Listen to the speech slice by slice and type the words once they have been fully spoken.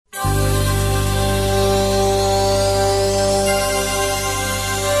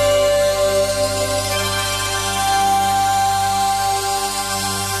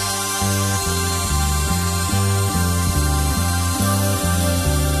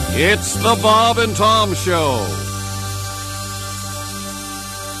It's the Bob and Tom Show.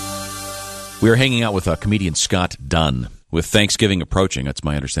 We are hanging out with comedian Scott Dunn. With Thanksgiving approaching, that's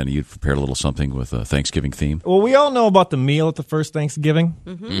my understanding. You've prepared a little something with a Thanksgiving theme. Well, we all know about the meal at the first Thanksgiving.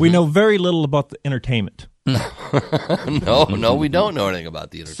 Mm-hmm. We know very little about the entertainment. No, we don't know anything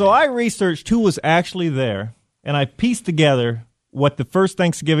about the entertainment. So I researched who was actually there, and I pieced together what the first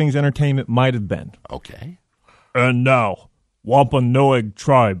Thanksgiving's entertainment might have been. Okay. And now, Wampanoag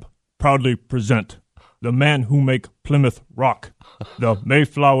Tribe proudly present the man who make Plymouth rock, the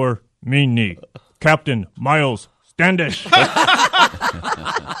Mayflower Meanie, Captain Miles Standish.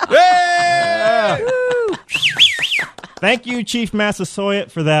 Thank you, Chief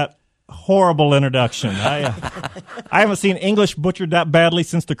Massasoit, for that horrible introduction. I haven't seen English butchered that badly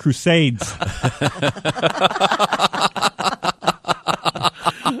since the Crusades.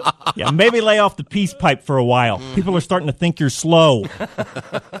 Yeah, maybe lay off the peace pipe for a while. People are starting to think you're slow.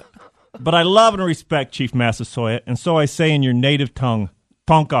 But I love and respect Chief Massasoit, and so I say in your native tongue,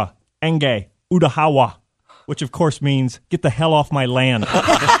 Tonka, Enge, Utahawa, which of course means, get the hell off my land.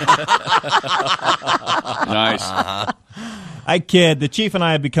 Nice. I kid. The chief and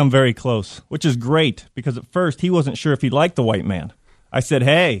I have become very close, which is great, because at first he wasn't sure if he liked the white man. I said,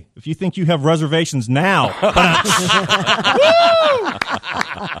 hey, if you think you have reservations now.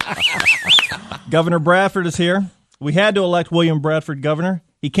 Governor Bradford is here. We had to elect William Bradford governor.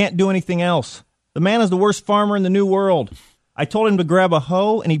 He can't do anything else. The man is the worst farmer in the New World. I told him to grab a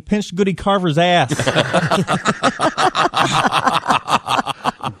hoe, and he pinched Goody Carver's ass.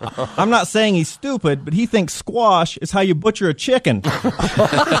 I'm not saying he's stupid, but he thinks squash is how you butcher a chicken.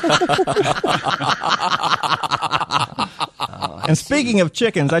 And speaking of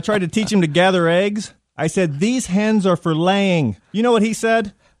chickens, I tried to teach him to gather eggs. I said, these hens are for laying. You know what he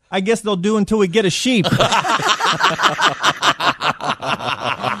said? I guess they'll do until we get a sheep.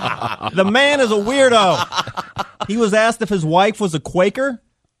 The man is a weirdo. He was asked if his wife was a Quaker.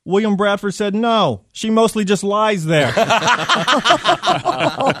 William Bradford said, no, she mostly just lies there. What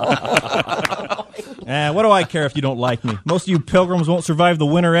do I care if you don't like me? Most of you pilgrims won't survive the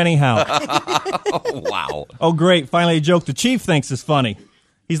winter anyhow. Wow. Oh, great. Finally, a joke the chief thinks is funny.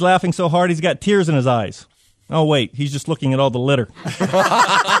 He's laughing so hard he's got tears in his eyes. Oh, wait, he's just looking at all the litter.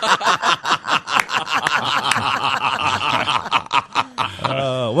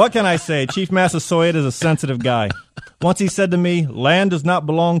 What can I say? Chief Massasoit is a sensitive guy. Once he said to me, land does not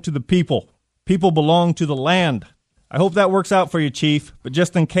belong to the people. People belong to the land. I hope that works out for you, Chief, but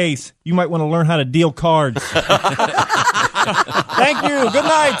just in case, you might want to learn how to deal cards. Thank you. Good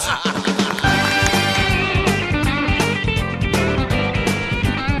night.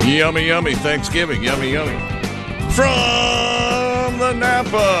 Yummy, yummy Thanksgiving. Yummy, yummy. From the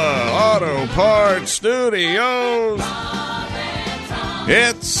Napa Auto Parts Studios,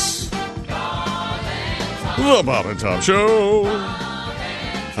 it's the Bob and Tom Show.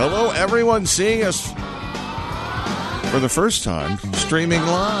 Hello, everyone seeing us for the first time streaming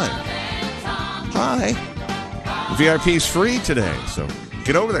live. Hi. VIP's free today, so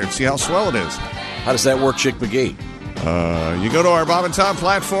get over there and see how swell it is. How does that work, Chick McGee? You go to our Bob and Tom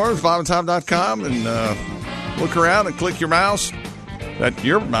platforms, bobandtom.com, and look around and click your mouse.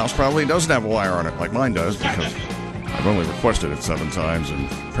 Your mouse probably doesn't have a wire on it like mine does, because I've only requested it 7 times, and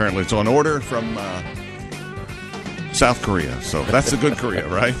apparently it's on order from South Korea. So that's a good Korea,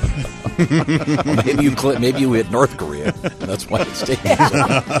 right? Maybe you hit North Korea, and that's why it's taking so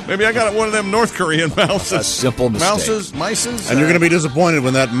long. Maybe I got one of them North Korean mouses. A simple mistake. Mices. And you're going to be disappointed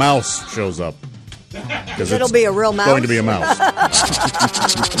when that mouse shows up. Because it'll be a real mouse. Going to be a mouse.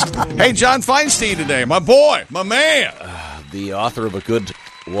 Hey, John Feinstein today, my boy, my man. The author of A Good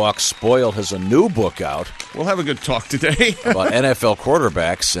Walk Spoiled has a new book out. We'll have a good talk today. About NFL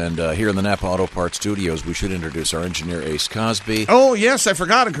quarterbacks, and here in the Napa Auto Parts Studios, we should introduce our engineer, Ace Cosby. Oh, yes, I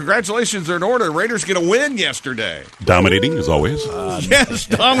forgot, and congratulations are in order. Raiders get a win yesterday. Dominating as always. Yes,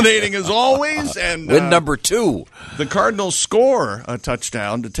 dominating as always. And win number 2. The Cardinals score a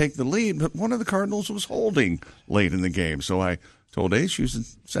touchdown to take the lead, but one of the Cardinals was holding late in the game, so I told Ace you should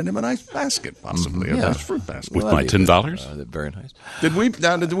send him a nice basket, possibly a nice fruit basket. With my $10? Very nice. Did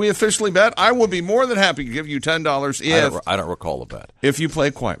we officially bet? I would be more than happy to give you $10 if I don't recall the bet. If you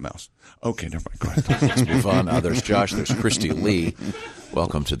play Quiet Mouse. Okay, never mind. Go ahead. Let's move on. There's Josh. There's Christy Lee.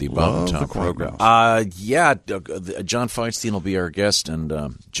 Welcome to the Bob and Tom program. John Feinstein will be our guest,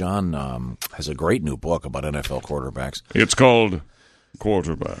 and John has a great new book about NFL quarterbacks. It's called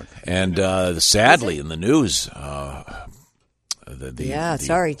Quarterback. And sadly, in the news,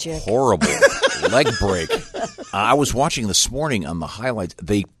 sorry, Chick. horrible leg break I was watching this morning on the highlights.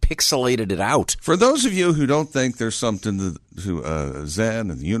 They pixelated it out. For those of you who don't think there's something to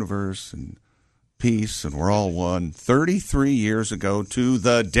Zen and the universe and peace and we're all one, 33 years ago to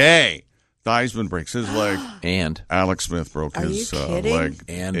the day, Theismann breaks his leg, and Alex Smith broke his leg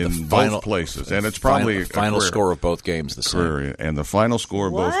and in final, both places. And it's probably the final score of both games the same. And the final score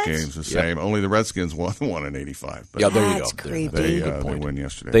of both games the same. Only the Redskins won in 85. But yeah, there you go. That's creepy. They win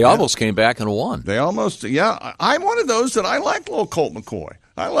yesterday. They almost came back and won. They almost, yeah. I'm one of those that I like little Colt McCoy.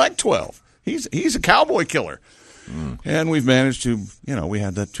 I like 12. He's a cowboy killer. And we've managed to, we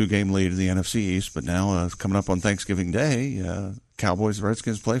had that 2-game lead in the NFC East, but now coming up on Thanksgiving Day, Cowboys and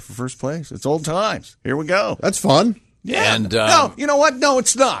Redskins play for first place. It's old times. Here we go. That's fun. Yeah. And, no, you know what? No,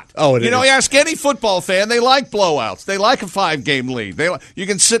 it's not. Oh, it is. You ask any football fan, they like blowouts. They like a 5-game lead. You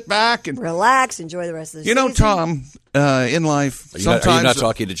can sit back and relax, enjoy the rest of the season. Tom, in life, sometimes... Are you not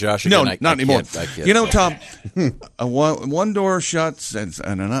talking to Josh again? No, not anymore. I can't. Tom, one door shuts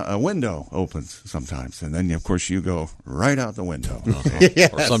and a window opens sometimes. And then, of course, you go right out the window.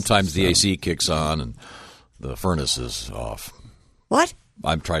 Yes. Or sometimes the AC kicks on and the furnace is off. What?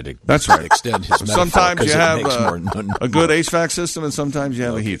 I'm trying to extend his metaphor. Sometimes you have a good HVAC system, and sometimes you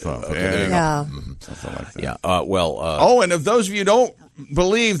have a heat pump. Okay. Yeah. Something like that. Yeah. And if those of you don't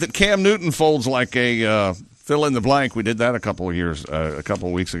believe that Cam Newton folds like a fill in the blank, we did that a couple of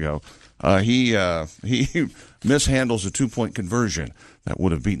weeks ago. He mishandles a 2-point conversion that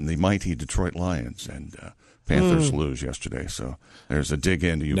would have beaten the mighty Detroit Lions, and Panthers lose yesterday. So there's a dig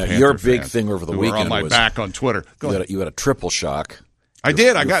into you. Now, Panther your big fans thing over the who weekend were on my was back on Twitter. You had a triple shock. I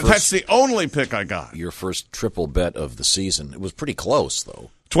did. That's the only pick I got. Your first triple bet of the season. It was pretty close, though.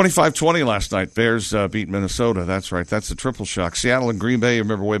 25-20 last night. Bears beat Minnesota. That's right. That's the triple shock. Seattle and Green Bay,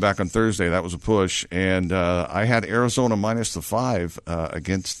 remember way back on Thursday, that was a push. And I had Arizona minus the 5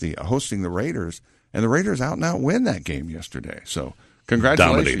 against hosting the Raiders. And the Raiders out and out win that game yesterday. So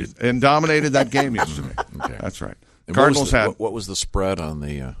congratulations. Dominated that game yesterday. Okay. That's right. And Cardinals what was the spread on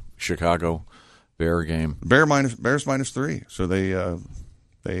the Chicago Bear game? Bears minus 3. So they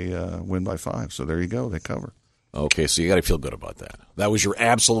win by 5. So there you go. They cover. Okay, so you got to feel good about that. That was your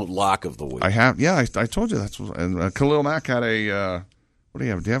absolute lock of the week. I told you that's what. And Khalil Mack had a. What do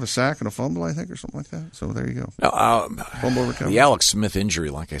you have? Do you have a sack and a fumble? I think, or something like that. So there you go. Now, fumble recovery. The Alex Smith injury,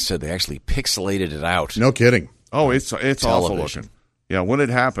 like I said, they actually pixelated it out. No kidding. Oh, it's awful looking. Yeah, when it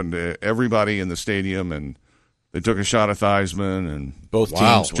happened, everybody in the stadium and they took a shot at Theismann and both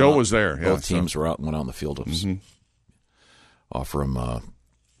teams. Joe was there. Yeah, both teams went out on the field to offer him.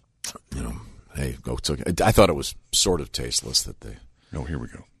 Hey, go. I thought it was sort of tasteless that they. Oh, here we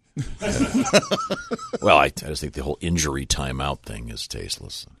go. Well, I just think the whole injury timeout thing is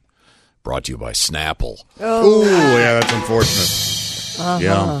tasteless. Brought to you by Snapple. Oh, yeah, that's unfortunate.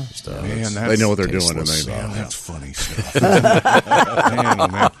 Yeah, they know what they're doing, and that's funny stuff. Man, oh,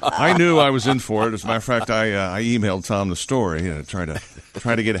 man. I knew I was in for it. As a matter of fact, I emailed Tom the story to try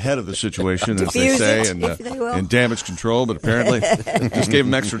to get ahead of the situation, as they say, and damage control. But apparently, just gave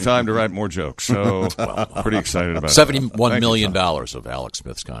him extra time to write more jokes. So, pretty excited about it. $71 million of Alex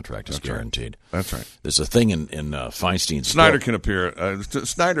Smith's contract is guaranteed. Right. That's right. There's a thing in Feinstein's Snyder book. can appear.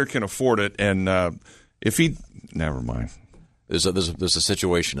 Snyder can afford it, and if he, never mind. There's a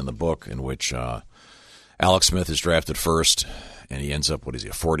situation in the book in which Alex Smith is drafted first, and he ends up, what is he,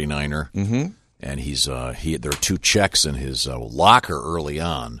 a 49er? Mm-hmm. And there are 2 checks in his locker early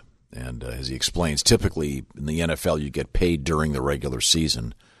on. And as he explains, typically in the NFL you get paid during the regular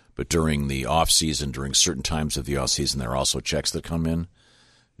season, but during the off season, during certain times of the off season, there are also checks that come in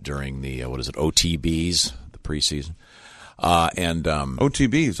during the OTBs, the preseason.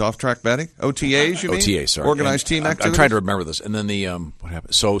 OTBs, off-track betting? OTAs, you mean? OTA, sorry. Organized team activities? I'm trying to remember this. And then what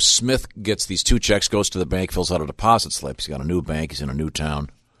happened? So Smith gets these 2 checks, goes to the bank, fills out a deposit slip. He's got a new bank. He's in a new town.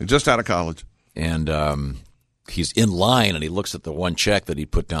 Just out of college. And he's in line, and he looks at the one check that he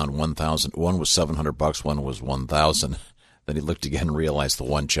put down, $1,000. One was $700, one was $1,000. Then he looked again and realized the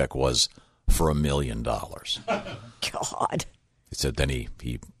one check was for $1 million. God. He said then he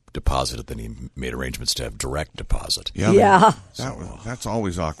deposited, then he made arrangements to have direct deposit. Yeah. That's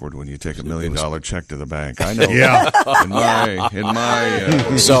always awkward when you take $1 million check to the bank. I know. Yeah. In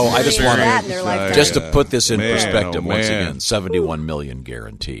my so I just want to just to put this in perspective once again, $71 million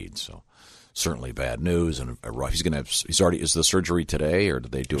guaranteed. So certainly bad news, and he's going to have. Is the surgery today, or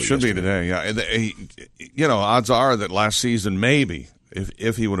did they do it? Should yesterday? be today. Yeah, odds are that last season maybe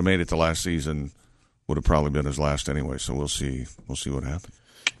if he would have made it to last season would have probably been his last anyway. So we'll see. We'll see what happens.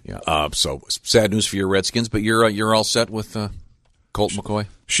 Yeah. So sad news for your Redskins, but you're all set with Colt McCoy.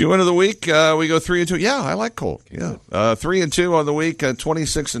 Shoe in of the week. We go 3-2. Yeah, I like Colt. Yeah, 3-2 on the week.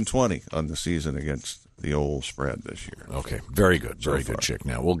 26-20 on the season against the old spread this year. Okay, very good. Very good, Chick.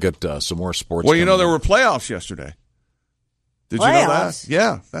 Now, we'll get some more sports. Well, you know, coming there up. were playoffs yesterday. Did you know that?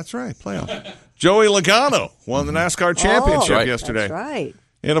 Yeah, that's right, playoffs. Joey Logano won the NASCAR championship yesterday. That's right.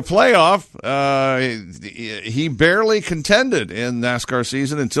 In a playoff, he barely contended in NASCAR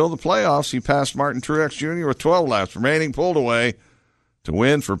season until the playoffs. He passed Martin Truex Jr. with 12 laps remaining, pulled away to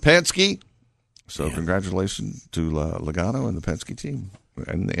win for Penske. So congratulations to Logano and the Penske team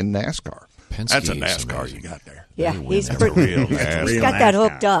in NASCAR. Penske That's a is NASCAR amazing. you got there. Yeah, he's That's a pretty. real He's NASCAR. got that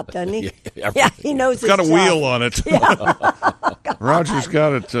hooked up, doesn't he? Yeah, he knows It's got a his wheel stuff. on it. Roger's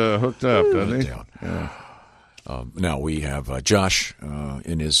got it hooked up, doesn't he? Yeah. Now we have Josh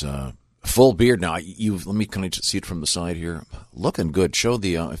in his full beard. Now, let me kind of see it from the side here. Looking good. Show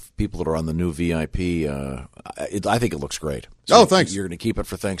the people that are on the new VIP. I think it looks great. So thanks. You're going to keep it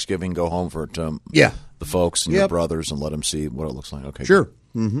for Thanksgiving. Go home for it. Yeah. The folks and your brothers, and let them see what it looks like. Okay. Sure.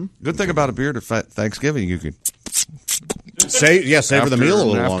 Good thing about a beard at Thanksgiving, you can savor the meal a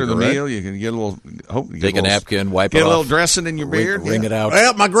little after longer. the right? meal, you can get a little. Take a napkin, wipe it get off. a little dressing in your beard. Wring it out.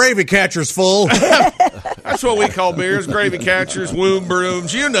 Well, my gravy catcher's full. That's what we call beers: gravy catchers, womb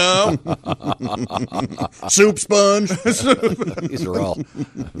brooms. You know, Soup sponge. These are all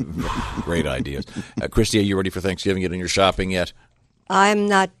great ideas. Christy, are you ready for Thanksgiving? Getting your shopping yet? I'm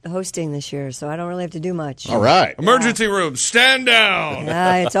not hosting this year, so I don't really have to do much. All right. emergency room, stand down.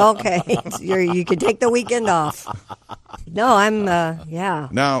 It's okay. You can take the weekend off. No, I'm, yeah.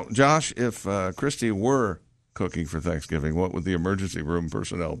 Now, Josh, if Christy were cooking for Thanksgiving, what would the emergency room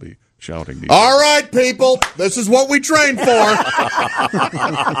personnel be shouting? To you? All right, people. This is what we trained for.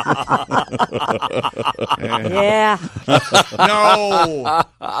 Yeah. No,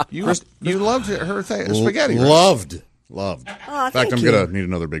 you loved her spaghetti. Right? Loved. Oh, In fact, thank I'm you. going to need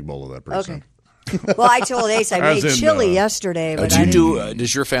another big bowl of that pretty soon. Okay. Well, I told Ace I As made in, chili yesterday, but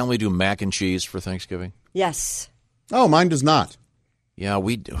Does your family do mac and cheese for Thanksgiving? Yes. Oh, mine does not. Yeah,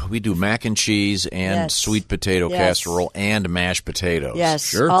 we do mac and cheese and Yes. sweet potato Yes. casserole and mashed potatoes. Yes.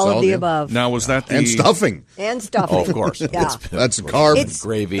 Sure, all of solid, the yeah. above. Now, was that the And stuffing. And stuffing. Oh, of course. Yeah. That's a carb. It's-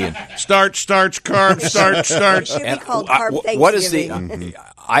 Gravy and starch, carb, starch? It should be called carb what is the? Thanksgiving.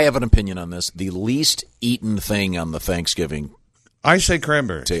 I have an opinion on this. The least eaten thing on the Thanksgiving. I say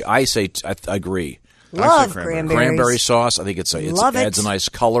cranberry. I agree. Love cranberry. cranberries. Cranberry sauce. I think it Love adds it. a nice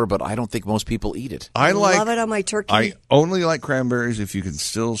color, but I don't think most people eat it. I Love it on my turkey. I only like cranberries if you can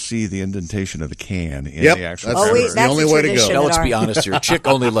still see the indentation of the can in Yep, the actual that's Oh, cranberry. wait, that's only a way to go. tradition Now, at let's our- be honest here. Chick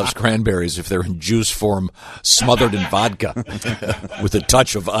only loves cranberries if they're in juice form, smothered in vodka, with a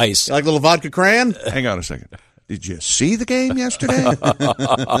touch of ice. You like a little vodka cran? Hang on a second. Did you see the game yesterday?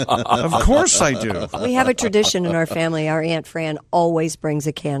 Of course I do. We have a tradition in our family. Our Aunt Fran always brings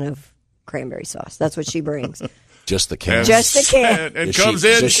a can of cranberry sauce. That's what she brings. Just the can. Just the can. And Does comes she-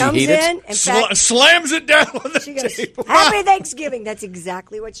 in, does she Comes heat it? in, in fact, slams it down on the she goes, table. Happy Thanksgiving. That's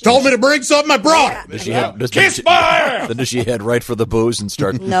exactly what she Told me to bring something, I brought it. Does she have, Kiss my ass! Then does she head right for the booze and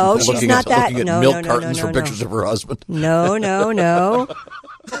start No, she's looking not at, that. looking at No, milk no, no, cartons no, for no. pictures of her husband? No.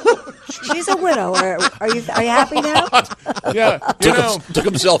 She's a widow. Are you happy now? Yeah, Took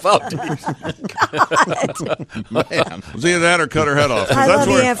himself out. Man. it was either that or cut her head off. 'cause I that's love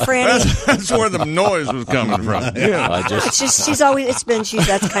you, where, Aunt Franny. That's where the noise was coming from. Yeah. It's just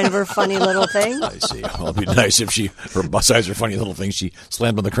that's kind of her funny little thing. I see. Well, it'd be nice if besides her funny little thing, she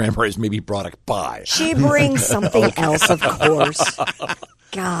slammed on the cranberries, maybe brought a pie. She brings something else, of course.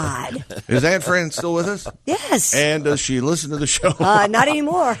 God. Is Aunt Fran still with us? Yes. And does she listen to the show? Not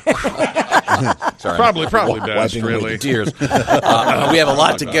anymore. Sorry, Probably does, wiping away really. the tears. We have a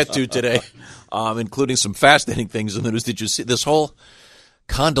lot to get to today, including some fascinating things in the news. Did you see this whole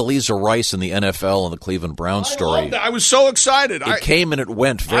Condoleezza Rice in the NFL and the Cleveland Browns story? I was so excited. It came and it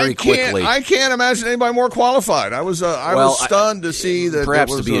went very quickly. I can't imagine anybody more qualified. I was stunned to see that.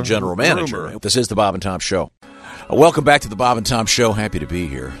 Perhaps it was to be a general manager. rumor. This is the Bob and Tom Show. Welcome back to the Bob and Tom Show. Happy to be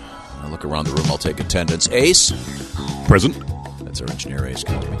here. I'll look around the room. I'll take attendance. Ace. Present. That's our engineer, Ace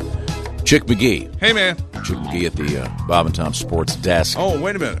Company. Chick McGee. Hey, man. Chick McGee at the Bob and Tom Sports desk. Oh,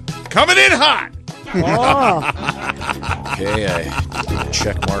 wait a minute. Coming in hot. Okay, I did a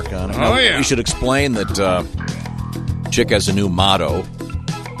check mark on it. Oh, yeah. We should explain that Chick has a new motto.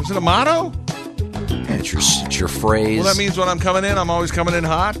 Is it a motto? It's your phrase. Well, that means when I'm coming in, I'm always coming in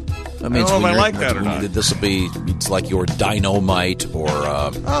hot. That means I don't know when if I you're- like that or not. This will be, it's like your dynamite or,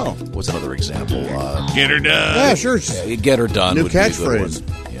 what's another example? Get her done. Yeah, sure. Get her done. New would be a good catchphrase.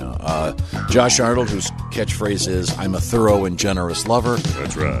 one. Yeah. Josh Arnold, whose catchphrase is, I'm a thorough and generous lover.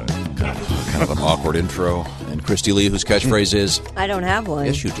 That's right. Kind of an awkward intro. And And Christy Lee, whose catchphrase is, I don't have one.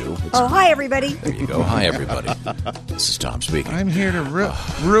 yes, you do. Oh, hi, everybody. There you go. Hi, everybody. This is Tom speaking. I'm here to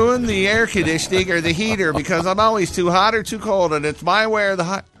ruin the air conditioning or the heater because I'm always too hot or too cold, and it's my way or the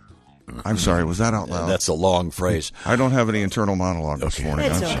hot. I'm sorry, was that out loud? That's a long phrase. I don't have any internal monologue this morning.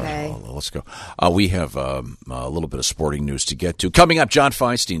 It's I'm sorry. okay. Well, let's go. We have a little bit of sporting news to get to. Coming up, John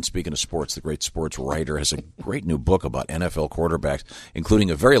Feinstein, speaking of sports, the great sports writer, has a great new book about NFL quarterbacks, including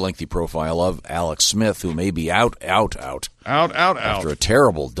a very lengthy profile of Alex Smith, who may be out. After a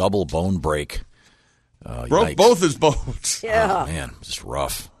terrible double bone break. Broke Yikes. both his bones. Yeah. Oh, man, just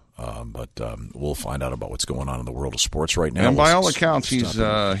rough. But we'll find out about what's going on in the world of sports right now. And by all accounts, he's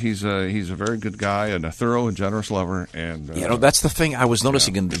a very good guy and a thorough and generous lover. And that's the thing I was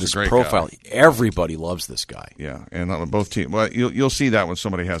noticing in he's a this great profile. guy. Everybody loves this guy. Yeah, and on both teams. Well, you'll see that when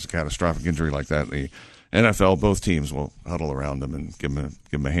somebody has a catastrophic injury like that, the NFL, both teams will huddle around him and give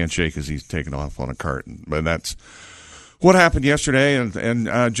him a handshake as he's taken off on a cart. But that's what happened yesterday. And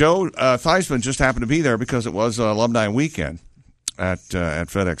Joe Theismann just happened to be there because it was Alumni Weekend at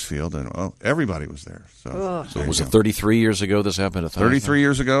FedEx Field, and everybody was there. So Was it 33 years ago this happened to Theismann? 33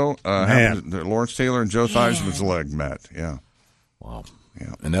 years ago, Lawrence Taylor and Joe Theismann's leg met. Yeah. Wow.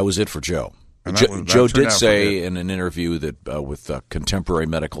 Yeah. And that was it for Joe. And Joe that turned did out say in an interview that with contemporary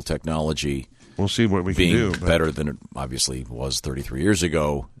medical technology we'll see what we can being do. But better than it obviously was 33 years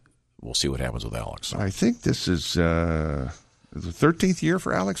ago, we'll see what happens with Alex. I think this is the 13th year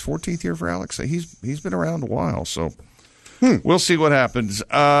for Alex, 14th year for Alex. He's been around a while, so we'll see what happens.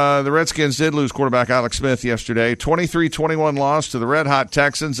 The Redskins did lose quarterback Alex Smith yesterday. 23-21 loss to the red-hot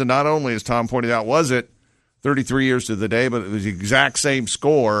Texans, and not only, as Tom pointed out, was it 33 years to the day, but it was the exact same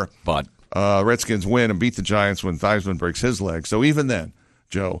score. But Redskins win and beat the Giants when Theismann breaks his leg. So even then,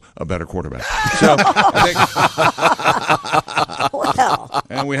 Joe, a better quarterback. So, Well,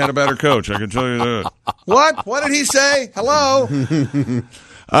 and we had a better coach, I can tell you that. What? What did he say? Hello?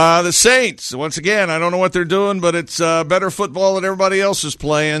 The Saints, once again, I don't know what they're doing, but it's better football than everybody else is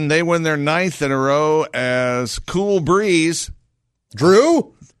playing. They win their 9th in a row as Cool Breeze.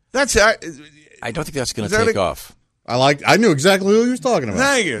 Drew? That's I don't think that's going to take off. I knew exactly who he was talking about.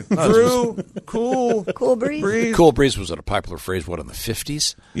 Thank you. Drew, Cool Breeze. Cool Breeze was a popular phrase, in the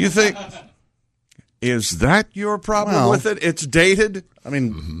 50s? You think, is that your problem with it? It's dated? I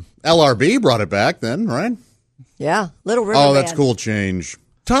mean, LRB brought it back then, right? Yeah, Little River Oh, that's Band. cool change.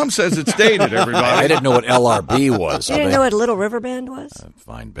 Tom says it's dated, everybody. I didn't know what LRB was. You didn't know what Little River Band was?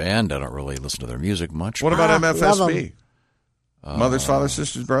 Fine band. I don't really listen to their music much. What about love MFSB? Mothers, Fathers,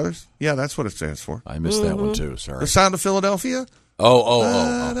 Sisters, Brothers? Yeah, that's what it stands for. I missed that one, too. Sorry. The Sound of Philadelphia?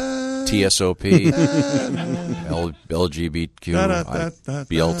 Oh. TSOP, LGBTQ,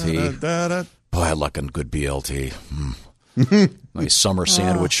 BLT. Boy, I like a good BLT. Nice summer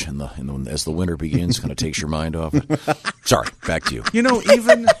sandwich as the winter begins, kind of takes your mind off it. Sorry, back to you. You know,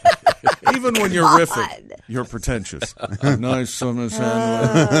 even when you're riffing, you're pretentious. Nice summer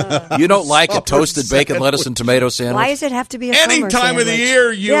sandwich. You don't like a toasted bacon, lettuce, and tomato sandwich? Why does it have to be a Any summer time of the sandwich?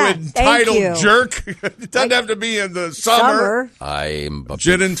 year, you Yeah, thank entitled you. jerk. It doesn't have to be in the summer. I'm a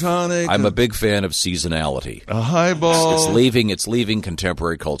Gin big, and tonic. I'm a big fan of seasonality. A highball. It's leaving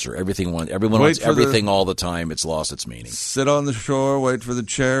contemporary culture. Everyone wants for everything all the time. It's lost its meaning. Sit on the shore, wait for the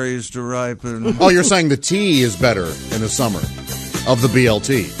cherries to ripen. Oh, you're saying the tea is better in the summer of the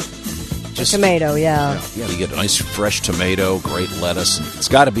BLT. Just Tomato, yeah. Yeah, you get a nice fresh tomato, great lettuce, and it's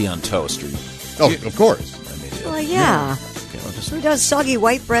got to be on toast. Oh, of course. Well, yeah. Who does soggy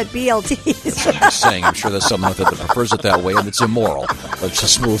white bread BLTs? I'm just saying, I'm sure there's someone out there that prefers it that way, and it's immoral. Let's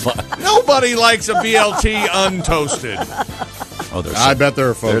just move on. Nobody likes a BLT untoasted. Oh, I bet there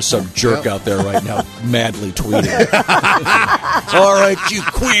are folks. There's some jerk out there right now madly tweeting. All right, you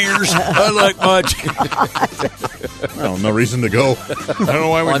queers. I like my... Well, no reason to go. I don't know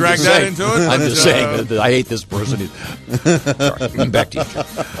why we dragged that into it. I'm just saying that I hate this person. Sorry, back to you, Jim.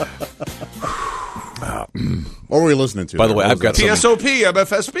 What were we listening to? By the way, I've got TSOP,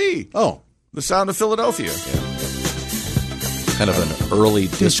 MFSB. Oh. The Sound of Philadelphia. kind of an early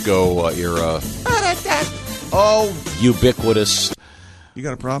disco era. Oh, Ubiquitous. you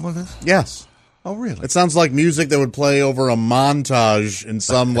got a problem with this? Yes. Oh, really? It sounds like music that would play over a montage in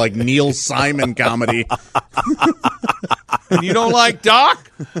some like Neil Simon comedy. And you don't like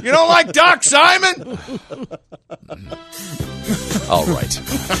Doc? You don't like Doc Simon? All right.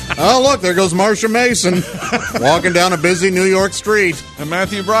 Oh, look, there goes Marsha Mason walking down a busy New York street. And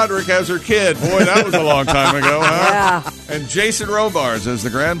Matthew Broderick has her kid. Boy, that was a long time ago, huh? Yeah. And Jason Robards as the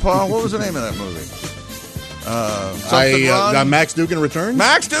grandpa. What was the name of that movie? Max Dugan Returns?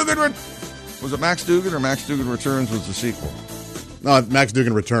 Max Dugan. Was it Max Dugan or Max Dugan Returns was the sequel? No, Max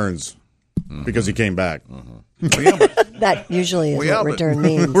Dugan Returns because he came back. That usually is We what have it. return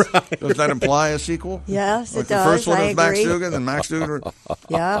means. Does that imply a sequel? Yes, Like it the does. first one I was Max agree. Dugan, then Max Dugan.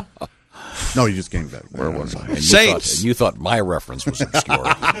 Yeah. No, you just came back. Where was I? And Saints. you thought my reference was obscure.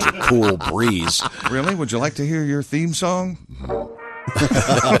 To Cool Breeze. Really? Would you like to hear your theme song?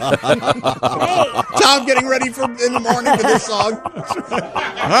 Tom getting ready for in the morning for this song.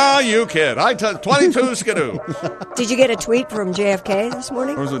 Ah, you kid. 22 skidoo. Did you get a tweet from JFK this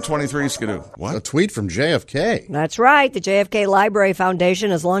morning? Or was it 23 skidoo? A What? tweet from JFK. That's right. The JFK Library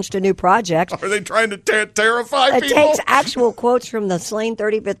Foundation has launched a new project. Are they trying to terrify It people? takes actual quotes from the slain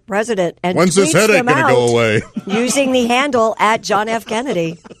 35th president and When's this tweets headache them going to out go away? using the handle at John F.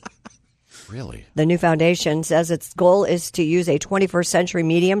 Kennedy. Really? The new foundation says its goal is to use a 21st century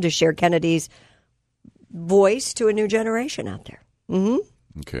medium to share Kennedy's voice to a new generation out there.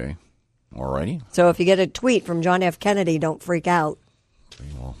 Okay. All righty. So if you get a tweet from John F. Kennedy, don't freak out.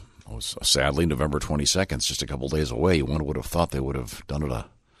 Well, sadly, November 22nd is just a couple days away. One would have thought they would have done it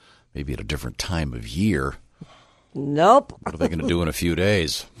maybe at a different time of year. Nope. What are they going to do in a few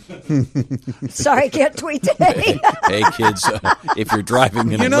days? Sorry, I can't tweet today. Hey, kids, if you're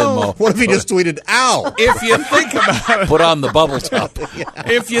driving in a limo, What if he just tweeted, ow? If you think about it, put on the bubble top.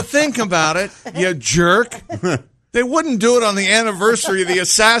 if you think about it, you jerk, they wouldn't do it on the anniversary of the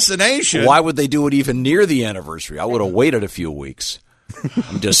assassination. Why would they do it even near the anniversary? I would have waited a few weeks.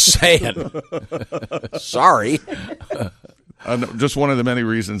 I'm just saying. Sorry. Just one of the many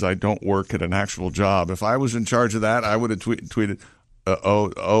reasons I don't work at an actual job. If I was in charge of that, I would have tweeted, oh.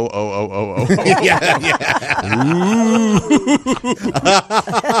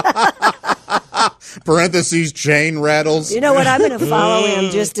 Parentheses, chain rattles. You know what? I'm going to follow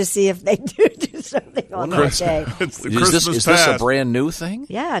him just to see if they do something on that day. It's the Is Christmas this a past. brand new thing?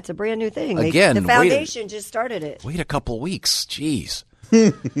 Yeah, it's a brand new thing. Again, the foundation just started it. Wait a couple weeks. Jeez.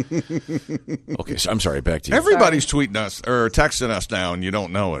 Okay, so I'm sorry. Back to you. Everybody's tweeting us or texting us now, and you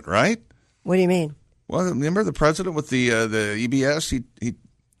don't know it, right? What do you mean? Well, remember the president with the EBS? He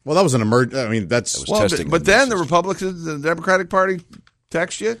Well, that was an emergency. I mean, that's. was testing but the then the system. Republicans, the Democratic Party,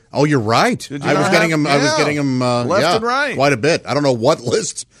 text you. Oh, you're right. Did you I was not getting have- him. I was Yeah. getting him Left and right. quite a bit. I don't know what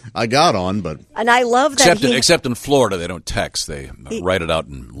list I got on, but And I love that Except in Florida, they don't text. They write it out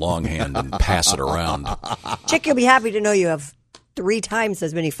in longhand and pass it around. Chick, you'll be happy to know you have 3 times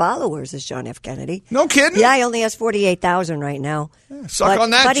as many followers as John F. Kennedy. No kidding. Yeah, he only has 48,000 right now. Suck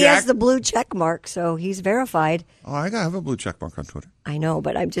on that, But he Jack. has the blue check mark, so he's verified. Oh, I have a blue check mark on Twitter. I know,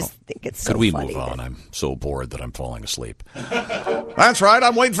 but I just think it's so Could we funny move on? that- I'm so bored that I'm falling asleep. That's right.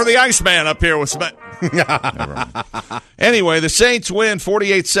 I'm waiting for the Iceman up here with Never mind. Anyway, the Saints win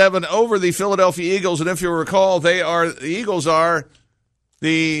 48-7 over the Philadelphia Eagles, and if you recall, the Eagles are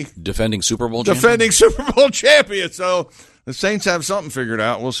the Defending Super Bowl defending Super Bowl champions. So the Saints have something figured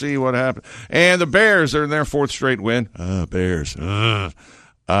out. We'll see what happens. And the Bears are in their 4th straight win. Bears.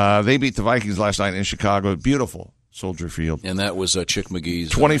 They beat the Vikings last night in Chicago. Beautiful. Soldier Field. And that was Chick McGee's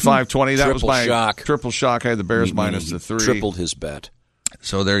 25-20. That was triple my shock. triple shock. I had the Bears minus the 3. Tripled his bet.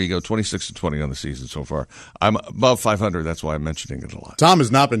 So there you go, 26-20 on the season so far. I'm above 500. That's why I'm mentioning it a lot. Tom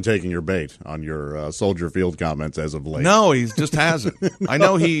has not been taking your bait on your Soldier Field comments as of late. No, he just hasn't. I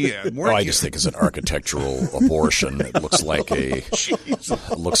know he. I just think it's an architectural abortion. It looks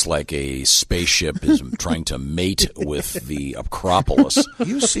like a spaceship is trying to mate with the Acropolis.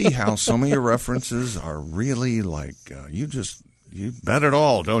 You see how some of your references are really like you bet it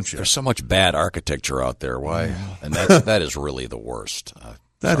all, don't you? There's so much bad architecture out there. Why? And that is really the worst.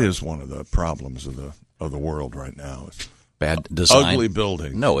 That is one of the problems of the world right now. Is Bad design. ugly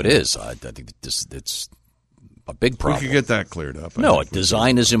building. No, it is. I think it's a big We problem. could get that cleared up. No,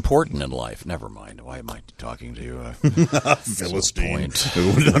 design is important in life. Never mind. Why am I talking to you? Philistine. Point.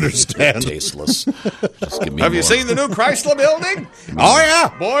 Who would understand? Tasteless. Just give me Have you more- seen the new Chrysler building? Oh,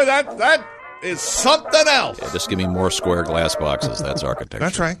 yeah. Boy, that is something else. Just give me more square glass boxes. That's architecture.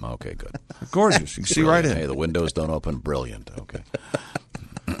 That's right. Okay, good. Gorgeous. You can see right Hey, in. the windows don't open. Brilliant. Okay.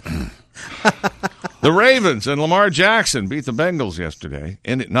 The Ravens and Lamar Jackson beat the Bengals yesterday.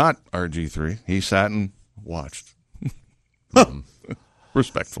 And not RG3. He sat and watched.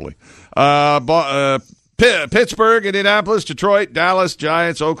 Respectfully. Pittsburgh, Indianapolis, Detroit, Dallas,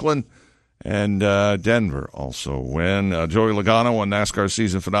 Giants, Oakland, and Denver also win. Joey Logano won NASCAR's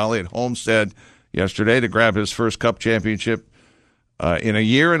season finale at Homestead yesterday to grab his first Cup championship in a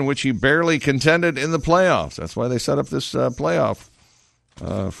year in which he barely contended in the playoffs. That's why they set up this playoff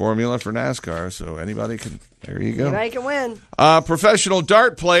formula for NASCAR. So anybody can. There you go. Anybody can win. Professional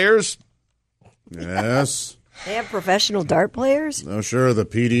dart players. Yes. They have professional dart players? Oh, sure, the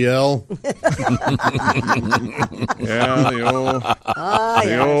PDL. Yeah,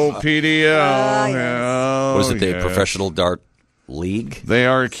 the old PDL. Yeah, Was it the yes. Professional Dart League? They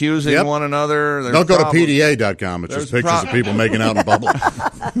are accusing Yep. one another. There's Don't go to problem- PDA.com. It's just There's pictures of people making out in public.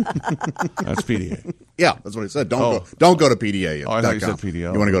 That's PDA. Yeah, that's what he said. Don't go to PDA. Oh, I thought you said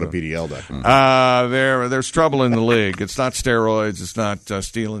PDL. You want to go to PDL.com. There's trouble in the league. It's not steroids. It's not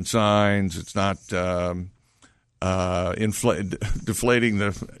stealing signs. It's not deflating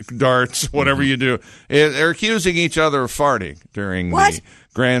the darts. Whatever you do, they're accusing each other of farting during What? the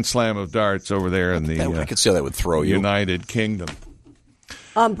Grand Slam of darts over there in the I could see how that would throw you. United Kingdom.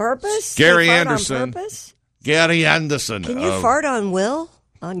 On purpose? Gary They fart Anderson. On purpose? Gary Anderson. Can you fart on will?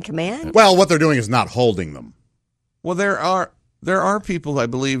 On command? Well, what they're doing is not holding them. Well, there are people, I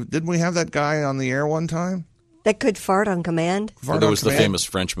believe. Didn't we have that guy on the air one time? That could fart on command? Or there was the famous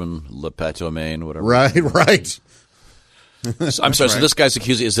Frenchman, Le Patomaine, whatever. Right. I'm sorry, so this guy's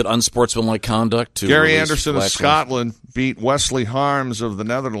accusing, is it unsportsmanlike conduct? To Gary release Anderson of flatulence? Scotland beat Wesley Harms of the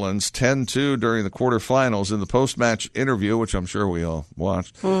Netherlands 10-2 during the quarterfinals. In the post-match interview, which I'm sure we all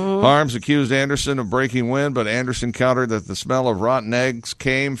watched, Harms accused Anderson of breaking wind, but Anderson countered that the smell of rotten eggs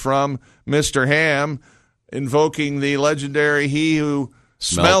came from Mr. Ham, invoking the legendary "he who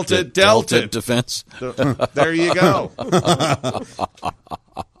smelt it, dealt it" defense. There you go.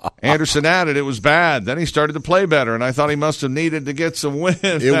 Anderson added it was bad. Then he started to play better, and I thought he must have needed to get some wind.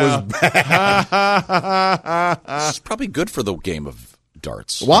 It was bad. It's probably good for the game of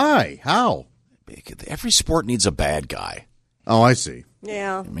darts. Why? How? Every sport needs a bad guy. Oh, I see.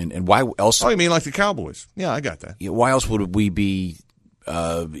 Yeah. I mean, and why else? Oh, you mean like the Cowboys? Yeah, I got that. Why else would we be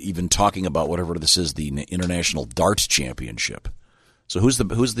even talking about whatever this is, the International Darts Championship? So who's the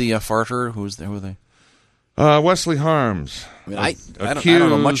farter? Who are they? Wesley Harms. I mean, I don't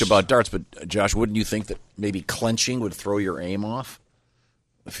know much about darts, but Josh, wouldn't you think that maybe clenching would throw your aim off?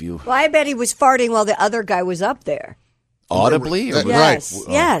 If you Well, I bet he was farting while the other guy was up there. audibly, or Yes.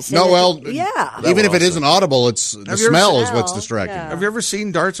 Right. Yes. No, And well, yeah. even if it isn't audible, it's the you ever smell seen- is what's Smell, distracting. yeah. Have you ever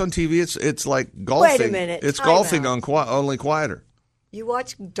seen darts on TV? It's like golfing. Wait a minute. It's Time golfing out. on only quieter. You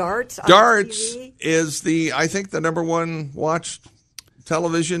watch darts on Darts TV? is I think the number one watched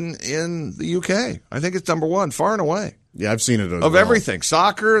television in the UK. I think it's number one, far and away. Yeah, I've seen it as Of well. everything.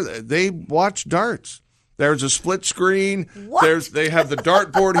 Soccer, they watch darts. There's a split screen. What? They have the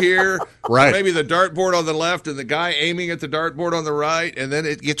dartboard here. Right. Maybe the dartboard on the left and the guy aiming at the dartboard on the right, and then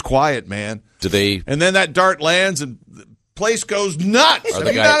it gets quiet, man. do they? And then that dart lands and the place goes nuts. Have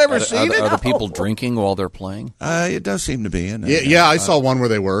you not ever seen Are it? the people drinking while they're playing? It does seem to be in Yeah, I saw one where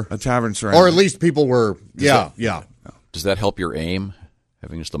they were. a tavern surrounding. Or at least people were. Yeah. Does that help your aim?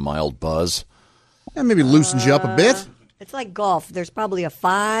 Having just a mild buzz? Yeah, maybe loosens you up a bit. It's like golf. There's probably a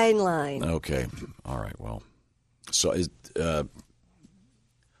fine line. Okay. All right. Well, so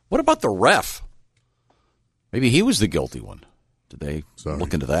what about the ref? Maybe he was the guilty one. Did they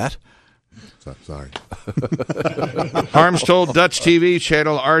look into that? Sorry. Harms told Dutch TV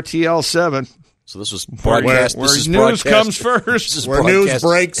channel RTL7. So this was broadcast. Where this is news broadcast- comes first. This is Where news broadcast-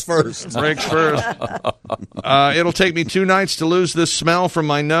 breaks first. Breaks first. It'll take me 2 nights to lose this smell from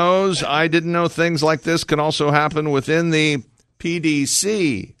my nose. I didn't know things like this can also happen within the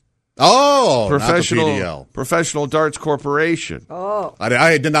PDC, Oh, Professional not the PDL. Professional Darts Corporation.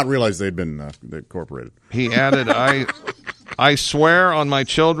 I did not realize they'd been incorporated. He added, I swear on my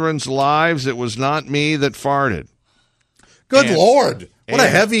children's lives it was not me that farted. Good And- Lord. What a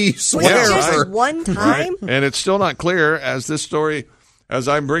and- heavy swear. Just for- one time? And it's still not clear as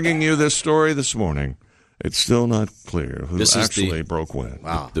I'm bringing you this story this morning, it's still not clear who This is actually broke wind.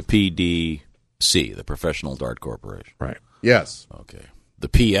 The PDC, the Professional Dart Corporation. Right. Yes. Okay. The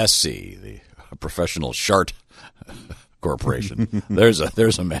PSC, the Professional Shart Corporation. There's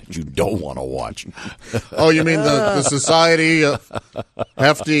a match you don't want to watch. Oh, you mean the Society of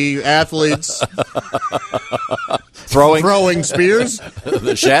Hefty Athletes Throwing Spears?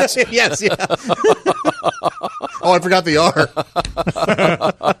 The Shats? Yes, yeah. Oh, I forgot the R.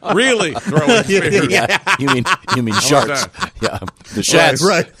 Really? Throwing spears. Yeah. You mean Sharks? Yeah. The Shats.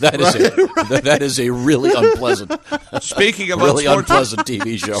 Right. That is a really unpleasant, Speaking of really unsportsmanlike, unpleasant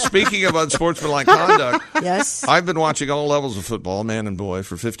TV show. speaking of unsportsmanlike conduct, Yes. I've been watching all levels of football, man and boy,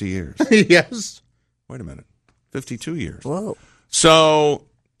 for 50 years. Yes. Wait a minute. 52 years. Whoa. So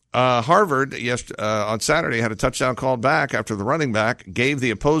Harvard on Saturday had a touchdown called back after the running back gave the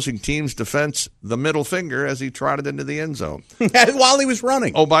opposing team's defense the middle finger as he trotted into the end zone. While he was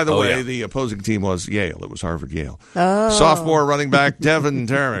running. Oh, by the way, the opposing team was Yale. It was Harvard-Yale. Sophomore running back Devin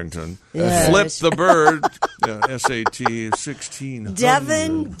Darrington flipped the bird. SAT 1600.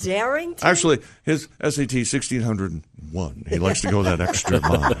 Devin Darrington? Actually, his SAT 1601. He likes to go that extra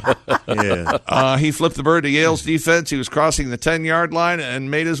mile. Yeah. He flipped the bird to Yale's defense. He was crossing the 10-yard line and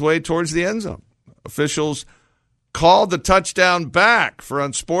made his way towards the end zone. Officials called the touchdown back for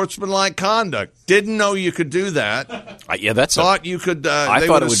unsportsmanlike conduct. Didn't know you could do that. Thought you could. They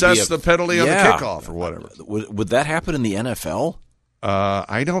would assess the penalty on the kickoff or whatever. Would that happen in the NFL?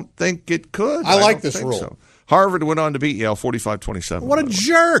 I don't think it could. I like this rule. So. Harvard went on to beat Yale 45-27. What a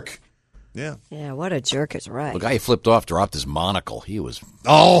jerk! Yeah. Yeah, what a jerk is right. The guy he flipped off dropped his monocle. He was...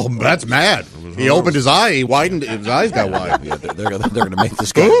 Oh, that's mad. He opened his eye. He widened. His eyes got wide. Yeah, they're going to make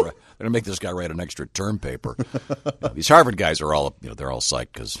this guy... They're going to make this guy write an extra term paper. These Harvard guys are all, they're all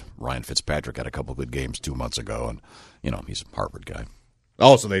psyched because Ryan Fitzpatrick had a couple good games 2 months ago, and he's a Harvard guy.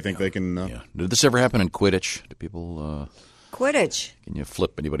 Oh, so they think they can. Did this ever happen in Quidditch? Do people? Quidditch. Can you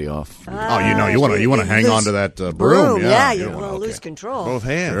flip anybody off? You want to hang on to that broom. Yeah, you want to lose control. Both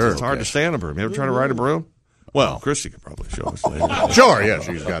hands. Sure, it's hard to stay on a broom. You ever try to ride a broom? Well, Christy could probably show us later. Sure, yeah,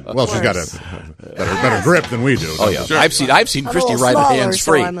 she's got a better grip than we do. Oh yeah, sure. I've seen Christy ride it hands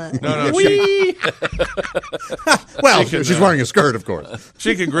free. Well, she's wearing a skirt, of course.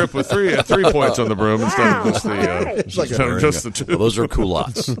 She can grip with 3 points on the broom instead of just the 2. Well, those are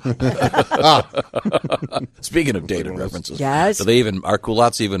culottes. Speaking of dated references, yes. Are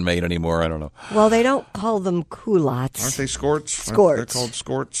culottes even made anymore? I don't know. Well, they don't call them culottes. Aren't they skorts? Skorts. They're called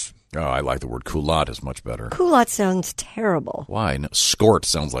skorts. Oh, I like the word culotte is much better. Culotte sounds terrible. Why? No, skort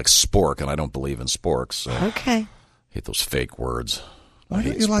sounds like spork, and I don't believe in sporks. So. Okay. I hate those fake words. Why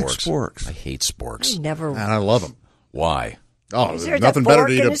don't you like sporks? I hate sporks. And I love them. Why? Oh, there's nothing better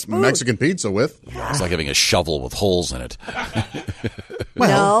to eat a Mexican pizza with. It's like having a shovel with holes in it.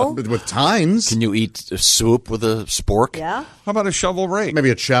 Well, no. With tines. Can you eat soup with a spork? Yeah. How about a shovel rake?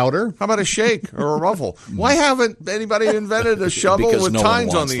 Maybe a chowder. How about a shake or a ruffle? Why haven't anybody invented a shovel with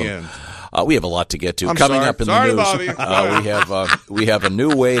tines on the end? We have a lot to get to. Coming up in the news, we have a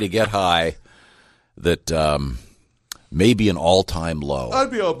new way to get high that may be an all-time low.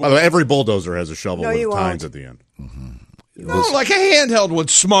 I'd be open. By the way, every bulldozer has a shovel with you tines won't. at the end. Mm-hmm. No, like a handheld one.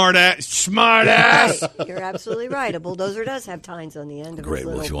 Smart ass. You're absolutely right. A bulldozer does have tines on the end of Great. its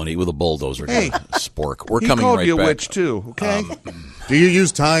Well, little... if you want to eat with a bulldozer, Hey. get a spork. We're He coming called right you a back. witch too. Okay. Do you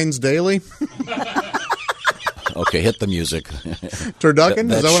use tines daily? Okay, hit the music.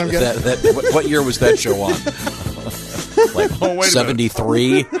 Turducken? Is that what I'm getting? What year was that show on? Like Oh, wait a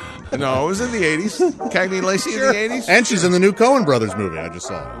 73? No, it was in the 80s. Cagney and Lacey in the 80s. And she's in the new Coen Brothers movie. I just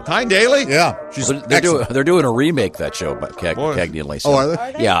saw. Tyne Daly? Yeah, she's They're doing a remake that show by Cagney and Lacey. Oh, are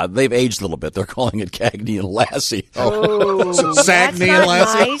they? Yeah, they've aged a little bit. They're calling it Cagney and Lassie. Sagney and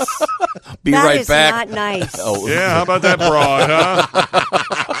Lassie. Nice. Be That right is back. not nice. Oh, Yeah, how about that broad,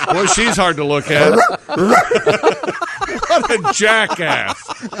 huh? Boy, she's hard to look at. What a jackass.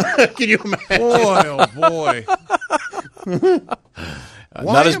 Can you imagine? Boy, oh boy.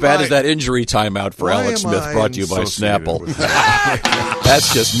 not as bad as that injury timeout for Why Alex am Smith, I brought to you by associated Snapple. with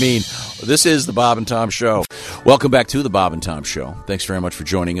That's just mean. This is the Bob and Tom Show. Welcome back to the Bob and Tom Show. Thanks very much for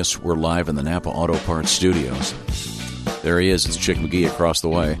joining us. We're live in the Napa Auto Parts Studios. There he is. It's Chick McGee across the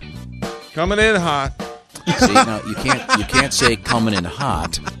way. Coming in hot. See, now you can't say coming in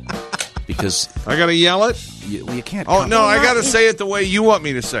hot because I got to yell it? you can't. Oh, no, I got to say it the way you want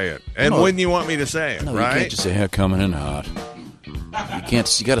me to say it. And No. when you want me to say it, No, right? you can't just say, "Hey, coming in hot." You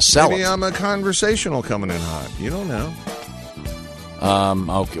can't. You got to sell Maybe it. I'm a conversational coming in hot. You don't know.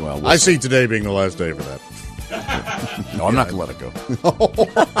 Okay. Well, I see today being the last day for that. no, I'm not going to let it go.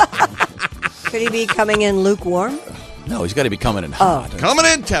 Could he be coming in lukewarm? No, he's got to be coming in hot. Coming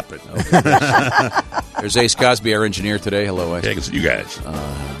in tepid. There's Ace Cosby, our engineer today. Hello, Ace. Thanks, you guys.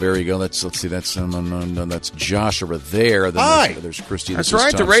 There you go. Let's see. That's Josh over there. Then Hi. There's Christy. That's This is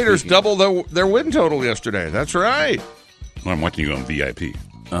right. The Tom Raiders speaking. doubled their win total yesterday. That's right. I'm watching you on VIP.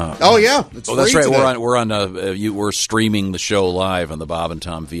 Oh yeah, it's Oh, that's free right. today. We're streaming the show live on the Bob and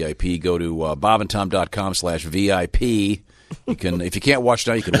Tom VIP. Go to bobandtom.com/VIP. You can, if you can't watch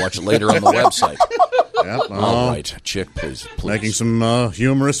now, you can watch it later on the website. Yep. All right, Chick, please. Making some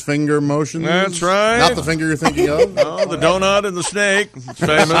humorous finger motions. That's right. Not the finger you're thinking of. Oh, the donut and the snake. It's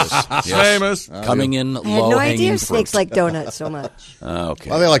famous. It's famous. Coming in I had low no hanging idea fruit. snakes like donuts so much. Okay.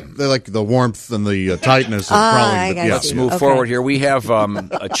 Well, they like the warmth and the tightness of I crawling. got Let's you. move Okay. forward here. We have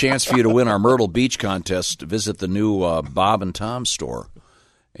a chance for you to win our Myrtle Beach contest. Visit the new Bob and Tom store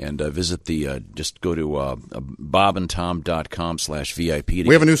And visit just go to bobandtom.com/VIP.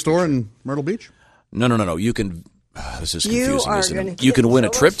 We have a new store in Myrtle Beach? No. You can. This is confusing, isn't it? You can win a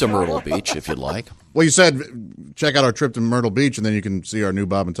trip to Myrtle Beach if you'd like. Well, you said check out our trip to Myrtle Beach, and then you can see our new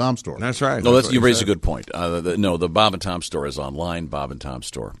Bob and Tom store. That's right. No, you raised a good point. The Bob and Tom store is online, Bob and Tom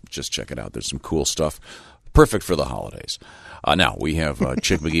store. Just check it out. There's some cool stuff. Perfect for the holidays. Now, we have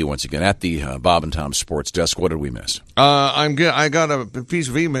Chick McGee once again at the Bob and Tom Sports Desk. What did we miss? I got a piece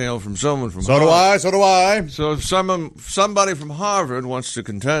of email from someone from So do I. So somebody from Harvard wants to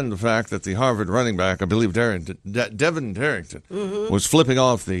contend the fact that the Harvard running back, I believe Devin Darrington, was flipping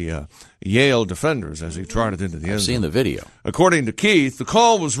off the Yale defenders as he trotted into the end I've zone. seen the video. According to Keith, the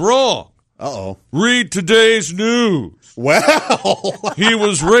call was wrong. Uh-oh. Read today's news. Well. He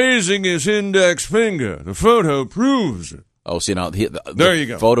was raising his index finger. The photo proves it. Oh, see, now, There you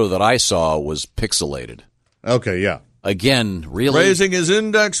go. photo that I saw was pixelated. Okay, yeah. Again, really? Raising his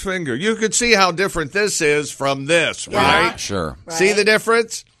index finger. You could see how different this is from this, right? Sure. Right. See the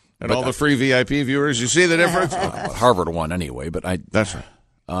difference? And all the free VIP viewers, you see the difference? Harvard won anyway, but That's right.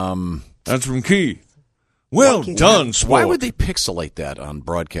 That's from Keith. Well done, sport. why would they pixelate that on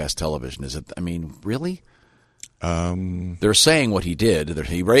broadcast television? Really? They're saying what he did.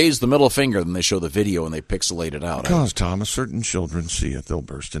 He raised the middle finger, then they show the video and they pixelate it out. Because, Thomas, certain children see it, they'll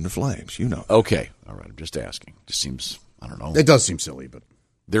burst into flames. You know. Okay. All right. I'm just asking. Just seems, I don't know. It does seem silly, but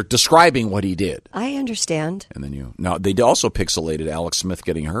They're describing what he did. I understand. And then now they also pixelated Alex Smith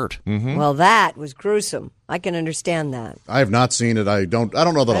getting hurt. Mm-hmm. Well, that was gruesome. I can understand that. I have not seen it. I don't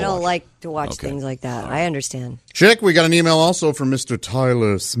know that I I'll don't watch. like to watch Okay. things like that. I understand. Chick, we got an email also from Mr.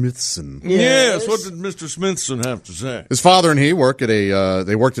 Tyler Smithson. Yes. What did Mr. Smithson have to say? His father and he worked at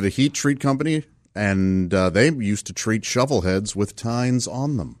a heat treat company, and they used to treat shovel heads with tines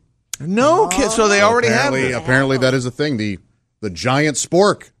on them. No, kid. So they already have it. Apparently that is a thing. The giant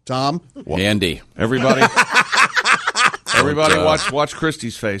spork, Tom. Andy. Everybody watch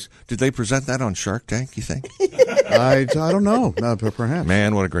Christie's face. Did they present that on Shark Tank, you think? I don't know. Perhaps.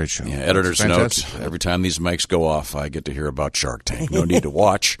 Man, what a great show. Yeah, editor's Fantastic. notes. Every time these mics go off, I get to hear about Shark Tank. No need to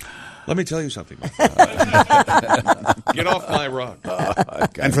watch. Let me tell you something. Get off my rug.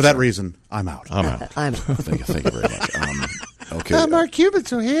 And for that reason, I'm out. Thank you very much. Okay. Mark Cuban's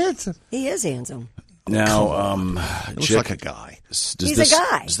so handsome. He is handsome. Now, Looks Chick, like a guy. He's a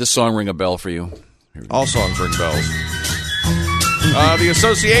guy. Does this song ring a bell for you? All songs ring bells. The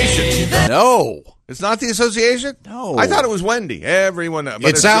Association. No. It's not the Association? No. I thought it was Wendy. Everyone. But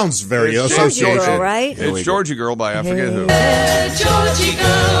It sounds very it's Association. Georgie Girl, right? It's Georgie Girl by I forget who. Georgie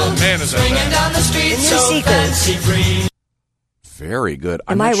girl, Man, is that swinging bad. down the street, The New so Seekers. fancy free. Very good.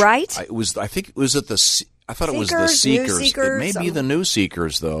 Am I right? I think it was at the. I thought it was the Seekers, New Seekers. Seekers, It may be the New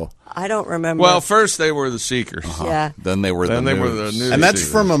Seekers, though. I don't remember. Well, first they were the Seekers. yeah. Then they were Then the they were News. the New And that's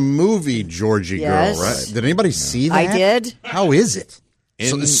Seekers. from a movie, Georgie Yes. Girl, right? Did anybody see that? I did. How is it?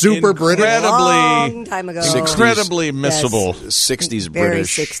 In- Super British? Long time ago. Incredibly missable. 60s Very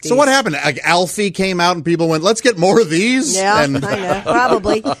British. 60s. So what happened? Like Alfie came out and people went, "Let's get more of these." Yeah, And I know.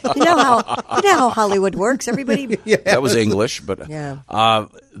 Probably. You know how Hollywood works. Everybody. That was English, but Yeah.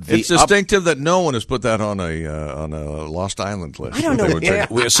 It's distinctive that no one has put that on a Lost Island list. I don't that know they would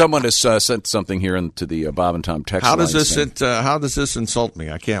where- take. Someone has sent something here into the Bob and Tom text How does line this saying, how does this insult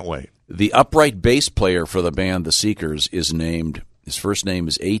me? I can't wait. the upright bass player for the band The Seekers is named, his first name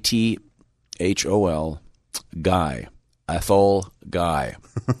is A-T-H-O-L, Guy. Athol Guy.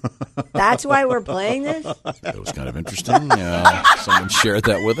 That's why we're playing this? That was kind of interesting. Someone shared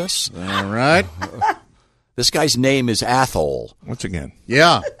that with us. all right. This guy's name is Athol. Once again,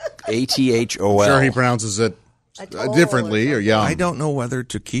 Yeah. A-T-H-O-L. Sure, he pronounces it differently, or yeah. I don't know whether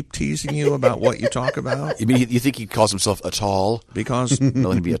to keep teasing you about what you talk about You mean you think he calls himself a tall? because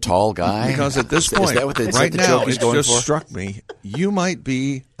Willing to be a tall guy? because at this Is point, that what the, is that right the now, joke he's it going just for? struck me. You might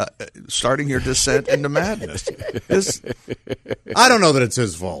be starting your descent into madness. I don't know that it's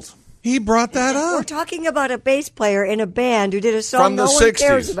his fault. He brought that We're up. talking about a bass player in a band who did a song From the no one 60s.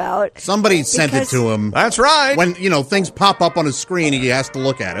 cares about. Somebody sent it Because- to him. That's right. When, things pop up on his screen, he has to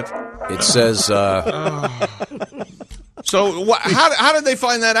look at it. It says, So how did they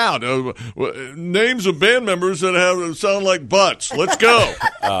find that out? Names of band members that sound like butts. Let's go.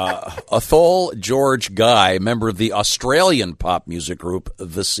 Athol George Guy, member of the Australian pop music group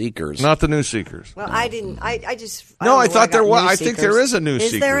The Seekers. Not the New Seekers. Well, I didn't. I just. No, I don't know thought where there was. got New I think Seekers. there is a New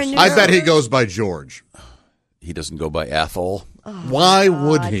Is there a Seekers. new? I bet he goes by George. He doesn't go by Athol. Why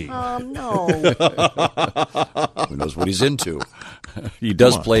would he? No. Who knows what he's into? He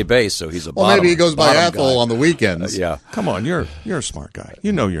does play bass, so he's a Well, maybe he goes by Athol on the weekends. Yeah. Come on, you're a smart guy.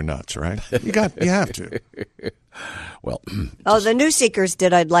 You know you're nuts, right? You have to. Well, the New Seekers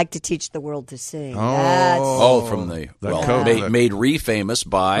did I'd Like to Teach the World to Sing. from the code, made re-famous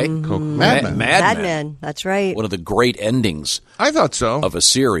by Mad Mad Men. That's right. One of the great endings I thought so. of a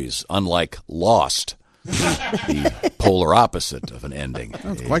series, unlike Lost, the polar opposite of an ending.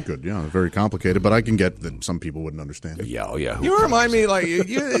 That's quite good. Yeah, very complicated, but I can get that some people wouldn't understand it. Yeah, You remind me like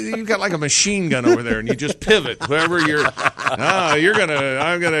you got like a machine gun over there, and you just pivot whoever you're.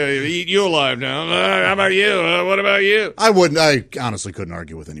 I'm gonna eat you alive now. How about you? What about you? I honestly couldn't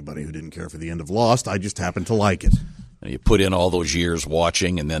argue with anybody who didn't care for the end of Lost. I just happened to like it. You put in all those years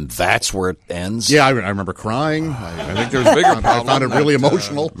watching, and then that's where it ends. Yeah, I remember crying. I think there's a bigger problem. I found it really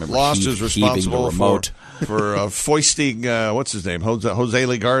emotional. Lost is responsible for foisting what's his name, Jose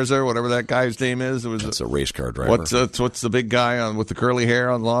Lee Garza, or whatever that guy's name is. That's a race car driver. What's the big guy with the curly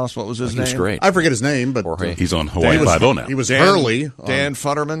hair on Lost? What was his name? He's great. I forget his name, but He's on Hawaii Five-0 now. He was Hurley. Dan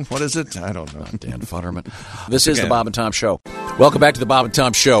Futterman. What is it? I don't know. Dan Futterman. This is the Bob and Tom Show. Welcome back to the Bob and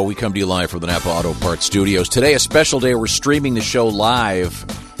Tom Show. We come to you live from the Napa Auto Parts Studios. Today, a special day. We're streaming the show live.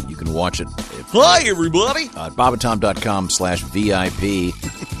 You can watch it. Hi, everybody. bobandtom.com/VIP.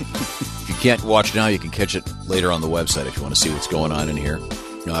 If you can't watch now, you can catch it later on the website if you want to see what's going on in here.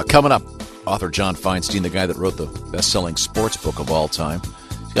 Coming up, author John Feinstein, the guy that wrote the best-selling sports book of all time.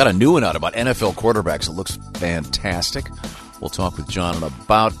 He's got a new one out about NFL quarterbacks. It looks fantastic. We'll talk with John in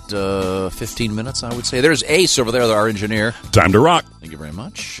about 15 minutes, I would say. There's Ace over there, our engineer. Time to rock. Thank you very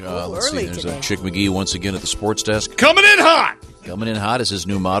much. Let's see. There's Chick McGee once again at the sports desk. Coming in hot. Coming in hot is his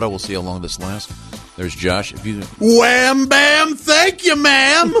new motto. We'll see how long this lasts. There's Josh. Wham, bam, thank you,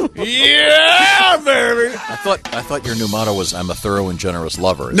 ma'am. Yeah, baby. I thought your new motto was "I'm a thorough and generous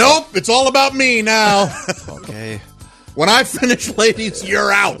lover." Nope, it's all about me now. Okay. When I finish, ladies,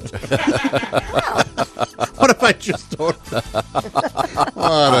 you're out. What if I just told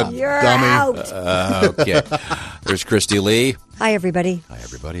What a You're dummy. out. Okay. There's Christy Lee. Hi, everybody. Hi,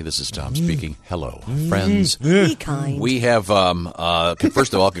 everybody. This is Tom speaking. Hello, friends. Be kind. We have,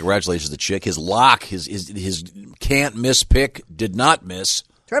 first of all, congratulations to Chick. His lock, his can't miss pick did not miss.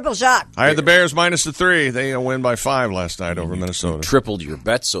 Triple shot. I had the Bears minus the 3. They win by 5 last night over Minnesota. Tripled your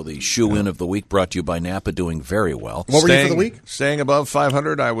bet, so the shoe-in of the week brought to you by Napa, doing very well. What were you for the week? Staying above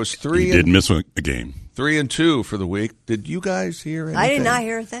 500. I was 3. He did miss a game. 3-2 for the week. Did you guys hear anything? I did not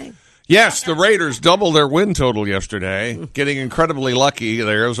hear a thing. Yes, the Raiders doubled their win total yesterday, getting incredibly lucky. The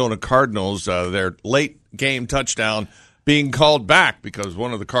Arizona Cardinals, their late game touchdown being called back because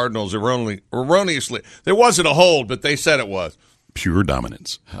one of the Cardinals erroneously, there wasn't a hold, but they said it was. Pure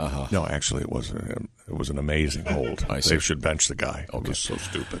dominance. No, actually, it wasn't. It was an amazing hold. They should bench the guy. It was so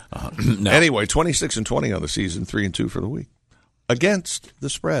stupid. No. Anyway, 26-20 on the season, 3-2 for the week against the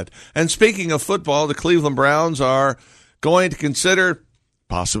spread. And speaking of football, the Cleveland Browns are going to consider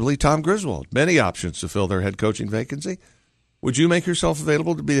possibly Tom Griswold. Many options to fill their head coaching vacancy. Would you make yourself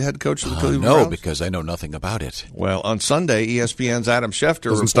available to be the head coach of the Cleveland Browns? No, because I know nothing about it. Well, on Sunday, ESPN's Adam Schefter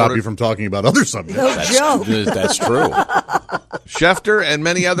Doesn't stop you from talking about other subjects. No joke. That's true. Schefter and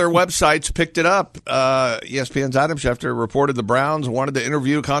many other websites picked it up. ESPN's Adam Schefter reported the Browns wanted to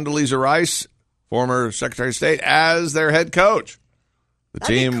interview Condoleezza Rice, former Secretary of State, as their head coach.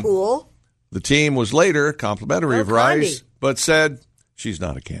 That'd be cool. The team was later complimentary of Rice, but said she's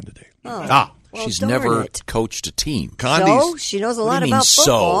not a candidate. Well, She's darn never it. coached a team. So she knows a What lot do you mean about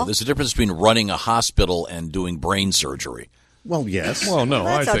football. so? There's a difference between running a hospital and doing brain surgery. Well, yes. Well, no,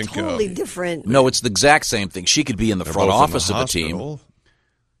 That's I a think totally different. No, it's the exact same thing. She could be in the front both in office the of a team. hospital.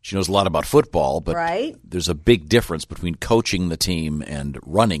 She knows a lot about football, but Right. there's a big difference between coaching the team and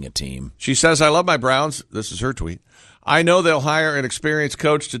running a team. She says, I love my Browns. This is her tweet. I know they'll hire an experienced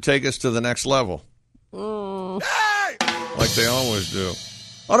coach to take us to the next level. Like they always do.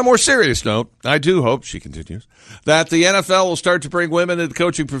 On a more serious note, I do hope, she continues, that the NFL will start to bring women into the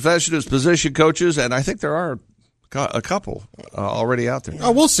coaching profession as position coaches, and I think there are a couple already out there.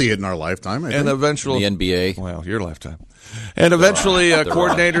 Oh, we'll see it in our lifetime. I And think. eventually, The NBA. well, your lifetime, and eventually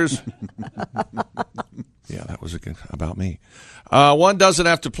coordinators. Yeah, that was about me. One doesn't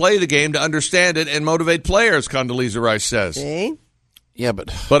have to play the game to understand it and motivate players, Condoleezza Rice says. See? Yeah,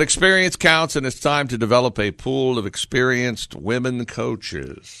 but But experience counts, and it's time to develop a pool of experienced women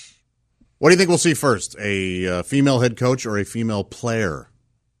coaches. What do you think we'll see first? A female head coach or a female player?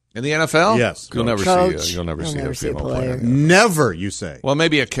 In the NFL? Yes. You'll never Coach. see a You'll never see a female player. player. Never, you say. Well,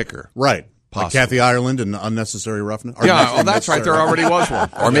 maybe a kicker. Right. Like Kathy Ireland and Unnecessary Roughness. Yeah, that's right. There already was one.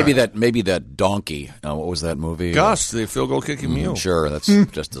 Or maybe that donkey. What was that movie? Gus, the field goal kicking mule. Sure, that's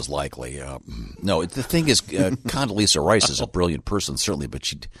just as likely. No, the thing is, Condoleezza Rice is a brilliant person, certainly,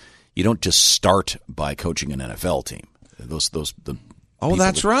 but you don't just start by coaching an NFL team.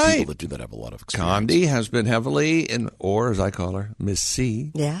 That's right. People that do that have a lot of experience. Condi has been heavily or as I call her, Miss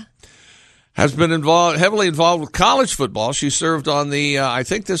C. Yeah. Has been heavily involved with college football. She served on the, I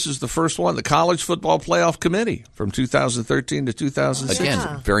think this is the first one, the College Football Playoff Committee from 2013 to 2016.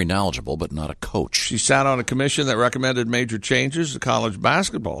 Again, very knowledgeable, but not a coach. She sat on a commission that recommended major changes to college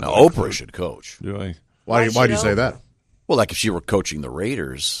basketball. Now, Oprah should coach. Why do you say that? Well, like if she were coaching the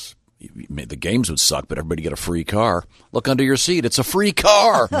Raiders, the games would suck, but everybody get a free car. Look under your seat. It's a free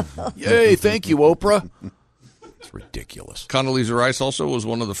car. Yay, thank you, Oprah. It's ridiculous. Condoleezza Rice also was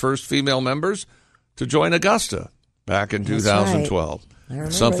one of the first female members to join Augusta back in 2012. Right. I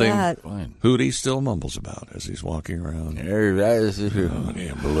remember Something that. Hootie still mumbles about as he's walking around. I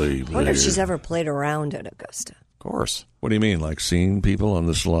can't believe I wonder if she's ever played around at Augusta. Of course. What do you mean, like seeing people on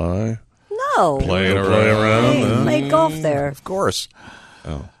the sly? No. Playing around? Hey, played golf there. Of course.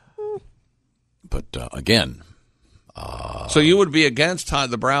 Oh. But again. So you would be against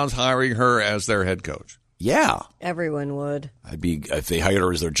the Browns hiring her as their head coach? Yeah. Everyone would. If they hired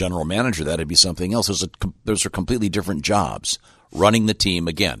her as their general manager, that'd be something else. Those are completely different jobs. Running the team,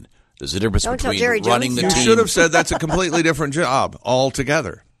 again, there's a difference between running the team. You should have said that's a completely different job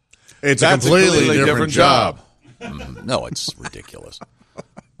altogether. It's a completely different job. No, it's ridiculous.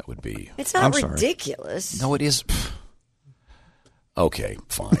 That would be. It's not ridiculous. No, it is. Okay,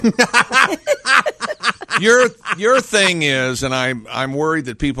 fine. Your thing is, and I'm worried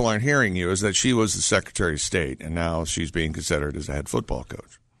that people aren't hearing you, is that she was the Secretary of State, and now she's being considered as a head football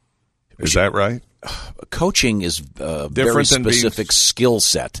coach. Is that right? Coaching is a very specific skill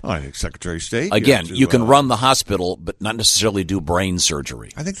set. I think Secretary of State. Again, you can run the hospital, but not necessarily do brain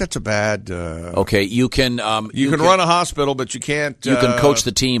surgery. I think that's a bad. Okay, you can. You can run a hospital, but you can't. You can coach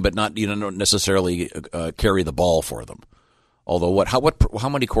the team, but not don't necessarily carry the ball for them. Although how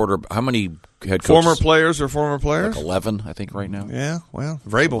many head coaches? Former players? Like 11, I think, right now. Yeah, well,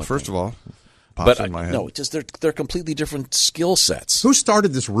 Vrabel, first of all, pops in my head. No, just they're completely different skill sets. Who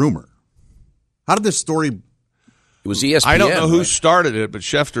started this rumor? How did this story? It was ESPN. I don't know who started it, but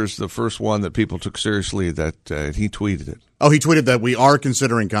Schefter's the first one that people took seriously. That he tweeted it. Oh, he tweeted that we are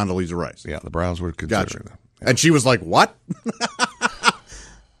considering Condoleezza Rice. Yeah, the Browns were considering that. Yeah. And she was like, "What?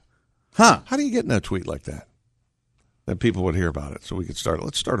 Huh? How do you get in a tweet like that? That people would hear about it, so we could start.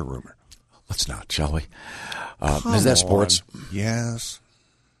 Let's start a rumor. Let's not, shall we? Is that sports? Yes.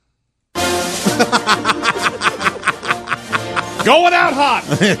 Going out hot.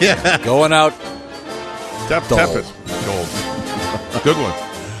 Yeah. Going out. Tepid. Gold. Good one.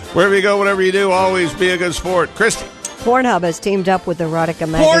 Wherever you go, whatever you do, always be a good sport. Christy. Pornhub has teamed up with Erotica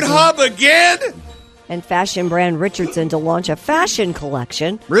Magazine Pornhub again? and fashion brand Richardson to launch a fashion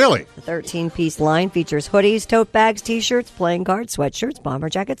collection. Really? The 13-piece line features hoodies, tote bags, T-shirts, playing cards, sweatshirts, bomber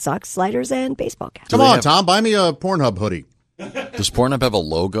jackets, socks, sliders, and baseball caps. Come on, Tom. Buy me a Pornhub hoodie. Does Pornhub have a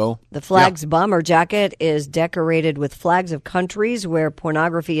logo? The flag's bomber jacket is decorated with flags of countries where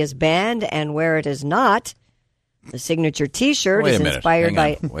pornography is banned and where it is not. The signature T-shirt is inspired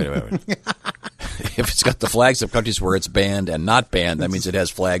by... Wait a minute. If it's got the flags of countries where it's banned and not banned, that means it has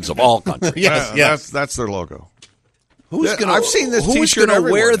flags of all countries. Yes. That's their logo. I've seen this Who's T-shirt going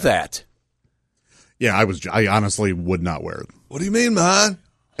to wear everywhere. that? Yeah, I honestly would not wear it. What do you mean, man?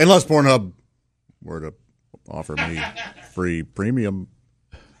 Unless Pornhub were to offer me free premium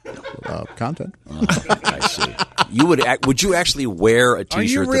content. I see. Would you actually wear a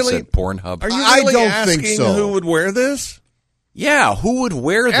T-shirt that said Pornhub? Are you I really don't asking think so. who would wear this? Yeah, who would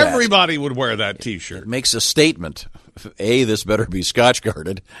wear that? Everybody would wear that T-shirt. It makes a statement. A, this better be Scotch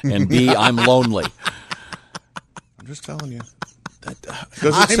guarded, and B, I'm lonely. I'm just telling you.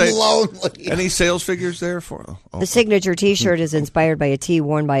 I'm lonely. Any sales figures there for? The signature T-shirt is inspired by a tee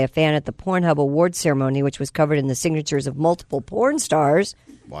worn by a fan at the Pornhub Awards ceremony, which was covered in the signatures of multiple porn stars.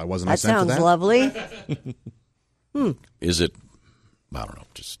 Why wasn't I That sent to sounds that? lovely. Is it? I don't know.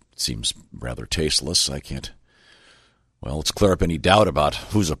 Just seems rather tasteless. I can't. Well, let's clear up any doubt about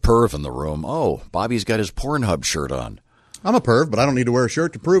who's a perv in the room. Oh, Bobby's got his Pornhub shirt on. I'm a perv, but I don't need to wear a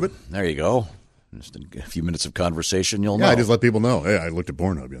shirt to prove it. There you go. Just in a few minutes of conversation, you'll know. Yeah, I just let people know. Hey, I looked at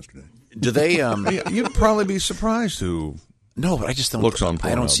Pornhub yesterday. Do they? You'd probably be surprised who. No, but I just don't. Looks on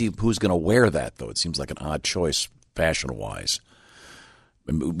I don't Pornhub. see who's going to wear that though. It seems like an odd choice, fashion-wise.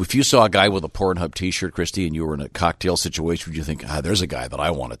 If you saw a guy with a Pornhub T-shirt, Christy, and you were in a cocktail situation, would you think, there's a guy that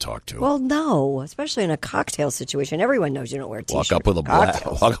I want to talk to? Well, no, especially in a cocktail situation. Everyone knows you don't wear a T-shirt. Walk up with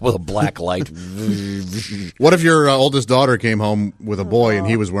a black light. What if your oldest daughter came home with a boy and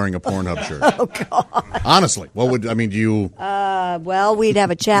he was wearing a Pornhub shirt? Oh, God. Honestly, what would do you? Well, we'd have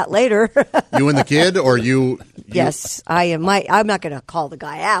a chat later. You and the kid, or you? Yes, I am. I'm not going to call the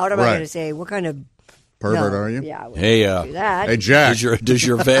guy out. I'm not Right. going to say what kind of Pervert no. are you? Yeah. I wouldn't Hey, do that. Hey, Jack. Does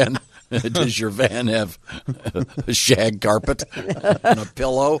your van have a shag carpet and a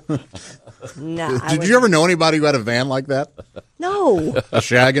pillow? No. Did you ever know anybody who had a van like that? No. A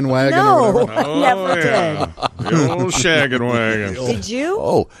shaggin' wagon? Or No. whatever? Never did. The old shaggin' wagon. Did you?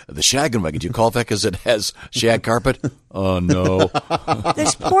 Oh, the shaggin' wagon. Do you call it that because it has shag carpet? Oh, no.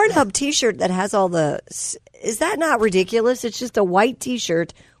 This Pornhub T-shirt that has all the. Is that not ridiculous? It's just a white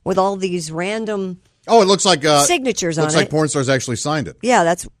T-shirt with all these random. Oh, it looks like signatures on looks like it. porn stars actually signed it. Yeah,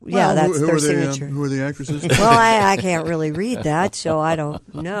 that's Well, that's who their are the, signature. who are the actresses? Well, I can't really read that, so I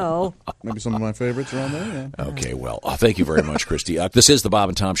don't know. Maybe some of my favorites are on there. Yeah. Okay, well, thank you very much, Christy. This is the Bob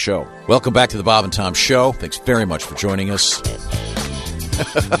and Tom Show. Welcome back to the Bob and Tom Show. Thanks very much for joining us.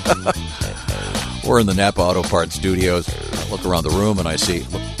 We're in the Napa Auto Parts studios. I look around the room and I see,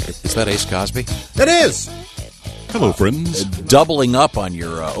 look, is that Ace Cosby? It is. Hello, friends. Doubling up on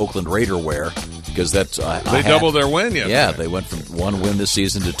your Oakland Raider wear because that's They doubled their win yesterday. Yeah, they went from 1 win this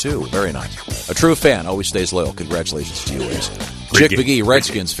season to 2. Very nice. A true fan always stays loyal. Congratulations to you, Ace. Chick McGee,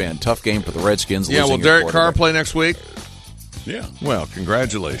 Redskins fan. Tough game for the Redskins. Yeah, will losing your Derek Carr quarterback. play next week? Yeah. Well,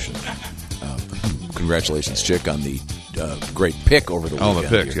 congratulations. Congratulations, Chick, on the great pick over the Oh,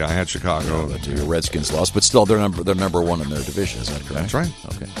 weekend. the picks. Yeah, I had Chicago. Your Redskins lost, but still they're number 1 in their division. Is that correct? That's right.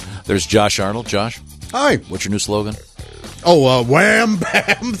 Okay. There's Josh Arnold. Josh, Hi. what's your new slogan? Oh, wham,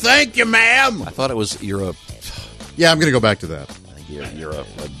 bam, thank you, ma'am. I thought it was Yeah, I'm going to go back to that. you're a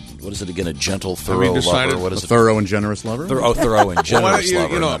what is it again? A gentle, we thorough decided- lover. What A is it? thorough and generous lover. Thorough and Why generous don't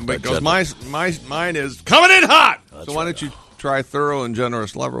lover. you know, not because gentle. mine is coming in hot. So why don't you try thorough and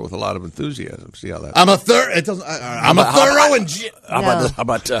generous lover with a lot of enthusiasm? See how that. I'm a thorough. It doesn't. I'm a thorough and. How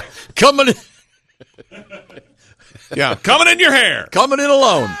about coming Yeah, coming in your hair in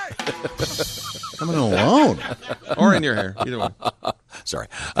alone? Coming alone. or in your hair, either one. Sorry,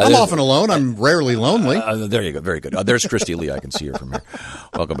 I'm often alone. I'm rarely lonely. there you go. Very good. There's Christy Lee. I can see her from here.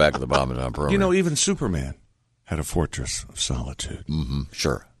 Welcome back to the Bob and Tom program. You know, even Superman had a fortress of solitude.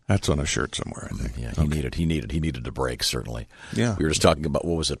 Sure. That's on a shirt somewhere, I think. Yeah, he needed a break, certainly. Yeah. We were just talking about,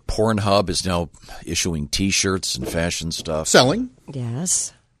 what was it? Pornhub is now issuing T-shirts and fashion stuff. Selling.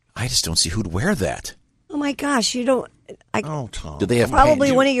 Yes. I just don't see who'd wear that. Oh my gosh, you don't. Oh, Tom. Do they have Probably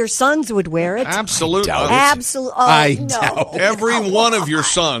pants? one of your sons would wear it. Absolutely. doubt it. Absolutely. Oh, I no. doubt Every one of your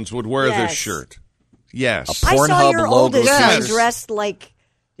sons would wear Yes. this shirt. Yes. I saw Pornhub your logo oldest son Yes. dressed like.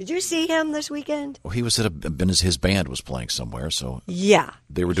 Did you see him this weekend? Well, he was at his band was playing somewhere, so Yeah.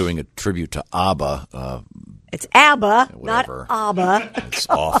 they were doing a tribute to ABBA. It's ABBA, Whatever. not ABBA. It's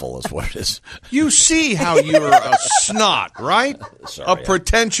awful, is what it is. You see how you're a snot, right? Sorry, a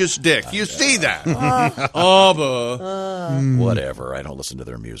pretentious dick. You see that. Abba. Whatever. I don't listen to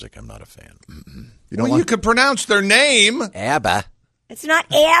their music. I'm not a fan. You don't Well, like. you could pronounce their name, ABBA. It's not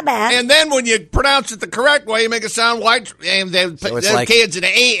ABBA. and then when you pronounce it the correct way, you make it sound white. And they So it's the like- kids in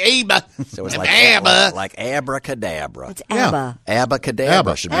Abba. So it's like Abba. like Abracadabra. It's ABBA. Abacadabra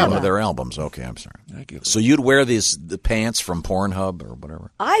ABBA. should be one of their albums. Okay, I'm sorry. So you'd wear the pants from Pornhub or whatever?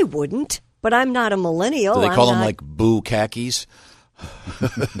 I wouldn't, but I'm not a millennial. Do they I'm call them not- like boo khakis?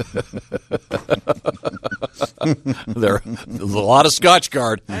 There's a lot of Scotch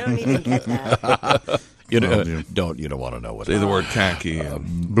Guard. I don't even get that. You don't want to know what. Say the word khaki.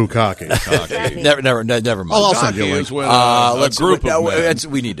 Bukkake. Never mind. I'll send you a Khaki link. is when a group of men.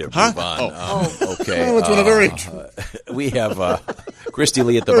 We need to move on. Okay. Oh, it's one of their age. We have Christy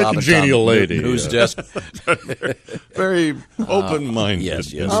Lee at the Very Bob and congenial Tom lady, news yeah. desk. Very open-minded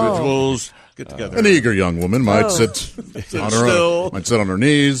yes. individuals get together. An eager young woman might sit on still. her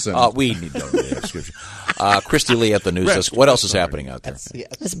knees. And, We need to description. Christy Lee at the news desk. What else is happening out there?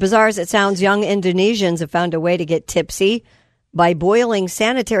 As bizarre as it sounds, young Indonesians have found a way to get tipsy by boiling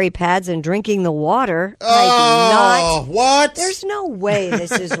sanitary pads and drinking the water. I do not. what? There's no way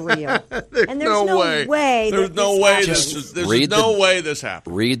this is real. And there's no no way. way. There's that no this way happens. this Read no way this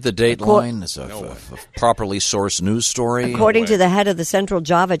happened. Read the Dateline. It's a properly sourced news story. According to the head of the Central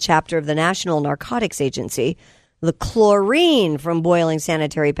Java chapter of the National Narcotics Agency, the chlorine from boiling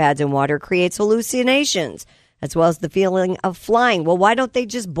sanitary pads and water creates hallucinations, as well as the feeling of flying. Well, why don't they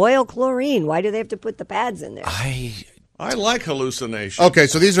just boil chlorine? Why do they have to put the pads in there? I I like hallucination. Okay,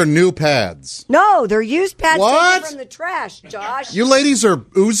 so these are new pads. No, they're used pads What? taken from the trash, Josh. You ladies are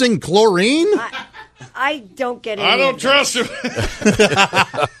oozing chlorine? I don't get it. I don't trust him.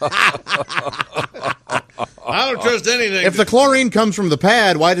 I don't trust anything. If the chlorine comes from the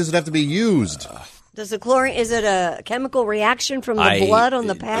pad, why does it have to be used? Does the chlorine, is it a chemical reaction from the blood on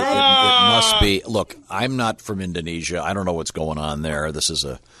the pad? It must be. Look, I'm not from Indonesia. I don't know what's going on there. This is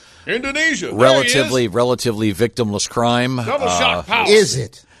a Indonesia. relatively victimless crime. Double shot power. Is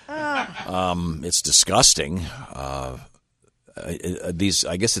it? It's disgusting. I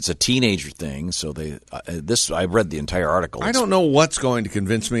guess it's a teenager thing. So I read the entire article. I don't know what's going to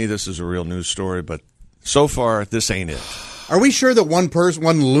convince me this is a real news story, but so far this ain't it. Are we sure that one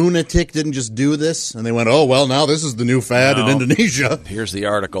lunatic didn't just do this? And they went, oh, well, now this is the new fad in Indonesia. Here's the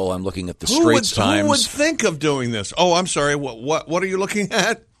article. I'm looking at the Straits Times. Who would think of doing this? Oh, I'm sorry. What are you looking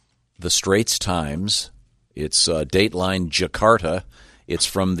at? The Straits Times. It's Dateline Jakarta. It's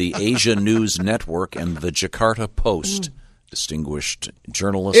from the Asia News Network and the Jakarta Post. Distinguished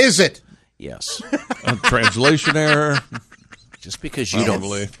journalist. Is it? Yes. A translation error. Just because you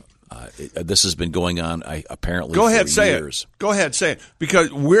don't. This has been going on apparently Go ahead, for say years. it. Go ahead, say it.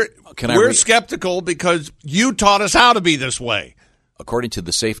 Because we're read? skeptical because you taught us how to be this way. According to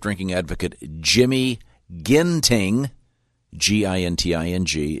the safe drinking advocate Jimmy Ginting,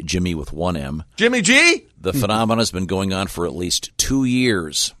 Ginting, Jimmy with one M. Jimmy G? The phenomenon has been going on for at least 2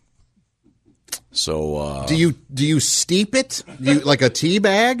 years. So, do you steep it? Like a tea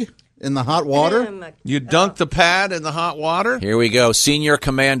bag in the hot water? You dunk the pad in the hot water? Here we go. Senior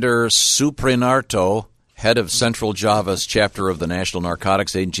Commander Suprinarto, head of Central Java's chapter of the National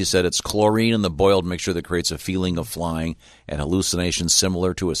Narcotics Agency, said it's chlorine in the boiled mixture that creates a feeling of flying and hallucinations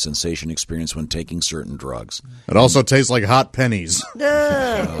similar to a sensation experienced when taking certain drugs. It also tastes like hot pennies.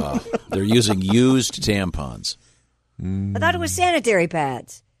 They're using used tampons. I thought it was sanitary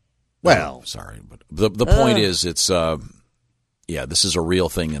pads. Well, sorry, but the point is, it's this is a real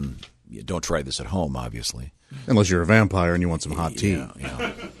thing, and you don't try this at home, obviously. Unless you're a vampire and you want some hot tea.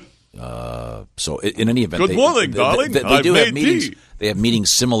 Yeah. So in any event, Good morning, darling. They do have meetings. Tea. They have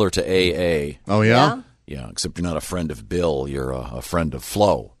meetings similar to AA. Oh yeah, yeah. Except you're not a friend of Bill; you're a friend of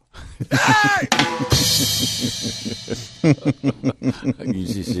Flo. You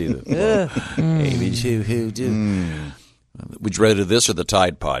see that? Would you rather do this or the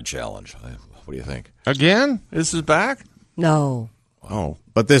Tide Pod Challenge? What do you think? Again? This is back? No. Oh.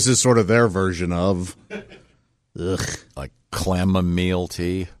 But this is sort of their version of... Like chamomile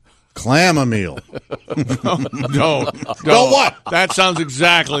tea? Chamomile. No. What? That sounds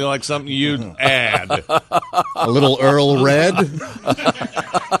exactly like something you'd add. A little Earl Red?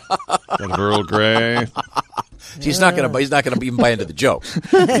 That Earl Grey. He's not going to even buy into the joke.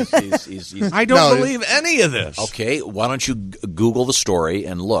 I don't believe any of this. Okay, why don't you Google the story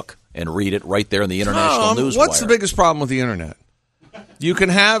and look and read it right there in the International Newswire? What's the biggest problem with the Internet? You can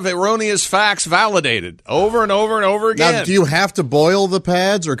have erroneous facts validated over and over and over again. Now, do you have to boil the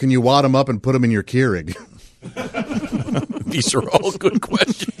pads, or can you wad them up and put them in your Keurig? These are all good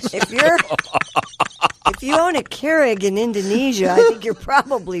questions. If you own a Keurig in Indonesia, I think you're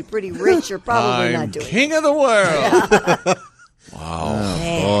probably pretty rich. You're probably not doing king of the world. Wow.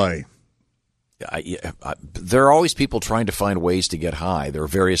 Oh, boy. There are always people trying to find ways to get high. There are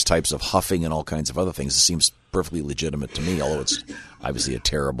various types of huffing and all kinds of other things. It seems perfectly legitimate to me, although it's obviously a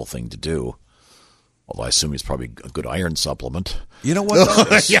terrible thing to do. Although I assume it's probably a good iron supplement. You know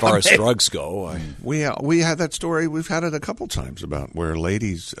what? As far as drugs go. We had that story. We've had it a couple times about where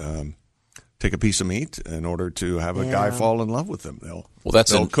ladies take a piece of meat in order to have a guy fall in love with them. They'll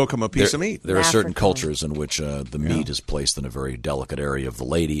cook him a piece of meat. There are certain cultures in which the meat is placed in a very delicate area of the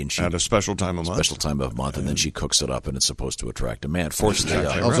lady, and she at a special time of month. And then she cooks it up, and it's supposed to attract a man. Fortunately,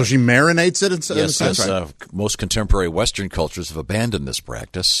 so she marinates it. Yes. Most contemporary Western cultures have abandoned this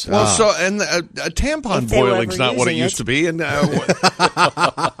practice. Well, a tampon boiling's not what it used to be, and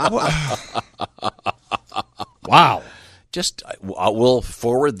wow. Just we'll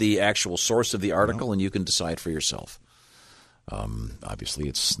forward the actual source of the article, and you can decide for yourself. Obviously,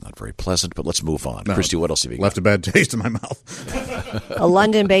 it's not very pleasant, but let's move on. Christy, what else have you got? Left a bad taste in my mouth. A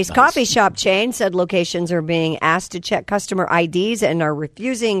London-based coffee shop chain said locations are being asked to check customer IDs and are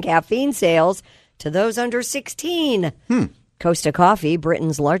refusing caffeine sales to those under 16. Costa Coffee,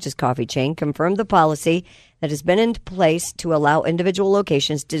 Britain's largest coffee chain, confirmed the policy that has been in place to allow individual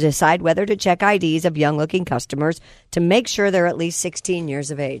locations to decide whether to check IDs of young-looking customers to make sure they're at least 16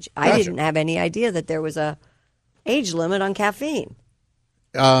 years of age. Gotcha. I didn't have any idea that there was a age limit on caffeine.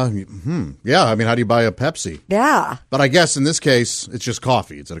 Yeah, I mean, how do you buy a Pepsi? Yeah. But I guess in this case, it's just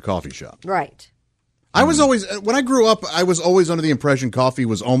coffee. It's at a coffee shop. Right. I was always, when I grew up, I was always under the impression coffee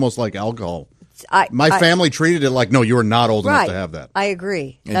was almost like alcohol. My family treated it like, no, you are not old enough to have that. I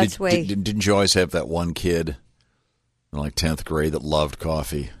agree. And That's didn't you always have that one kid in like 10th grade that loved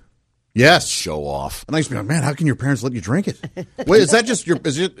coffee? Yes. Show off. And I used to be like, man, how can your parents let you drink it? Wait, is that just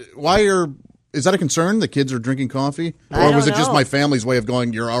is that a concern that kids are drinking coffee? Or was it just my family's way of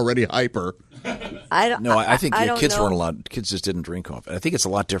going, you're already hyper? I think kids weren't allowed. Kids just didn't drink coffee. I think it's a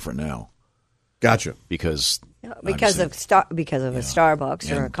lot different now. Gotcha. Because of a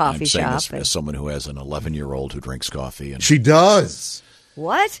Starbucks or a coffee shop. As someone who has an 11-year-old who drinks coffee. And she does.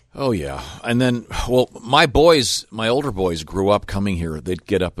 What? Oh, yeah. And then, my older boys grew up coming here. They'd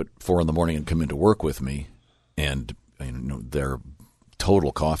get up at 4 a.m. and come into work with me. And they're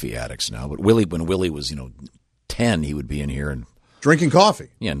total coffee addicts now. But when Willie was, 10, he would be in here and drinking coffee.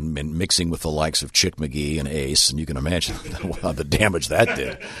 Yeah, and mixing with the likes of Chick McGee and Ace, and you can imagine the damage that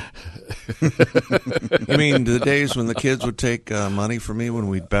did. You mean the days when the kids would take money from me when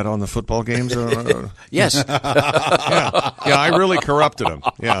we'd bet on the football games? Yes. Yeah, I really corrupted them.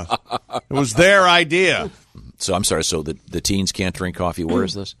 Yeah. It was their idea. So I'm sorry, so the teens can't drink coffee. Where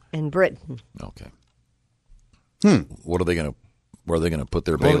is this? In Britain. Okay. What are they going to... Where are they going to put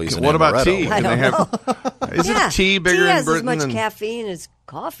their Baileys in? What about tea? I don't know. Isn't tea bigger in Britain? Tea has as much caffeine as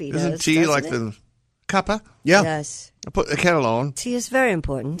coffee does. Isn't tea like the cuppa? Yeah. Yes. I put the kettle on. Tea is very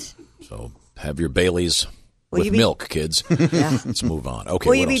important. So have your Baileys with milk, kids. Yeah. Let's move on. Okay.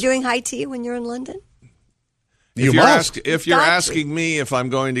 Will you be doing high tea when you're in London? If you're asking me if I'm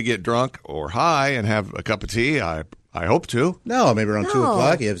going to get drunk or high and have a cup of tea, I hope to. No, maybe around 2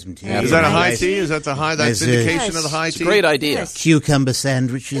 o'clock you have some tea. Is that a high tea? Is that that's indication of the high tea? It's a great idea. Yes. Cucumber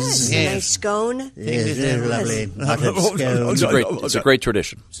sandwiches. Yes. A nice scone. Yes, they're lovely. Buttered scones. It's a great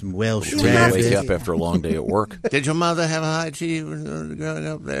tradition. Some Welsh rabbit. Wake up after a long day at work. Did your mother have a high tea growing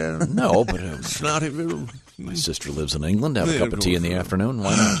up there? No, but snotty little. My sister lives in England. Have a cup of tea in the afternoon.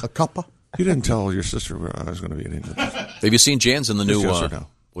 Why not? A cuppa. You didn't tell your sister where I was going to be in England. Have you seen Jan's in the new?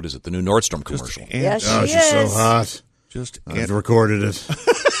 What is it? The new Nordstrom commercial. Yes, oh, she's so hot. I've recorded it.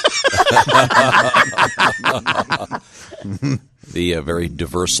 The very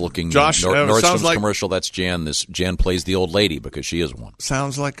diverse-looking Josh, Nordstrom's commercial. That's Jan. Jan plays the old lady because she is one.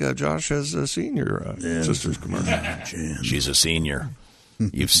 Sounds like Josh has a senior sister's commercial. She's a senior.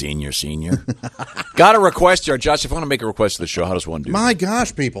 You've seen your senior. Got a request here, Josh. If I want to make a request to the show, how does one do? My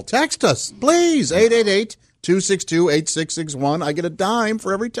gosh, people, text us, please. 888-262-8661. I get a dime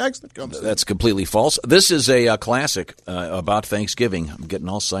for every text that comes in. That's completely false. This is a classic about Thanksgiving. I'm getting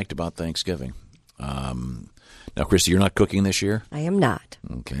all psyched about Thanksgiving. Now, Christy, you're not cooking this year? I am not.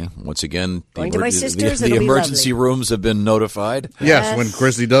 Okay. Once again, going to my sister's. The emergency rooms have been notified. Yes, when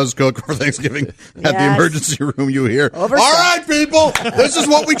Christy does cook for Thanksgiving at the emergency room, you hear, all right, people, this is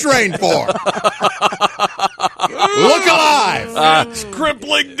what we trained for. Look alive. It's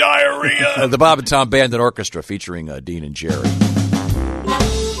crippling diarrhea. The Bob and Tom Band and Orchestra featuring Dean and Jerry.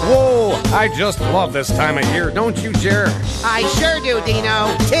 Whoa, I just love this time of year, don't you, Jerry? I sure do,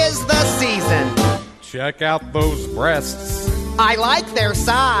 Dino. 'Tis the season. Check out those breasts. I like their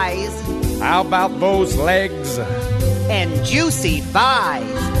size. How about those legs? And juicy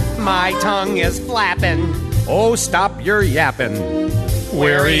thighs. My tongue is flapping. Oh, stop your yapping.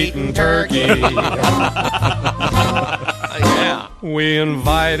 We're eating turkey. Yeah. We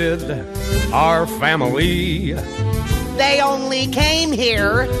invited our family. They only came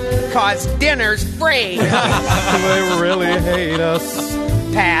here 'cause dinner's free. They really hate us.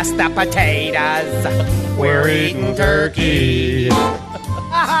 Pass the potatoes. We're eating turkey.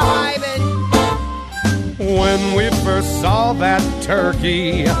 Ivan. When we first saw that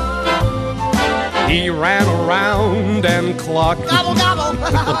turkey, he ran around and clucked. Gobble, gobble.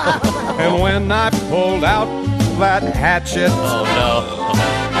 And when I pulled out that hatchet,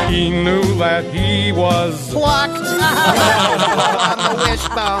 he knew that he was plucked on the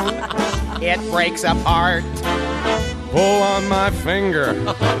wishbone. It breaks apart. Pull on my finger,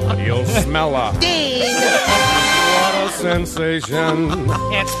 you'll smell a Dean. What a sensation.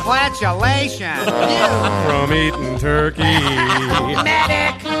 It's flatulation. From eating turkey.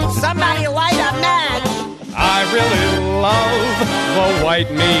 Medic, somebody light a match. I really love the white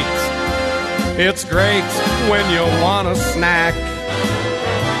meat. It's great when you want a snack.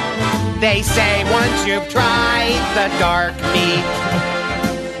 They say once you've tried the dark meat,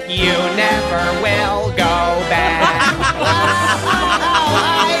 you never will go back.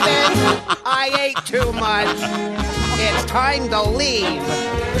 Ivan, I ate too much. It's time to leave.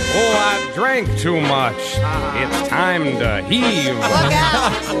 Oh, I drank too much. It's time to heave. Look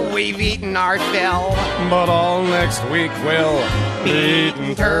out! We've eaten our fill. But all next week we'll be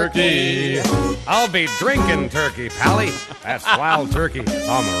eating turkey. I'll be drinking turkey, Pally. That's wild turkey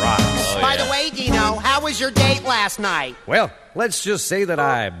on the rocks. By the way, Dino, how was your date last night? Well, let's just say that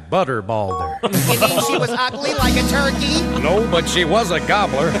I butterballed her. You mean she was ugly like a turkey? No, but she was a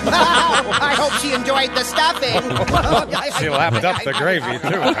gobbler. I hope she enjoyed the stuffing. She lapped up the gravy,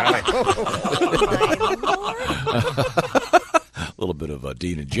 too, Pally. A little bit of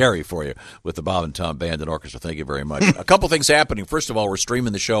Dean and Jerry for you with the Bob and Tom Band and Orchestra. Thank you very much. A couple things happening. First of all, we're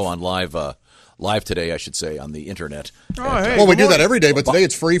streaming the show on live today, I should say, on the internet. Well, we do that every day, but today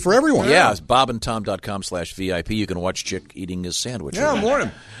it's free for everyone. Yeah, it's bobandtom.com/VIP. You can watch Chick eating his sandwich. Yeah, morning.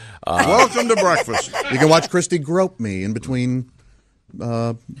 Welcome to breakfast. You can watch Christy grope me in between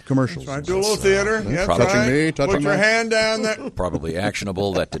commercials. Try to do a little theater. Yeah, touching me, touching Put your my hand down there. Probably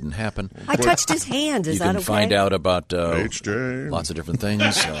actionable. That didn't happen. I touched his hand. Is you that can okay? find out about HJ. lots of different things.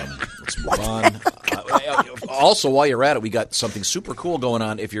 Let's move on. Also, while you're at it, we got something super cool going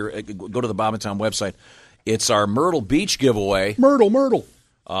on. If you're go to the Bob and Tom website, it's our Myrtle Beach giveaway. Myrtle.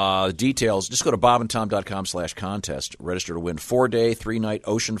 Details, just go to bobandtom.com/contest. Register to win 4-day, 3-night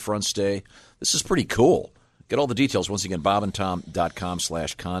oceanfront stay. This is pretty cool. Get all the details, once again,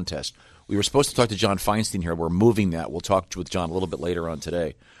 bobandtom.com/contest. We were supposed to talk to John Feinstein here. We're moving that. We'll talk with John a little bit later on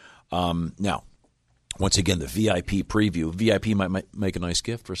today. Now, once again, the VIP preview. VIP might make a nice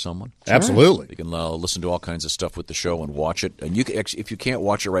gift for someone. Absolutely. You can listen to all kinds of stuff with the show and watch it. And you can, if you can't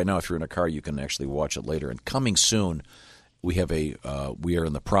watch it right now, if you're in a car, you can actually watch it later. And coming soon, we have we are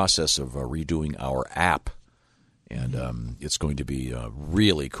in the process of redoing our app, and it's going to be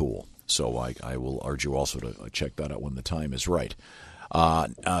really cool. So I will urge you also to check that out when the time is right.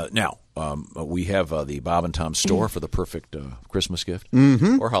 Now, we have the Bob and Tom store for the perfect Christmas gift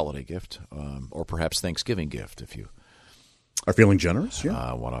or holiday gift or perhaps Thanksgiving gift if you are feeling generous.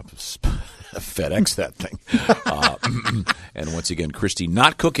 Yeah, want to FedEx that thing. And once again, Christy,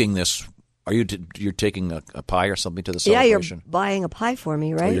 not cooking this. Are you're taking a pie or something to the celebration? Yeah, you're buying a pie for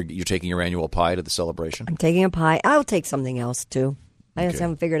me, right? Oh, you're taking your annual pie to the celebration? I'm taking a pie. I'll take something else, too. I just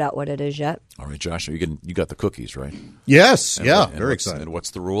haven't figured out what it is yet. All right, Josh, you got the cookies, right? Yes, and very excited. And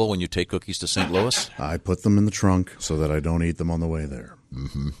what's the rule when you take cookies to St. Louis? I put them in the trunk so that I don't eat them on the way there.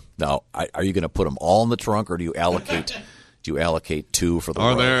 Mm-hmm. Now, are you going to put them all in the trunk, or do you allocate? Do you allocate 2 for the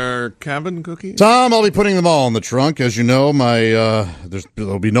Are road? there cabin cookies? Tom, I'll be putting them all in the trunk. As you know,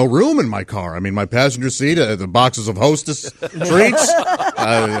 there'll be no room in my car. I mean, my passenger seat, the boxes of Hostess treats,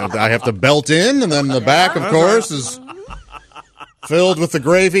 I have to belt in, and then the back, of course, is filled with the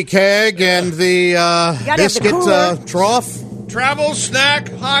gravy keg and the biscuit trough. Travel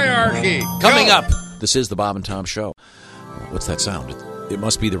snack hierarchy. Coming up, this is the Bob and Tom Show. What's that sound? It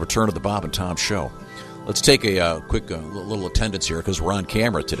must be the return of the Bob and Tom Show. Let's take a quick little attendance here because we're on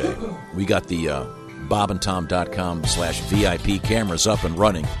camera today. We got the bobandtom.com/VIP cameras up and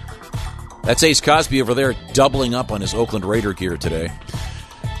running. That's Ace Cosby over there doubling up on his Oakland Raider gear today.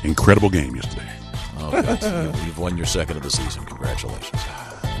 Incredible game yesterday. Oh, good. You've won your second of the season. Congratulations.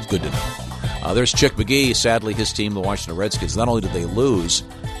 It's good to know. There's Chick McGee. Sadly, his team, the Washington Redskins, not only did they lose,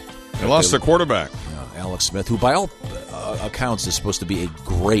 they lost their quarterback. Alex Smith, who by all accounts is supposed to be a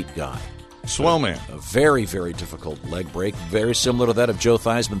great guy. Swell man. A very, very difficult leg break. Very similar to that of Joe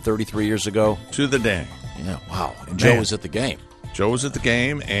Theismann 33 years ago. To the day. Yeah, wow. And Joe was at the game. Joe was at the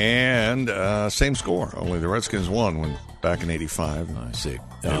game, and same score. Only the Redskins won back in '85. I see.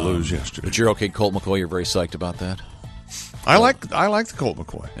 They lose yesterday. But you're okay, Colt McCoy. You're very psyched about that. I like the Colt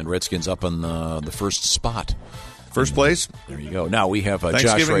McCoy. And Redskins up on the first spot. First place. There you go. Now we have Josh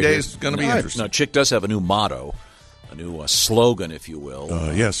Thanksgiving right Day here. is going to be interesting. Now Chick does have a new motto, a new slogan, if you will.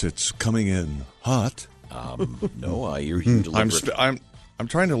 Yes, it's coming in hot. No, you deliberate. I'm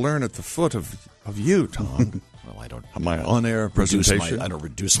trying to learn at the foot of you, Tom. Well, I don't. My on-air presentation. I don't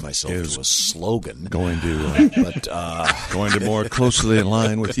reduce myself to a slogan. Going to more closely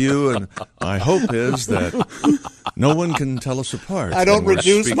align with you, and my hope is that no one can tell us apart. I don't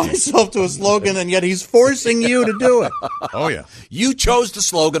reduce myself to a slogan, and yet he's forcing you to do it. Oh yeah, you chose the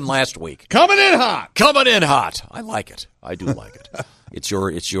slogan last week. Coming in hot. Coming in hot. I like it. I do like it. It's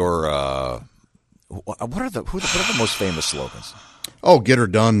your. What are the most famous slogans? Oh, get her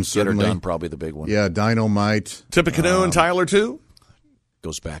done, certainly. Get her done, probably the big one. Yeah, Dynamite. Tippecanoe and Tyler, too?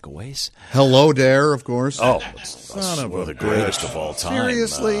 Goes back a ways. Hello Dare, of course. Oh, one of the greatest of all time.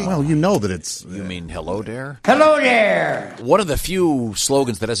 Seriously? Well, you know that it's... You mean Hello Dare? Hello there! One of the few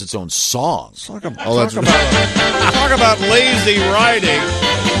slogans that has its own song. Talk about lazy writing.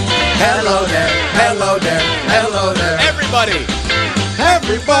 Hello there, hello there, hello there. Everybody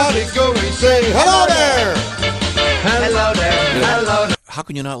Everybody go and say hello there. Hello there. Hello there. How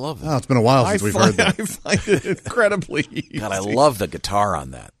can you not love that? Oh, it's been a while since we've heard that. I find it incredibly easy. God, I love the guitar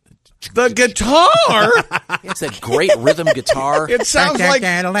on that. The guitar? It's that great rhythm guitar. It sounds like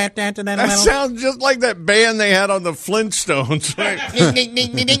that sounds just like that band they had on the Flintstones.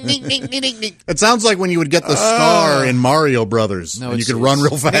 It sounds like when you would get the star in Mario Brothers, and you could run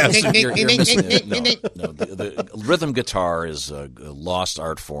real fast. You're missing it. No, the rhythm guitar is a lost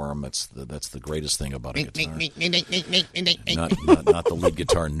art form. That's the greatest thing about a guitar. Not the lead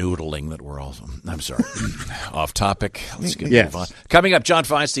guitar noodling that we're all. I'm sorry. Off topic. Let's move on. Coming up, John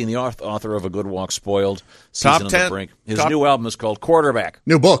Feinstein, the author of A Good Walk Spoiled, Season Top on 10. the Brink. His new album is called Quarterback.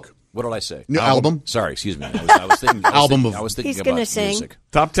 New book. What did I say? New album. Sorry, excuse me. I was thinking. I was thinking He's about gonna sing. music.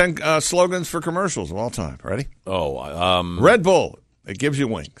 Top 10 slogans for commercials of all time. Ready? Oh, Red Bull. It gives you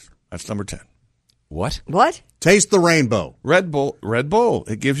wings. That's number 10. what? What? Taste the rainbow. Red Bull.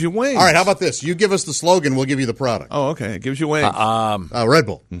 It gives you wings. All right, how about this? You give us the slogan, we'll give you the product. Oh, okay. It gives you wings. Red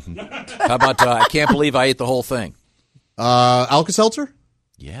Bull. How about I can't believe I ate the whole thing? Alka-Seltzer?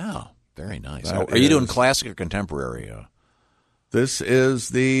 Yeah, very nice. That Are you doing is- classic or contemporary? This is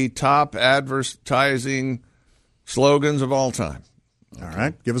the top advertising slogans of all time. All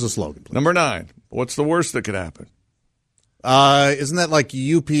right, give us a slogan, please. Number 9. What's the worst that could happen? Isn't that like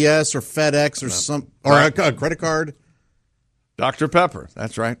UPS or FedEx or or a credit card? Dr. Pepper.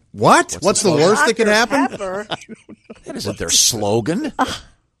 That's right. What? What's the worst that could happen? Pepper. That isn't their slogan.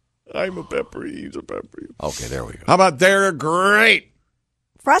 I'm a pepper. He's a pepper. Okay, there we go. How about they're great?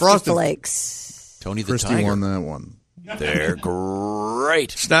 Frosted Flakes. Tony the Christy Tiger. won that one. They're great.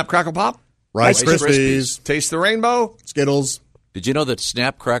 Snap, crackle, pop. Rice Rice Krispies, Taste the rainbow. Skittles. Did you know that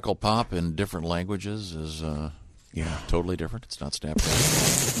Snap, Crackle, Pop in different languages is totally different? It's not Snap,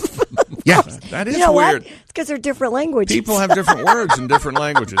 Crackle. Yeah. That is You know weird. what? It's because they're different languages. People have different words in different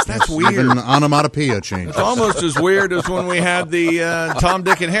languages. That's weird. Even onomatopoeia change. It's almost as weird as when we had the Tom,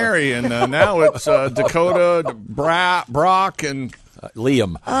 Dick, and Harry, and now it's Dakota, Brock, and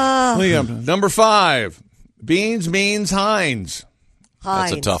Liam. Liam. Number 5. Beans means Heinz.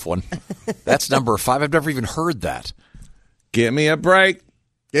 That's a tough one. That's number 5. I've never even heard that. Give me a break.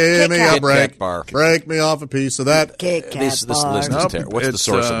 Give me Kit a Kat break. bar. Break me off a piece of that. Kit Kat This bar. list is terrible. What's the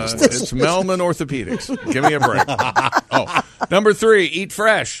source of this list? It's Melman Orthopedics. Give me a break. Oh, number 3. Eat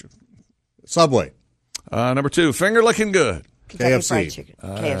fresh. Subway. Number 2. Finger looking good. Kentucky KFC. Fried Chicken.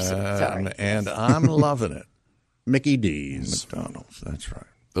 KFC. Sorry. And I'm loving it. Mickey D's. McDonald's. That's right.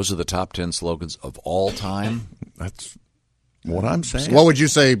 Those are the top 10 slogans of all time. That's what I'm saying. What would you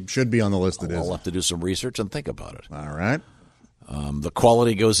say should be on the list that I'll isn't? have to do some research and think about it. All right. The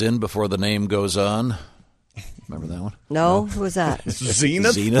quality goes in before the name goes on. Remember that one? No, who was that?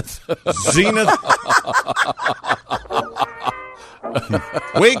 Zenith. Zenith. Zenith.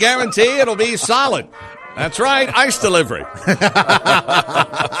 We guarantee it'll be solid. That's right. Ice delivery.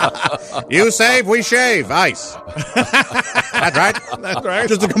 You save, we shave. Ice. That's right. That's right.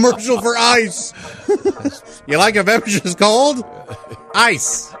 Just a commercial for ice. You like a beverage is cold?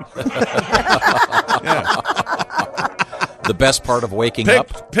 Ice. The best part of waking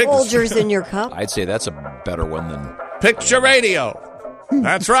up. Folgers in your cup. I'd say that's a better one than. Picture radio.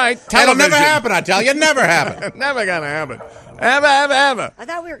 That's right. That'll Television. never happen, I tell you. Never happen. Never gonna happen. Ever. I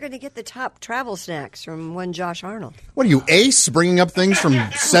thought we were going to get the top travel snacks from one Josh Arnold. What are you, Ace, bringing up things from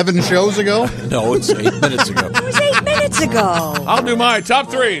 7 shows ago? No, it's 8 minutes ago. It was 8 minutes ago. I'll do my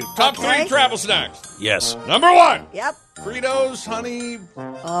top 3. Top Okay. 3 travel snacks. Yes. Number 1. Yep. Fritos honey twist.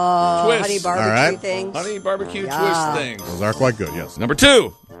 Honey barbecue All right. things. Honey barbecue Yeah. twist things. Those are quite good, yes. Number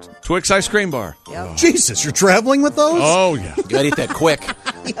 2. Twix ice cream bar. Yep. Jesus, you're traveling with those? Oh yeah. You gotta eat that quick.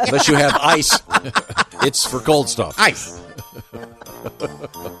 Unless you have ice. It's for cold stuff. Ice.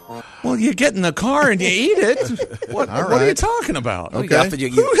 Well, you get in the car and you eat it. What are you right. talking about? You have to-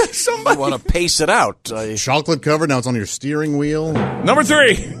 you want to pace it out. Chocolate covered, now it's on your steering wheel. Number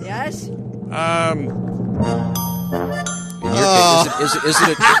 3. Yes.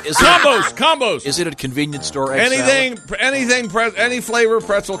 Combos. Is it a convenience store egg salad? Any flavor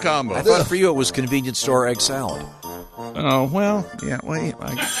pretzel combo. I thought for you it was convenience store egg salad. Oh well, yeah. Wait,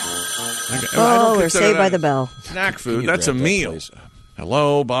 I Oh, don't or consider Saved by that the Bell. snack Can food. you That's a grab that, meal. please?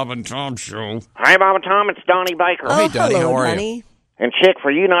 Hello, Bob and Tom Show. Hey, Bob and Tom, it's Donnie Baker. Hey, Donnie, hello, how are you? Donnie. And Chick, for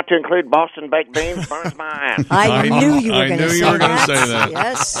you not to include Boston baked beans burns my ass. I knew you were I going knew to you say were gonna that. say that.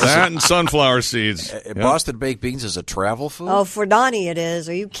 Yes. That and sunflower seeds. Yep. Boston baked beans is a travel food? Oh, for Donnie it is.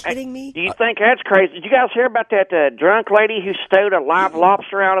 Are you kidding me? Do you think that's crazy? Did you guys hear about that drunk lady who stowed a live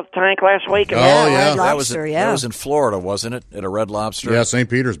lobster out of the tank last week? Oh, yeah. Red Lobster, that was in Florida, wasn't it? At a Red Lobster? Yeah, St.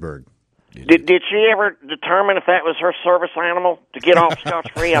 Petersburg. Did she ever determine if that was her service animal to get off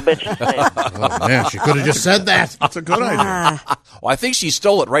scotch-free? I bet she did. Oh, man, she could have just said that. That's a good idea. Well, I think she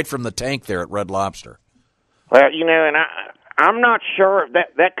stole it right from the tank there at Red Lobster. Well, and I'm not sure.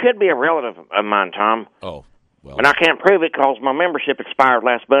 That could be a relative of mine, Tom. Oh, well. And I can't prove it because my membership expired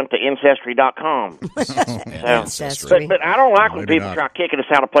last month to Ancestry.com. Ancestry. But I don't like when Maybe people not. try kicking us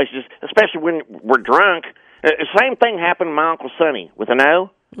out of places, especially when we're drunk. The same thing happened to my Uncle Sonny with an O.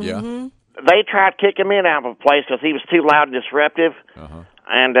 Yeah. They tried to kick him in out of a place because he was too loud and disruptive.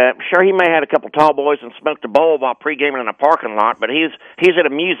 And sure, he may have had a couple tall boys and smoked a bowl while pre-gaming in a parking lot, but he's at a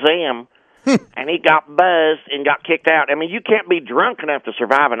museum, and he got buzzed and got kicked out. I mean, you can't be drunk enough to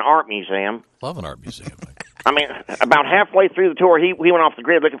survive an art museum. Love an art museum. I mean, about halfway through the tour, he went off the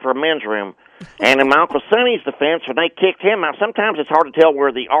grid looking for a men's room. And in my Uncle Sonny's defense, when they kicked him out, sometimes it's hard to tell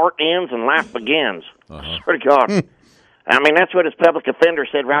where the art ends and life begins. Swear to God. I mean, that's what his public offender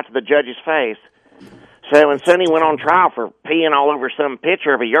said right to the judge's face. So when Sonny went on trial for peeing all over some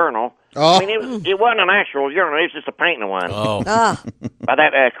picture of a urinal, I mean, it wasn't an actual urinal, it was just a painting of one. Oh. By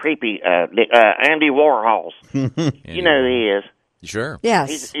that creepy Andy Warhol's. You know who he is. Sure. Yes.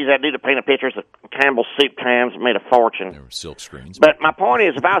 He's that dude that painted pictures of Campbell's soup cans and made a fortune. There were silk screens. But my point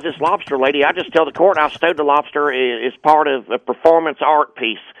is, if I was this lobster lady, I'd just tell the court I stowed the lobster as part of a performance art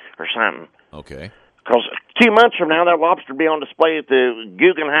piece or something. Okay. Because 2 months from now, that lobster will be on display at the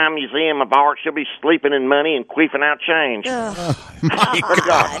Guggenheim Museum of Art. She'll be sleeping in money and queefing out change. Swear to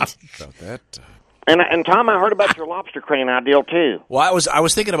God. About that. And Tom, I heard about your lobster crane ideal, too. Well, I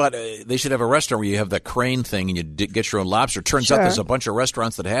was thinking about they should have a restaurant where you have that crane thing and you get your own lobster. Turns out there's a bunch of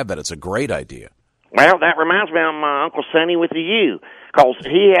restaurants that have that. It's a great idea. Well, that reminds me of my Uncle Sonny with the U, because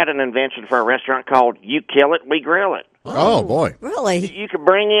he had an invention for a restaurant called You Kill It, We Grill It. Oh, boy. Really? You could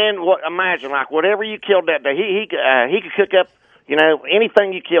bring in, imagine, like, whatever you killed that day. He could cook up,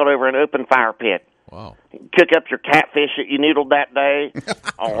 anything you killed over an open fire pit. Wow. Cook up your catfish that you noodled that day,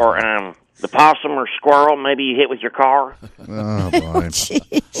 or the possum or squirrel maybe you hit with your car. Oh, boy.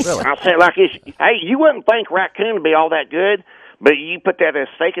 Really? I'll say it like this. Hey, you wouldn't think raccoon would be all that good, but you put that as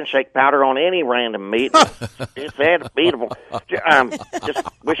steak and shake powder on any random meat, it's edible. Just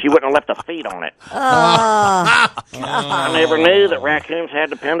wish you wouldn't have left the feet on it. I never knew that raccoons had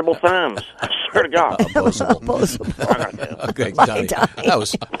dependable thumbs. I swear to God. Okay, Donnie,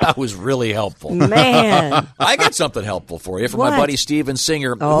 that was really helpful. Man. I got something helpful for you from What? my buddy Steven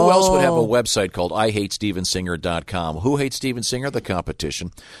Singer. Who else would have a website called IHateStevenSinger.com? Who hates Steven Singer? The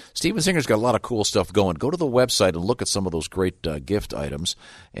competition. Steven Singer's got a lot of cool stuff going. Go to the website and look at some of those great gift items.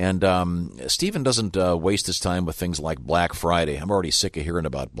 And Steven doesn't waste his time with things like Black Friday. I'm already sick of hearing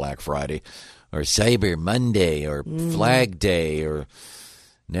about Black Friday or Cyber Monday or Flag Day or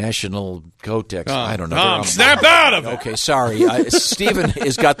National Kotex. I don't know. Tom, snap out of it. Okay, sorry. Steven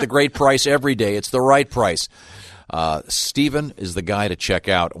has got the great price every day. It's the right price. Steven is the guy to check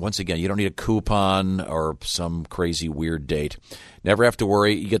out. Once again, you don't need a coupon or some crazy weird date. Never have to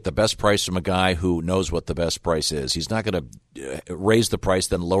worry. You get the best price from a guy who knows what the best price is. He's not going to raise the price,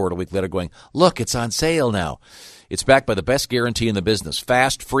 then lower it a week later going, look, it's on sale now. It's backed by the best guarantee in the business.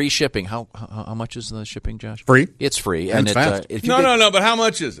 Fast, free shipping. How much is the shipping, Josh? Free. It's free. And it's fast. No, but how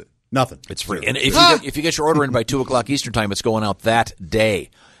much is it? Nothing. It's free. And if you get your order in by 2 o'clock Eastern Time, it's going out that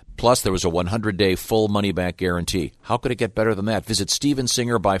day. Plus, there was a 100-day full money-back guarantee. How could it get better than that? Visit Steven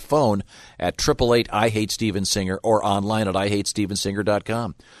Singer by phone at 888-I-HATE-STEVEN-SINGER or online at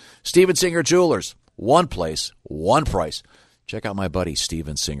IHateStevenSinger.com. Steven Singer Jewelers. One place, one price. Check out my buddy,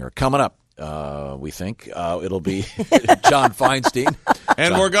 Steven Singer. Coming up, we think, it'll be John Feinstein.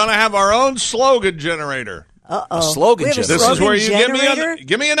 And we're going to have our own slogan generator. A slogan generator. This is where you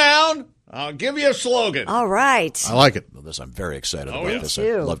give me a noun. I'll give you a slogan. All right. I like it. I'm very excited about this.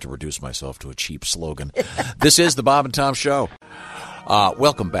 too. I'd love to reduce myself to a cheap slogan. This is the Bob and Tom Show.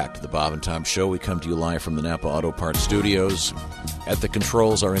 Welcome back to the Bob and Tom Show. We come to you live from the Napa Auto Parts Studios. At the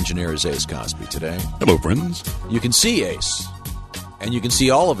controls, our engineer is Ace Cosby today. Hello, friends. You can see Ace. And you can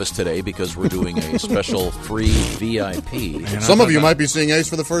see all of us today because we're doing a special free VIP. Some of you might be seeing Ace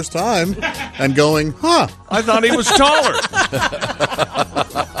for the first time and going, huh. I thought he was taller.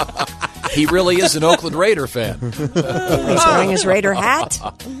 He really is an Oakland Raider fan. He's wearing his Raider hat.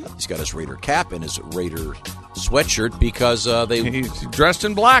 He's got his Raider cap and his Raider sweatshirt because he's dressed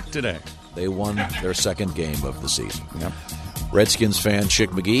in black today. They won their second game of the season. Yep. Redskins fan Chick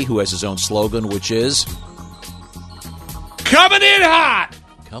McGee, who has his own slogan, which is... Coming in hot.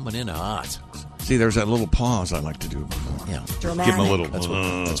 Coming in hot. See, there's that little pause I like to do. Yeah. Give him a little.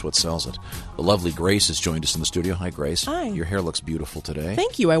 That's what sells it. The lovely Grace has joined us in the studio. Hi, Grace. Hi. Your hair looks beautiful today.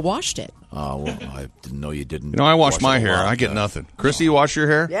 Thank you. I washed it. Well, I didn't know you didn't. You know, I wash my it a hair. lot. I get nothing. Christy, you wash your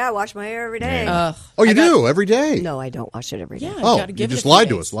hair? Yeah, I wash my hair every day. Oh, you do? Every day? No, I don't wash it every day. Yeah, Oh, gotta you give just it a lied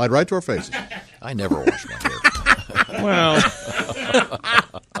few to us. Lied right to our faces. I never wash my hair. Well,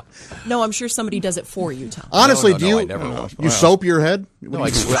 No, I'm sure somebody does it for you, Tom. Honestly, No, do you I never wash my you soap your head? No, I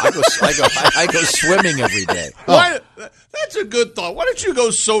go swimming every day. why, that's a good thought. Why don't you go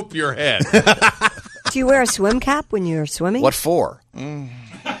soap your head? Do you wear a swim cap when you're swimming? What for?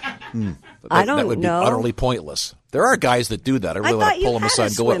 I don't That would know. be utterly pointless. There are guys that do that. I really want thought to you pull them had aside a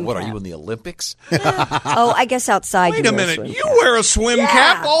and go, swim what are cap. you in the Olympics? Oh, I guess outside. Wait you a wear minute. swim You cap. wear a swim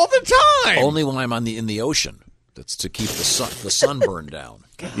cap all the time. Only when I'm in the ocean. That's to keep the sunburn down.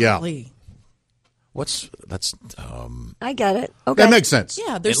 Yeah. Golly. That's I get it. Okay. That makes sense.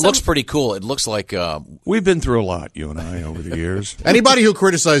 Yeah, it there's looks pretty cool. It looks like We've been through a lot, you and I, over the years. Anybody who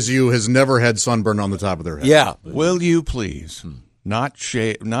criticizes you has never had sunburn on the top of their head. yeah. Will you please not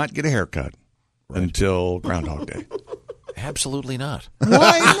get a haircut until Groundhog Day? Absolutely not.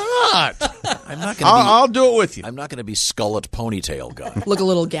 Why not? I'm not going to I'll do it with you. I'm not going to be skullet ponytail guy. look a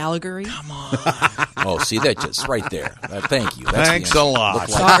little Gallagher-y. Oh, see that just right there. Thank you. That's the Thanks answer. a lot.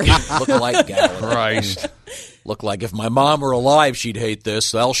 Look like Gallagher. Christ. Look like if my mom were alive, she'd hate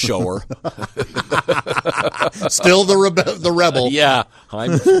this. I'll show her. Still the rebel. Yeah,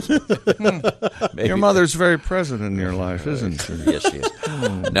 I'm. Maybe. Your mother's very present in your life, isn't she? Yes, she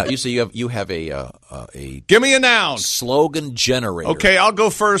is. Now you say you have a Give me a noun. slogan generator. Okay, I'll go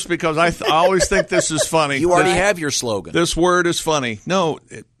first because I always think this is funny. You already have your slogan. This word is funny. No,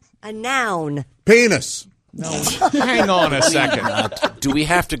 A noun. Penis. hang on a second. Do we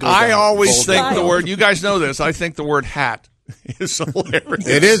have to go? I down always bold think down? the word, you guys know this, I think the word hat is hilarious.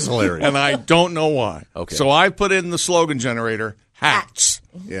 It is hilarious. And I don't know why. Okay. So I put in the slogan generator, hats.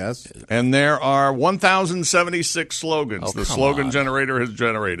 Yes. And there are 1,076 slogans Oh, the come slogan on. generator has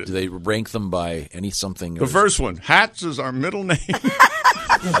generated. Do they rank them by any something? The first one, hats is our middle name.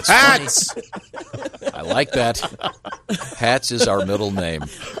 That's Hats. funny. I like that. Hats is our middle name.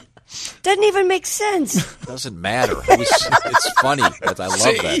 Doesn't even make sense. Doesn't matter. It's funny. I love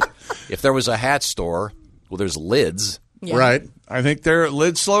that. If there was a hat store, well, there's Lids. Yeah. Right. I think their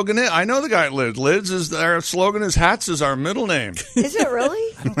Lids slogan is, I know the guy at Lids. Lids is their slogan is hats is our middle name. Is it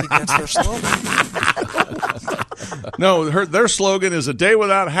really? I think that's their slogan. No, their slogan is a day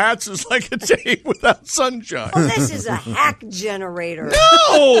without hats is like a day without sunshine. Oh, this is a hack generator.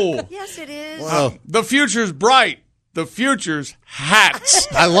 No! Yes, it is. Well, The future's bright. The future's hats.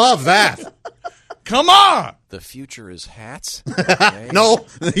 I love that. Come on! The future is hats. No.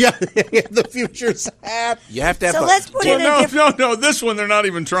 Yeah. The future's hat. You have to have. So let's put in a different. No. This one, they're not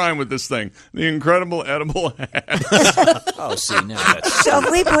even trying with this thing. The incredible edible hat. Oh, see now that's. So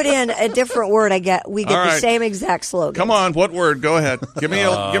if we put in a different word, we get All the right. same exact slogan. Come on, what word? Go ahead. Give me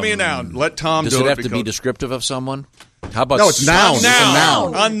a noun. Let Tom Does do it have to be because- descriptive of someone? How about No, it's noun. It's a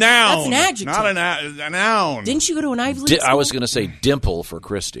noun. A noun. That's an adjective. Not a noun. Didn't you go to an Ivy League I was school? going to say dimple for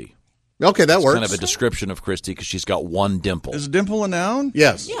Christy. Okay, that It's works. kind of a description of Christy because she's got one dimple. Is dimple a noun?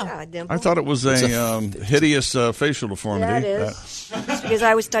 Yes. Yeah, dimple. I thought it was a hideous facial deformity. Yeah, it is. It's because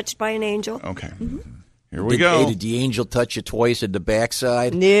I was touched by an angel. Okay. Here we go. Did the angel touch you twice in the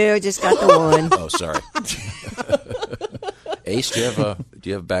backside? No, just got the one. Oh, sorry. Ace, do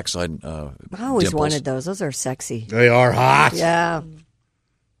you have backside? I always dimples? wanted those. Those are sexy. They are hot. Yeah.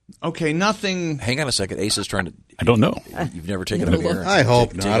 Okay, nothing. Hang on a second. Ace is trying to. I don't know. You've never taken a mirror. I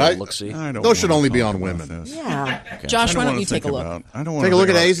hope Take not. a look see. I don't Those should wanna only be talk on about women. this. Yeah. Josh, why don't wanna you take a think look? about- I don't want Take to a look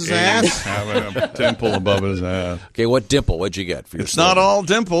think at about Ace's ass. having a dimple above his ass. Okay, what dimple? What'd you get for your It's slogan? not all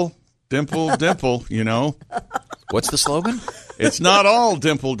dimple. Dimple, you know. What's the slogan? It's not all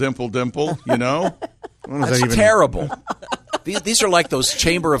dimple, you know. That's terrible. These are like those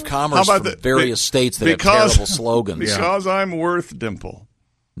Chamber of Commerce from various states that have terrible slogans. Because I'm worth dimple.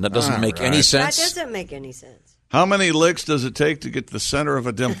 That doesn't make any That sense. doesn't make any sense. How many licks does it take to get the center of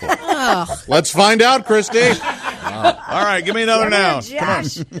a dimple? Let's find out, Christy. All right, give me another noun. Come on.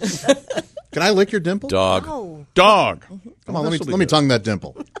 Can I lick your dimple? Dog. Oh. Dog. Come on, let me tongue that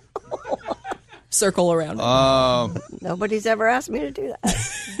dimple. Circle around it. Nobody's ever asked me to do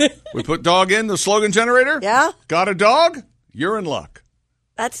that. We put dog in the slogan generator. Yeah? Got a dog? You're in luck.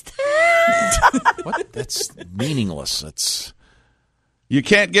 That's What? That's meaningless. That's You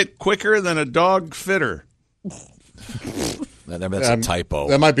can't get quicker than a dog fitter. that's a typo.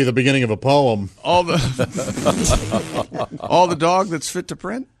 That might be the beginning of a poem. All the dog that's fit to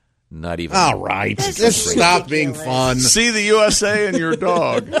print. Not even. All right. Just stop being fun. See the USA and your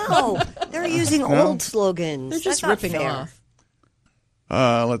dog. No, they're using old slogans. They're just That's not ripping fair.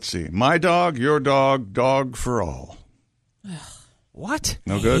 off. Let's see. My dog, your dog, dog for all. What?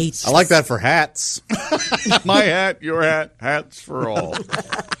 No good? I like that for hats. My hat, your hat, hats for all.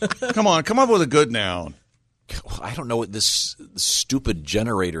 Come up with a good noun. I don't know what this stupid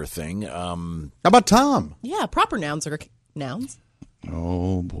generator thing. How about Tom? Yeah, proper nouns are nouns.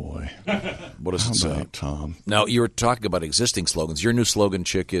 Oh, boy. What does it How say? about Tom? Now, you were talking about existing slogans. Your new slogan,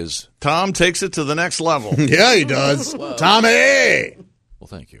 Chick, is? Tom takes it to the next level. Yeah, he does. Tommy! Well,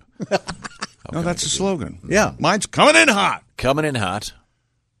 thank you. No, that's a slogan. Yeah. Mine's coming in hot. Coming in hot.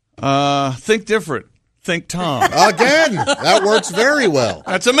 Think different. Think Tom. Again, that works very well.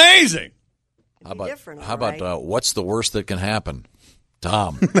 That's amazing. How about, different, how all right. about what's the worst that can happen?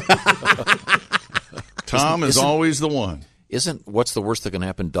 Tom. Tom is always the one. Isn't what's the worst that can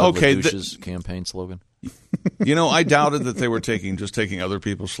happen Doug Okay, LaDouche's campaign slogan? You know, I doubted that they were taking other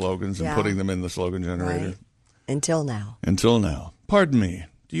people's slogans and Yeah. putting them in the slogan generator. Right. Until now. Until now. Pardon me.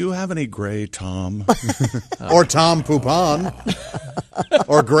 Do you have any gray Tom? Or Tom Poupon.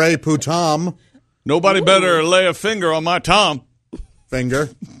 Or Gray Poutom. Nobody better lay a finger on my Tom. Finger.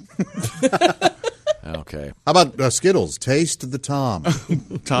 Okay. How about Skittles? Taste the Tom.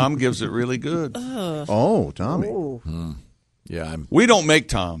 Tom gives it really good. Oh, Tommy. Yeah, We don't make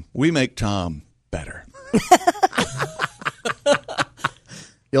Tom. We make Tom better.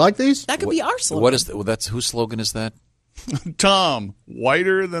 You like these? That could be our slogan. What is that's whose slogan is that? Tom,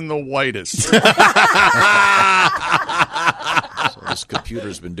 whiter than the whitest. So this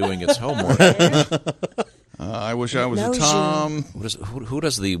computer's been doing its homework. I wish I was a knows Tom. Who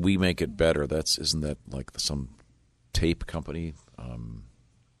does the "We Make It Better"? Isn't that like some tape company?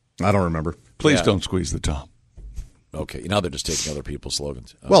 I don't remember. Please Yeah. don't squeeze the Tom. Okay, now they're just taking other people's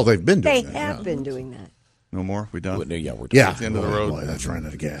slogans. Well, they've been They doing that. have been doing that. No more? We done? Yeah, we're done. Yeah. At the end of the road. Boy, that's running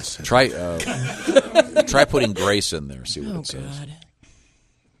out of gas. Try putting Grace in there. See what Oh, it says.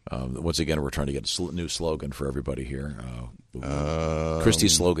 God. Once again, we're trying to get a new slogan for everybody here.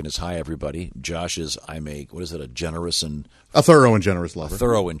 Christy's slogan is "Hi, everybody." Josh's "I'm a generous and A thorough and generous lover.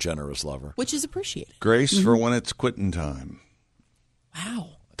 thorough and generous lover." Which is appreciated. Grace for when it's quitting time. Wow.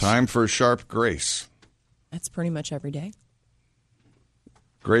 Time for sharp grace. That's pretty much every day.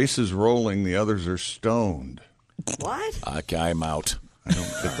 Grace is rolling, the others are stoned. What? Okay, I'm out. I don't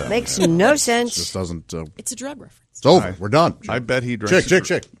get that. Makes no sense. Just doesn't. It's a drug reference. It's over. We're done. I bet he drinks.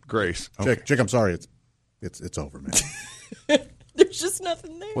 Chick. Grace. Okay. Chick, I'm sorry. It's over, man. There's just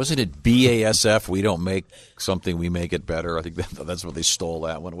nothing there. Wasn't it BASF? We don't make something, we make it better. I think that's where they stole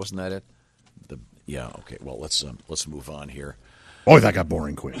that one. Wasn't that it? Yeah. Okay. Well, let's move on here. Boy, that got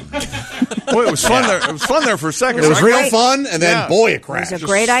boring quick. Boy, it was fun there. It was fun there for a second. It was real Great. fun, and then, Yeah. boy, it It crashed. was a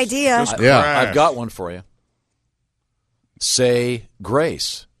great idea. Yeah. I've got one for you. Say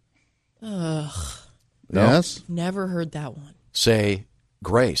grace. Yes? Never heard that one. Say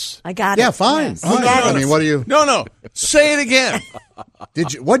grace. I got it. Yeah, fine. Yes. Fine. got I it. mean, what do you... No. Say it again.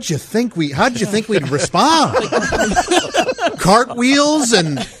 How'd you think we'd respond? Cartwheels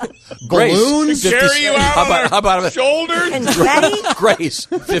and balloons? Carry you out How about it? shoulders. Confetti? Grace,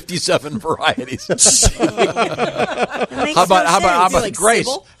 57 varieties. It makes How about Do you like Grace?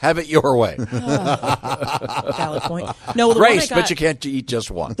 Sybil? Have it your way. Valid point. No, the Grace, one I got, but you can't eat just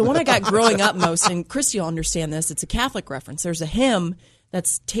one. the one I got growing up most, and Christy will understand this, it's a Catholic reference. There's a hymn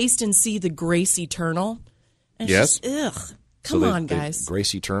that's Taste and See the Grace Eternal. And it's Yes. just, ugh. Come on, guys.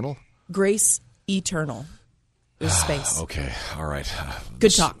 Grace eternal? Grace Eternal. There's space. Okay, all right.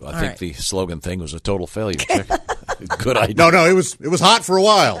 Good talk. I All think right. the slogan thing was a total failure. Chick. Good idea. No, it was hot for a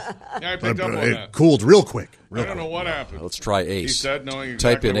while. Yeah, I picked up on It that. cooled real quick. I don't know what happened. Let's try Ace. He said knowing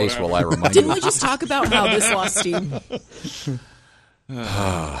Type exactly in what Ace while I happened. remind Didn't you. we just talk about how this lost steam?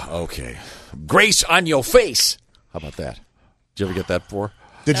 Okay. Grace on your face. How about that? Did you ever get that before?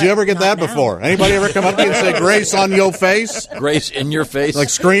 Did you ever get Not that now. before? Anybody ever come up to you and say, Grace on your face? Grace in your face. Like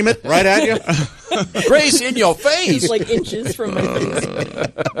scream it right at you? Grace in your face. It's like inches from my face.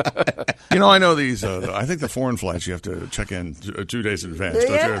 You know, I know these. I think the foreign flights you have to check in 2 days in advance.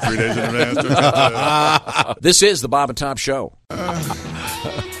 Don't you? 3 days in advance. Don't you? This is the Bob and Tom Show.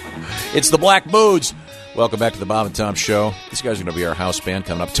 It's the Black Moods. Welcome back to the Bob and Tom Show. These guys are going to be our house band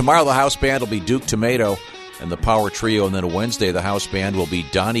coming up. Tomorrow the house band will be Duke Tomato and the Power Trio. And then Wednesday the house band will be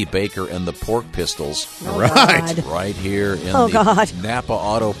Donnie Baker and the Pork Pistols. Right. Right here in Oh, the God. Napa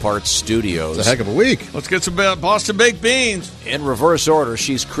Auto Parts Studios. It's a heck of a week. Let's get some Boston baked beans. In reverse order,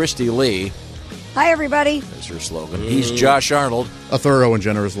 she's Christy Lee. Hi, everybody. That's her slogan. He's Josh Arnold, A thorough and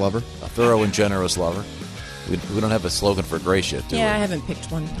generous lover. a thorough and generous lover. We don't have a slogan for Grace yet, do we? Yeah, I haven't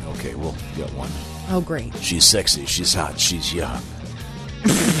picked one. Okay, we'll get one. Oh, great. She's sexy. She's hot. She's young.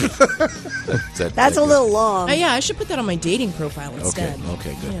 That's a little long. Yeah, I should put that on my dating profile instead.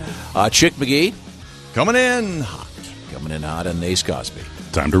 Okay, good. Yeah. Chick McGee. Coming in hot, and Ace Cosby.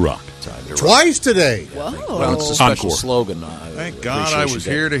 Time to rock. Twice today. Whoa. Well, it's a special Encore. slogan. Thank God I was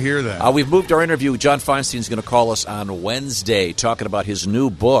here to hear that. We've moved our interview. John Feinstein's going to call us on Wednesday talking about his new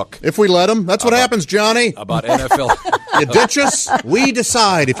book. If we let him. That's what happens, Johnny. About NFL. You ditch us, we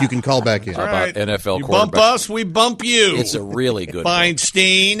decide if you can call back in. About NFL You bump quarterbacks. us, we bump you. It's a really good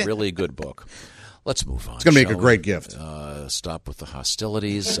Feinstein. book. Really good book. Let's move on. It's going to make a shall great we? gift. Stop with the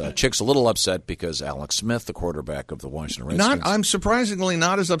hostilities. Chick's a little upset because Alex Smith, the quarterback of the Washington Redskins. I'm surprisingly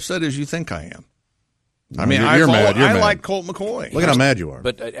not as upset as you think I am. I No, mean, you're mad. You're I mad. like Colt McCoy. Look at how mad you are.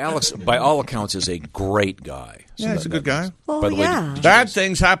 But Alex, by all accounts, is a great guy. Yeah, he's a good guy. Well, By the way, yeah. Bad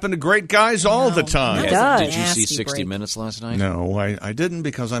things happen to great guys all the time. It does. Did you see Nasty 60 break. Minutes last night? No, I didn't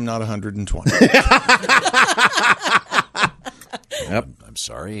because I'm not 120. Yep. I'm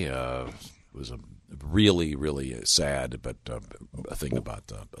sorry. It was a really, really sad but a thing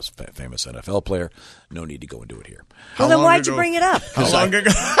about a famous NFL player. No need to go into it here. Well, then why'd you bring it up? How long ago?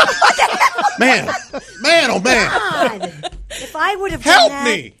 Man, oh man. God. If I would have Help done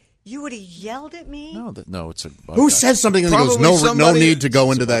that, me. you would have yelled at me. No, it's a. Who says something and he goes, Probably no somebody- need to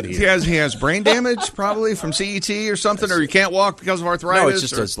go into that He here. has brain damage probably from CET or something, or you can't walk because of arthritis. No, it's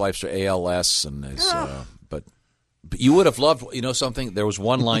just or- his life's ALS and his. But you would have loved. You know something? There was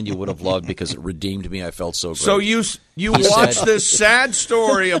one line you would have loved because it redeemed me. I felt so great. So you He watch said- this sad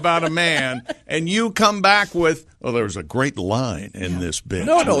story about a man, and you come back with, "Oh, there was a great line in this bit."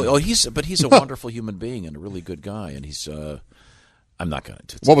 No. Oh, he's a wonderful human being and a really good guy, and he's. I'm not going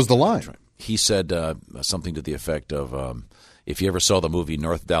to. What was the line? He said something to the effect of, if you ever saw the movie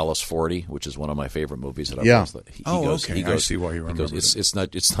North Dallas 40, which is one of my favorite movies that I've Yeah. watched. He Okay. goes, I see why you remember He goes, it's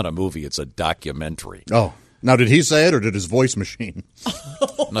not a movie, it's a documentary. Oh. Now, did he say it or did his voice machine?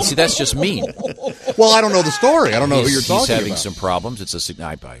 Now, see, that's just mean. Well, I don't know the story. I don't know who you're He's talking having about. some problems. It's a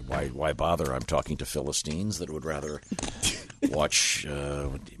why bother? I'm talking to Philistines that would rather watch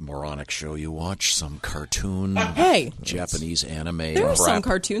what moronic show you watch, some cartoon, Hey. Japanese anime. There are crap. some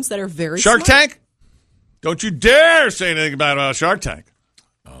cartoons that are very Shark smart. Tank? Don't you dare say anything about Shark Tank.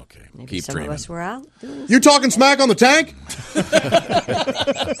 Okay, Maybe keep some dreaming. of us were out doing You talking smack on the tank?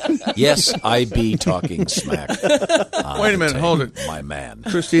 Yes, I be talking smack. Wait a minute, hold it. My man.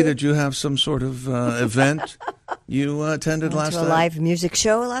 Christy, did you have some sort of event you attended Went last to a night? live music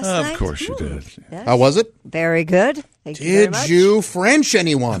show last night. Of course you did. Yes. How was it? Very good. Thank you very Did much. you French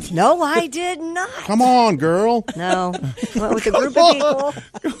anyone? No, I did not. Come on, girl. No. Went with a group of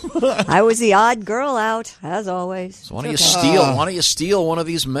people. I was the odd girl out, as always. So why don't you It's okay. steal? Why don't you steal one of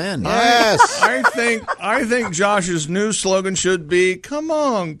these men? Yes. I think Josh's new slogan should be, "Come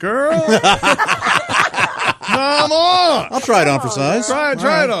on, girl." Come on. I'll try it on for size.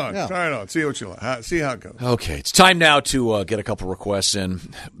 Try it on. Yeah. Try it on. See what you like. See how it goes. Okay, it's time now to get a couple requests in.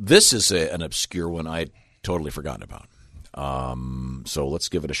 This is an obscure one I had totally forgotten about. So let's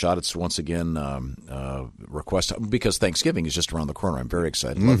give it a shot. It's once again request because Thanksgiving is just around the corner. I'm very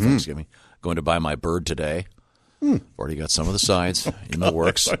excited. Love Thanksgiving. Going to buy my bird today. Already got some of the sides in the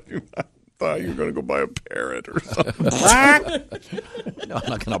works. I thought you were going to go buy a parrot or something. No, I'm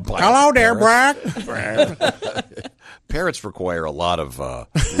not going to buy. Hello a there, parrot. Brack. Parrots require a lot of love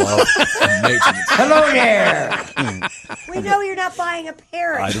and maintenance. Hello there. We know you're not buying a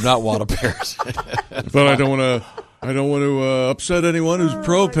parrot. I do not want a parrot. But I don't want to upset anyone who's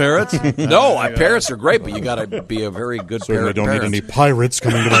pro parrots. No, parrots are great, but you got to be a very good Certainly parrot. don't parent. need any pirates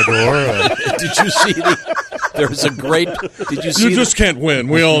coming to my door. Did you see there was a great? Did you see? You just can't win.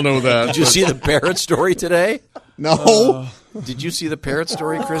 We all know that. Did you see the parrot story today? No. Did you see the parrot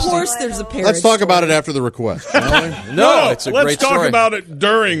story, Christy? Of course, there's a parrot. Let's talk about story. it after the request. shall we? No, it's a let's great talk story. about it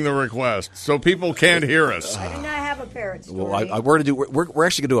during the request so people can't hear us. I do not have a parrot story. Well, we're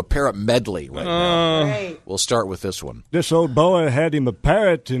actually going to do a parrot medley right now. Great. We'll start with this one. This old boy had him a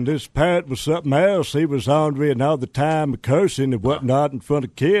parrot, and this parrot was something else. He was ornery and all the time cursing and whatnot in front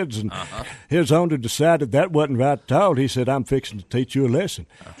of kids, and his owner decided that wasn't right at all. He said, "I'm fixing to teach you a lesson."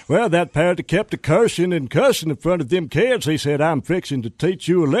 Well, that parrot kept cursing and cussing in front of them kids. He said, "I'm fixing to teach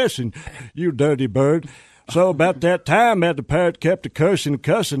you a lesson, you dirty bird." So about that time that the parrot kept a cursing and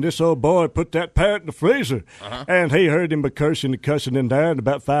cussing, this old boy put that parrot in the freezer. And he heard him a cursing and cussing in there, and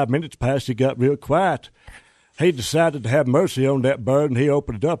about 5 minutes passed, he got real quiet. He decided to have mercy on that bird, and he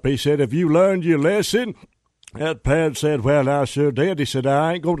opened it up. He said, "Have you learned your lesson?" That parrot said, "Well, I sure did." He said,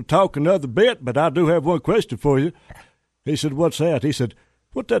 "I ain't going to talk another bit, but I do have one question for you." He said, "What's that?" He said,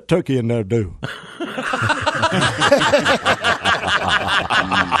 "What that turkey in there do?" You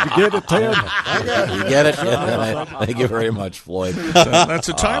get it, Ted? You get it? Yeah, thank you very much, Floyd. That's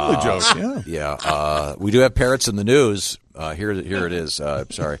a timely joke, yeah. Yeah. We do have parrots in the news. Here it is.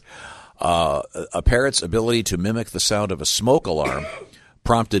 Sorry. A parrot's ability to mimic the sound of a smoke alarm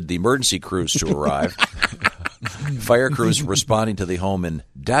prompted the emergency crews to arrive. Fire crews responding to the home in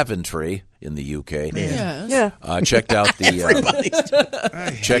Daventry in the UK checked out the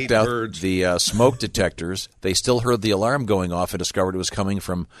smoke detectors. They still heard the alarm going off and discovered it was coming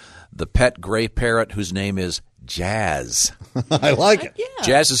from the pet gray parrot whose name is Jazz. I like it. Yeah.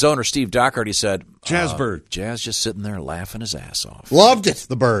 Jazz's owner, Steve Doherty, said, Jazz bird. Jazz just sitting there laughing his ass off. Loved it,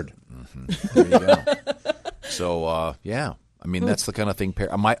 the bird. There you go. So, yeah. I mean, that's the kind of thing.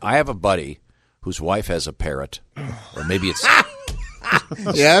 I have a buddy whose wife has a parrot, or maybe it's.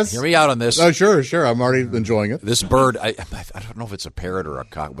 Yes. Hear me out on this. Oh, sure. I'm already enjoying it. This bird, I don't know if it's a parrot or a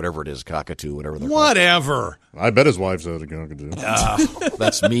whatever it is, cockatoo, whatever they're Whatever. I bet his wife said a cockatoo.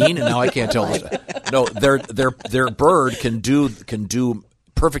 That's mean, and now I can't tell. No, their bird can do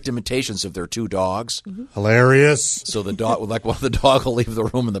perfect imitations of their two dogs. Mm-hmm. Hilarious. So the dog, like one of the dog will leave the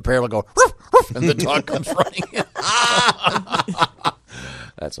room, and the parrot will go, ruff, ruff, and the dog comes running in.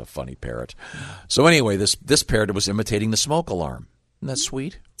 That's a funny parrot. So anyway, this parrot was imitating the smoke alarm. Isn't that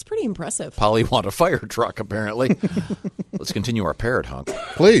sweet? It's pretty impressive. Polly want a fire truck, apparently. Let's continue our parrot hunk.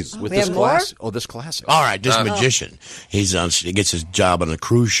 Please. With We this have more? class. Oh, this classic. All right, this magician. He gets his job on a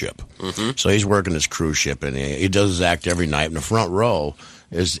cruise ship. Mm-hmm. So he's working this cruise ship, and he does his act every night. In the front row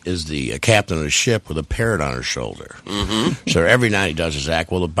is the captain of the ship with a parrot on her shoulder. Mm-hmm. So every night he does his act.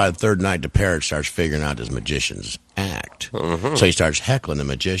 Well, by the third night, the parrot starts figuring out his magician's act. Mm-hmm. So he starts heckling the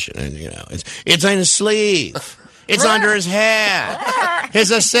magician, and it's on his sleeve. It's under his hat. His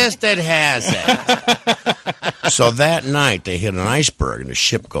assistant has it. So that night, they hit an iceberg, and the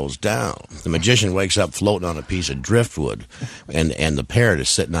ship goes down. The magician wakes up floating on a piece of driftwood, and the parrot is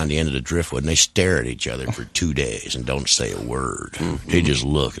sitting on the end of the driftwood, and they stare at each other for 2 days and don't say a word. Mm-hmm. They just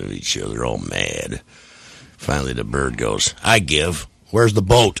look at each other all mad. Finally, the bird goes, I give. Where's the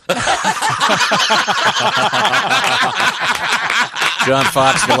boat? John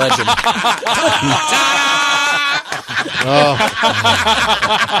Fox, the legend. Oh.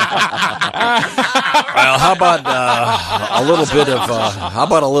 Well, how about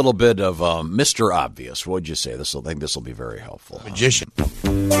a little bit of Mr. Obvious? What'd you say? I think this will be very helpful. Magician.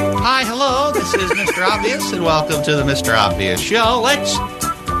 Hi, hello. This is Mr. Obvious, and welcome to the Mr. Obvious Show. Let's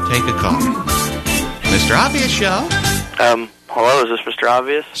take a call. Mr. Obvious Show. Hello, is this Mr.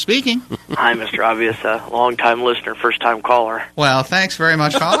 Obvious? Speaking. Hi, Mr. Obvious, long-time listener, first-time caller. Well, thanks very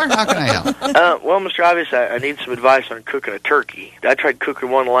much, caller. How can I help? Well, Mr. Obvious, I need some advice on cooking a turkey. I tried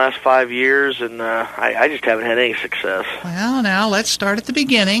cooking one the last 5 years, and I just haven't had any success. Well, now, let's start at the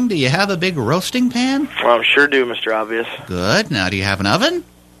beginning. Do you have a big roasting pan? Well, I sure do, Mr. Obvious. Good. Now, do you have an oven?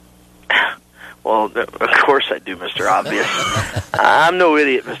 Well, of course I do, Mr. Obvious. I'm no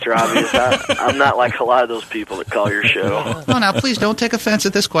idiot, Mr. Obvious. I'm not like a lot of those people that call your show. Oh, now, please don't take offense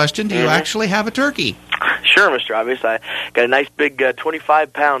at this question. Do you actually have a turkey? Sure, Mr. Obvious. I got a nice big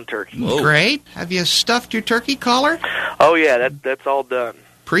 25-pound turkey. Whoa. Great. Have you stuffed your turkey, caller? Oh, yeah, that's all done.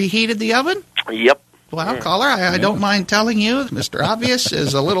 Preheated the oven? Yep. Well, caller, I don't mind telling you, Mr. Obvious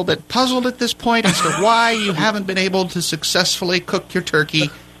is a little bit puzzled at this point as to why you haven't been able to successfully cook your turkey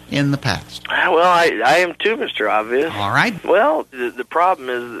in the past. Well, I am too, Mr. Obvious. All right. Well, the problem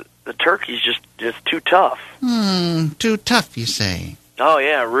is the turkey's just too tough. Too tough, you say? Oh,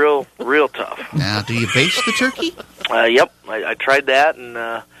 yeah, real tough. Now, do you baste the turkey? Yep, I tried that,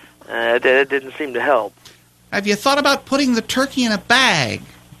 and it didn't seem to help. Have you thought about putting the turkey in a bag?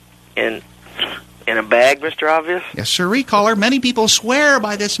 In a bag, Mr. Obvious? Yes, sirree, caller. Many people swear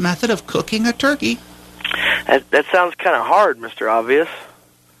by this method of cooking a turkey. That sounds kind of hard, Mr. Obvious.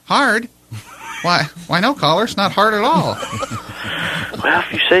 Hard? Why no, caller? It's not hard at all. Well,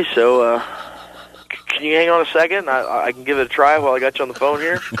 if you say so, can you hang on a second? I can give it a try while I got you on the phone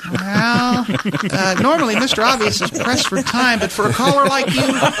here. Well, normally Mr. Obvious is pressed for time, but for a caller like you,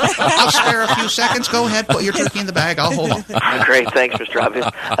 I'll spare a few seconds. Go ahead, put your turkey in the bag. I'll hold on. Great, thanks, Mr. Obvious.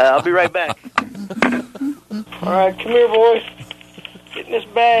 I'll be right back. All right, come here, boys. Get in this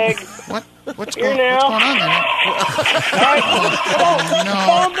bag. What's going on there? All right,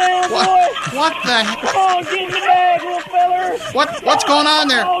 calm down, boy. What the heck? Come on, get in the bag, little feller. What's going on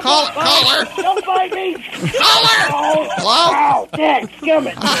there? Caller. Don't fight me. Caller. Hello? Oh, Dad,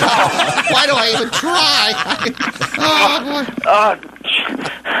 scummit. Why do I even try? Oh, boy.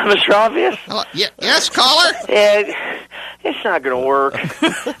 Mr. Obvious? Yes, caller? Yeah, it's not going to work.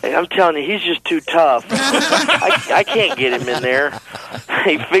 I'm telling you, he's just too tough. I can't get him in there.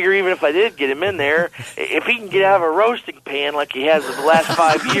 I figure even if I did get him in there, if he can get out of a roasting pan like he has in the last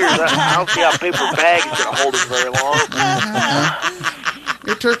 5 years, I don't see how paper bag's going to hold him very long.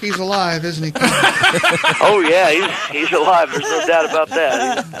 Your turkey's alive, isn't he? Oh, yeah, he's alive. There's no doubt about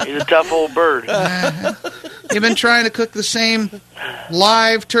that. He's a tough old bird. You've been trying to cook the same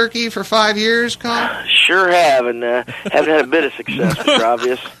live turkey for 5 years, Carl? Sure have, and haven't had a bit of success, Mr.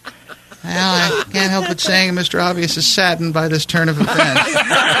 Obvious. Well, I can't help but saying Mr. Obvious is saddened by this turn of events.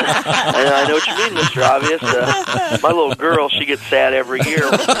 I know what you mean, Mr. Obvious. My little girl, she gets sad every year.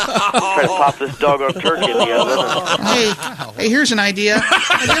 Try to pop this doggone turkey in the oven. Hey, here's an idea.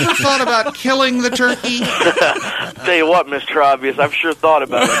 Have you ever thought about killing the turkey? Tell you what, Mr. Obvious, I've sure thought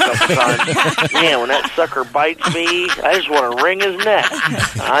about it a couple times. Man, when that sucker bites me, I just want to wring his neck.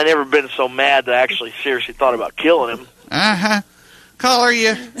 I've never been so mad that I actually seriously thought about killing him. Uh-huh. Caller,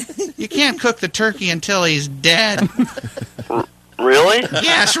 you can't cook the turkey until he's dead. Really?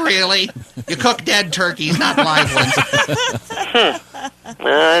 Yes, really. You cook dead turkeys, not live ones.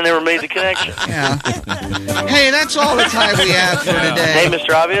 I never made the connection. Yeah. Hey, that's all the time we have for today. Hey,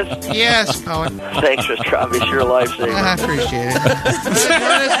 Mr. Obvious? Yes, Colin. Thanks, Mr. Obvious. You're a lifesaver. I appreciate it.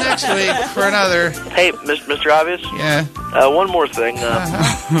 Join us next week for another. Hey, Mr. Obvious? Yeah. One more thing.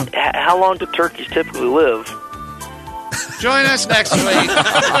 How long do turkeys typically live? Join us next week for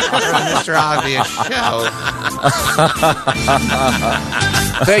the Mr. Obvious Show.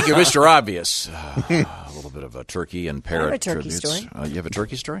 Thank you, Mr. Obvious. A little bit of a turkey and parrot. I have a turkey tributes. story. You have a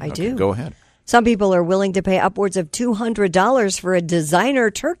turkey story? I Okay, do. Go ahead. Some people are willing to pay upwards of $200 for a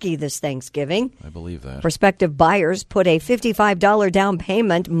designer turkey this Thanksgiving. I believe that. Prospective buyers put a $55 down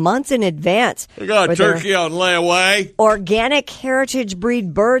payment months in advance. You got for a turkey on layaway. Organic heritage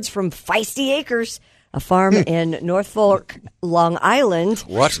breed birds from Feisty Acres, a farm in North Fork, Long Island.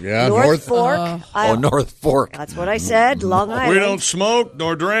 What? Yeah, North Fork. North Fork. That's what I said, Long Island. We don't smoke,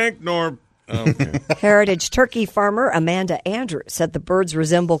 nor drink, nor... Okay. Heritage turkey farmer Amanda Andrews said the birds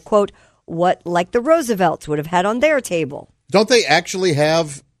resemble, quote, what like the Roosevelts would have had on their table. Don't they actually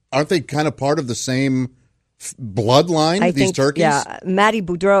have, aren't they kind of part of the same bloodline, these turkeys? Yeah. Matty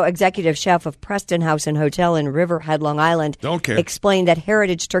Boudreau, executive chef of Preston House and Hotel in Riverhead, Long Island, Don't care. explained that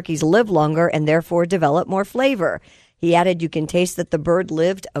heritage turkeys live longer and therefore develop more flavor. He added you can taste that the bird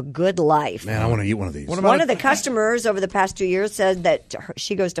lived a good life. Man, I want to eat one of these. One of the customers over the past 2 years said that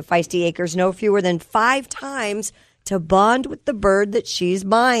she goes to Feisty Acres no fewer than 5 times to bond with the bird that she's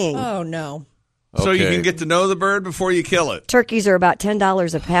buying. Oh, no. So you can get to know the bird before you kill it. Turkeys are about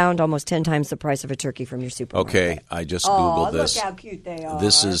 $10 a pound, almost 10 times the price of a turkey from your supermarket. Okay, I just Googled this. Look how cute they are.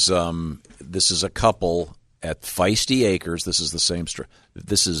 This is a couple at Feisty Acres. This is the same story.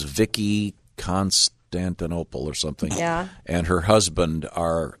 This is Vicky Constantinople or something. Yeah. And her husband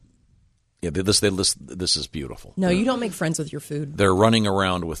are. Yeah, this is beautiful. No, you don't make friends with your food. They're running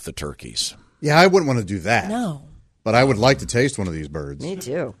around with the turkeys. Yeah, I wouldn't want to do that. No. But I would like to taste one of these birds. Me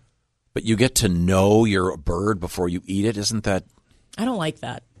too. But you get to know your bird before you eat it, isn't that? I don't like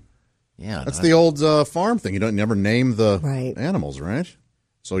that. Yeah, That's the old farm thing. You don't never name the animals, right?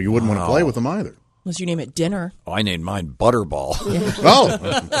 So you wouldn't want to play with them either. Unless you name it dinner. Oh, I named mine Butterball. Oh.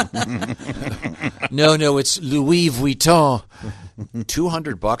 No, it's Louis Vuitton.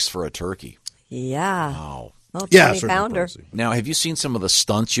 $200 for a turkey. Yeah. Wow. Well, Yeah, 20 pounder. Now, have you seen some of the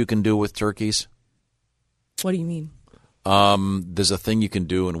stunts you can do with turkeys? What do you mean? There's a thing you can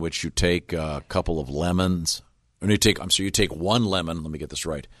do in which you take a couple of lemons. Or you take one lemon. Let me get this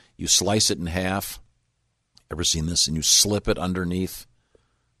right. You slice it in half. Ever seen this? And you slip it underneath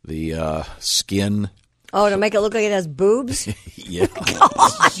the skin. Oh, to make it look like it has boobs? Yeah.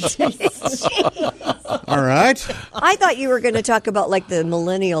 All right. I thought you were going to talk about like the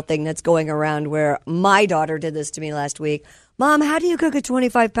millennial thing that's going around where my daughter did this to me last week. Mom, how do you cook a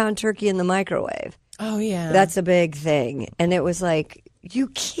 25-pound turkey in the microwave? Oh, yeah. That's a big thing. And it was like, you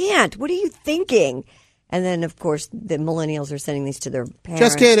can't. What are you thinking? And then, of course, the millennials are sending these to their parents.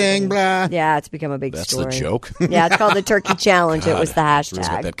 Just kidding, blah. Yeah, it's become a big That's story. the joke? Yeah, it's called the Turkey Challenge. It was the It's got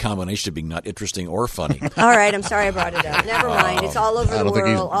hashtag. that combination of being not interesting or funny. All right, I'm sorry I brought it up. Never mind. It's all over I the don't think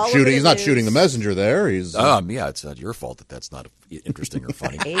world. all he's over shooting. the He's not news. shooting the messenger there. He's Yeah, it's not your fault that that's not interesting or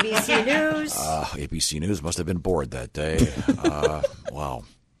funny. ABC News. ABC News must have been bored that day. Wow.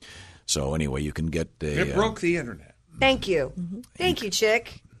 So anyway, you can get a. It broke the internet. Thank you. Thank you,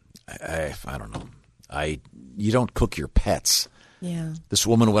 Chick. I don't know. You don't cook your pets. Yeah. This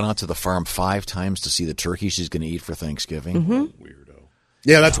woman went out to the farm 5 times to see the turkey she's going to eat for Thanksgiving. Weirdo.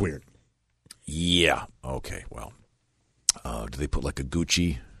 Yeah, that's weird. Yeah. Okay. Well, do they put like a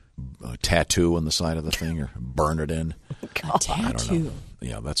Gucci tattoo on the side of the thing or burn it in? A tattoo.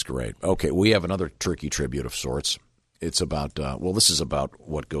 Yeah, that's great. Okay, we have another turkey tribute of sorts. It's about, this is about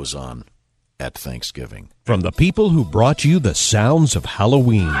what goes on at Thanksgiving. From the people who brought you the sounds of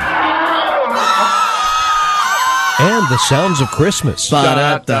Halloween and the sounds of Christmas.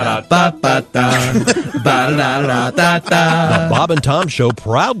 The Bob and Tom Show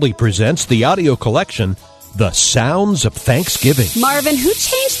proudly presents the audio collection, The Sounds of Thanksgiving. Marvin, who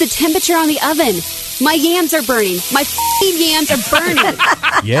changed the temperature on the oven? My yams are burning. My f***ing yams are burning.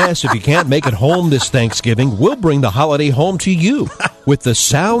 Yes, if you can't make it home this Thanksgiving, we'll bring the holiday home to you with The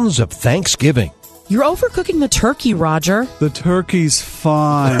Sounds of Thanksgiving. You're overcooking the turkey, Roger. The turkey's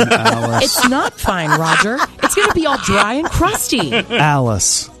fine, Alice. It's not fine, Roger. It's going to be all dry and crusty.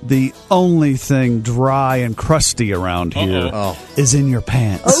 Alice, the only thing dry and crusty around here is in your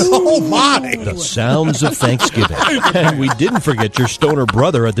pants. Oh, my! The Sounds of Thanksgiving. And we didn't forget your stoner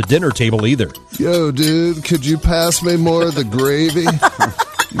brother at the dinner table either. Yo, dude, could you pass me more of the gravy?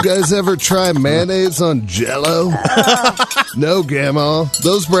 You guys ever try mayonnaise on Jell-O? No, Gamma.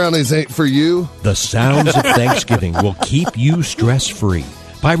 Those brownies ain't for you. The Sounds of Thanksgiving will keep you stress-free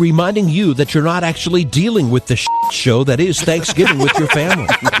by reminding you that you're not actually dealing with the show that is Thanksgiving with your family.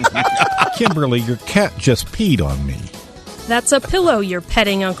 Kimberly, your cat just peed on me. That's a pillow you're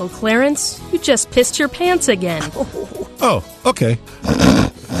petting, Uncle Clarence. You just pissed your pants again. Oh, okay.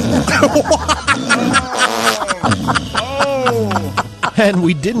 And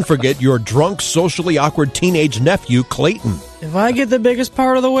we didn't forget your drunk, socially awkward teenage nephew, Clayton. If I get the biggest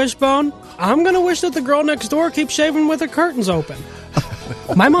part of the wishbone, I'm going to wish that the girl next door keeps shaving with her curtains open.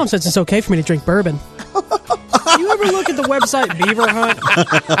 My mom says it's okay for me to drink bourbon. You ever look at the website Beaver Hunt?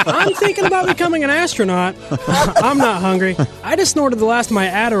 I'm thinking about becoming an astronaut. I'm not hungry. I just snorted the last of my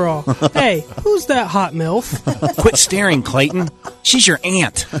Adderall. Hey, who's that hot MILF? Quit staring, Clayton. She's your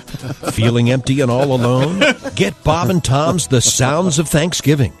aunt. Feeling empty and all alone? Get Bob and Tom's The Sounds of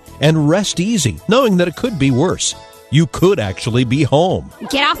Thanksgiving and rest easy, knowing that it could be worse. You could actually be home.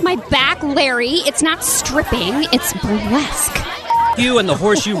 Get off my back, Larry. It's not stripping, it's burlesque. You and the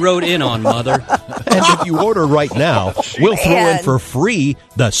horse you rode in on, Mother. And if you order right now, we'll throw in for free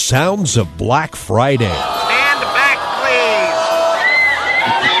The Sounds of Black Friday. Stand back,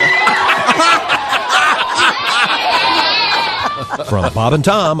 please. From Bob and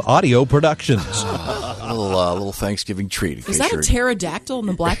Tom Audio Productions. A little Thanksgiving treat. Was that a pterodactyl in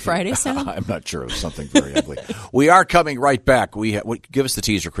the Black Friday sound? I'm not sure. It was something very ugly. We are coming right back. Give us the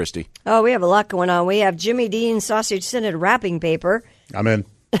teaser, Christy. Oh, we have a lot going on. We have Jimmy Dean's sausage-scented wrapping paper. I'm in.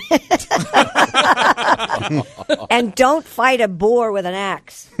 And don't fight a boar with an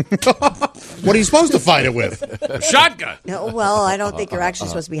axe. What are you supposed to fight it with? A shotgun. No, well, I don't think you're actually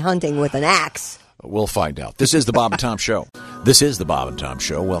supposed to be hunting with an axe. We'll find out. This is the Bob and Tom Show. This is the Bob and Tom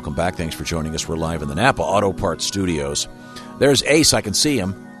Show. Welcome back. Thanks for joining us. We're live in the Napa Auto Parts Studios. There's Ace. I can see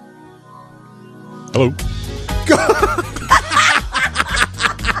him. Hello.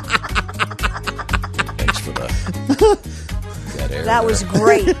 Thanks for that air. That was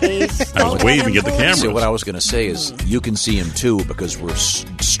great, Ace. I was waving at the camera. So what I was going to say is you can see him, too, because we're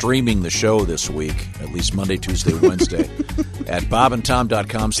streaming the show this week, at least Monday, Tuesday, Wednesday, at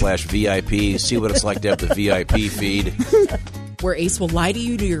bobandtom.com/VIP. See what it's like to have the VIP feed. Where Ace will lie to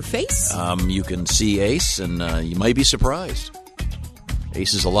you to your face? You can see Ace, and you might be surprised.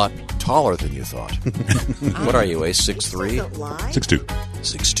 Ace is a lot taller than you thought. What are you, Ace? 6'3"? 6'2".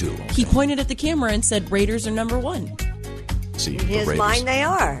 6'2". He pointed at the camera and said Raiders are number one. See, In his mind, they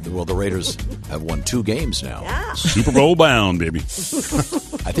are. Well, the Raiders have won 2 games now. Yeah. Super Bowl bound, baby.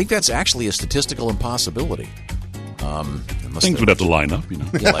 I think that's actually a statistical impossibility. Things would have to line up, you know.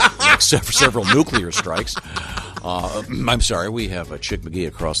 Yeah, like several nuclear strikes. I'm sorry, we have Chick McGee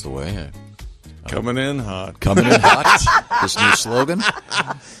across the way. Coming in hot. Coming in hot. This new slogan.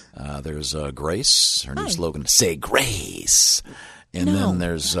 There's Grace. Her new slogan, Say Grace. And then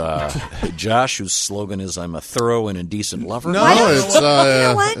there's Josh, whose slogan is "I'm a thorough and indecent lover." No, it's you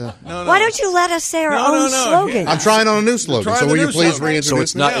know what? Why don't you let us say our own slogan? I'm trying on a new slogan. So will you please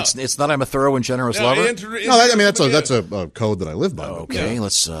reintroduce me? It's not "I'm a thorough and generous lover." That's a code that I live by. Okay,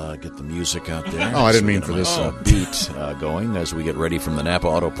 let's get the music out there. Oh, I didn't mean for this beat going as we get ready from the Napa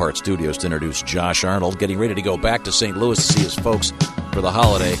Auto Parts Studios to introduce Josh Arnold, getting ready to go back to St. Louis to see his folks for the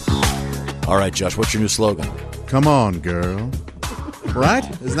holiday. All right, Josh, what's your new slogan? Come on, girl. Right?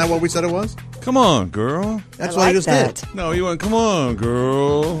 Isn't that what we said it was? Come on, girl. That's what I just did. No, you went, come on,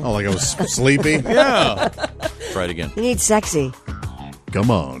 girl. Oh, like I was sleepy? Yeah. Try it again. You need sexy.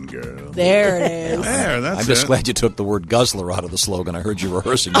 Come on, girl. There it is. There, that's I'm just glad you took the word guzzler out of the slogan. I heard you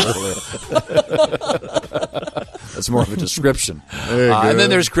rehearsing earlier. That's more of a description. Hey, and then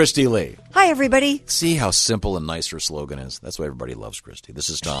there's Christy Lee. Hi, everybody. See how simple and nice her slogan is? That's why everybody loves Christy. This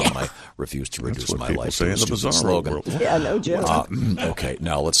is Tom, and I refuse to reduce my life to a stupid slogan. Yeah, no joke. Okay,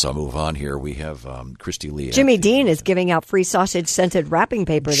 now let's move on here. We have Christy Lee. Jimmy Dean is giving out free sausage-scented wrapping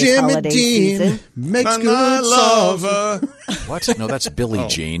paper this holiday season. Makes good sausage. What? No, that's Billie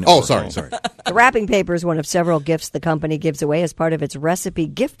Jean. Oh, sorry. The wrapping paper is one of several gifts the company gives away as part of its recipe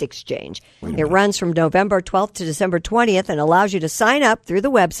gift exchange. It runs from November 12th to December 20th and allows you to sign up through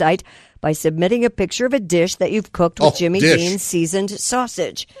the website by submitting a picture of a dish that you've cooked with Jimmy Dean's seasoned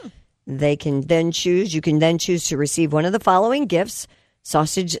sausage. You can then choose to receive one of the following gifts: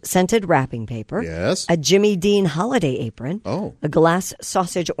 sausage-scented wrapping paper, yes, a Jimmy Dean holiday apron, a glass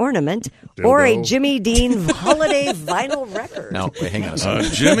sausage ornament, or a Jimmy Dean holiday vinyl record. Now, wait, hang on a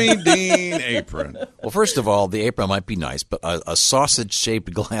second. Jimmy Dean apron. Well, first of all, the apron might be nice, but a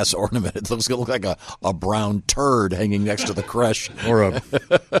sausage-shaped glass ornament, it looks going to look like a brown turd hanging next to the creche. Or a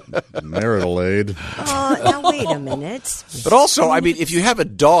marital aid. Now, wait a minute. But also, I mean, if you have a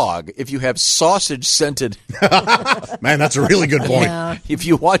dog, if you have sausage-scented... Man, that's a really good point. Yeah. If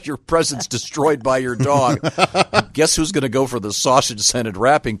you want your presents destroyed by your dog, guess who's going to go for the sausage-scented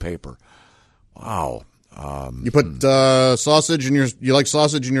wrapping paper? Wow. You put sausage in you like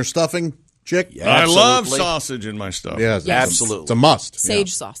sausage in your stuffing, Chick? Yeah, I love sausage in my stuff. Yes, absolutely. It's a must.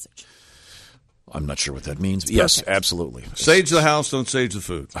 Sage sausage. I'm not sure what that means. Yes, absolutely. Sage the house, don't sage the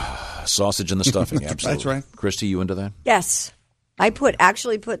food. Sausage in the stuffing, absolutely. That's right. Christy, you into that? Yes. I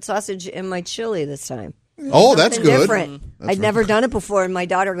actually put sausage in my chili this time. Oh, that's good. Different. I'd never done it before, and my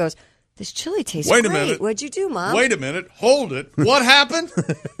daughter goes, "This chili tastes Wait a great. minute. What'd you do, Mom?" Wait a minute. Hold it. What happened?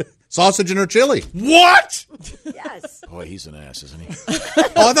 Sausage in her chili. What? Yes. Boy, he's an ass, isn't he?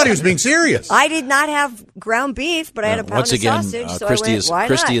 Oh, I thought he was being serious. I did not have ground beef, but I had a pound Once again, of sausage, so Christy I went, why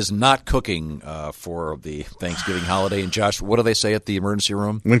Christy not? is not cooking for the Thanksgiving holiday. And Josh, what do they say at the emergency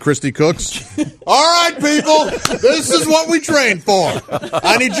room? When Christy cooks? All right, people, this is what we trained for.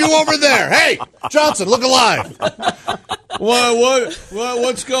 I need you over there. Hey, Johnson, look alive.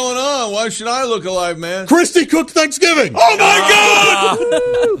 What's going on? Why should I look alive, man? Christy cooked Thanksgiving. Oh,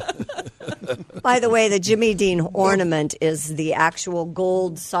 my God! By the way, the Jimmy Dean ornament is the actual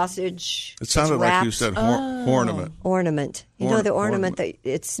gold sausage. It sounded like you said ornament. Ornament. You know the ornament that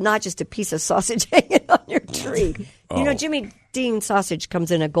it's not just a piece of sausage hanging on your tree. You know, Jimmy Dean sausage comes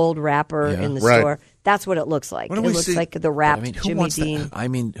in a gold wrapper in the store. That's what it looks like. It looks like the wrapped Jimmy Dean.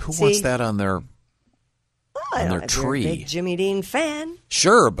 Who wants that on their tree? You're a big Jimmy Dean fan.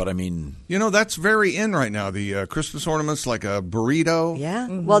 Sure, but I mean, you know, that's very in right now. The Christmas ornaments, like a burrito. Yeah.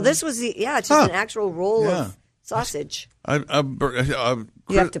 Mm-hmm. Well, this was it's just an actual roll of sausage. A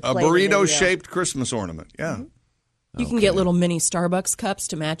burrito-shaped Christmas ornament. Yeah. Mm-hmm. You can get little mini Starbucks cups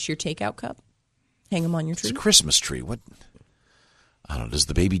to match your takeout cup. Hang them on your tree. It's a Christmas tree. What? I don't know. Does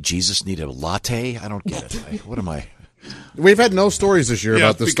the baby Jesus need a latte? I don't get it. What am I? We've had no stories this year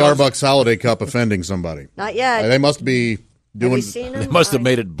about the Starbucks holiday cup offending somebody. Not yet. They must be doing. Have you seen them? They must have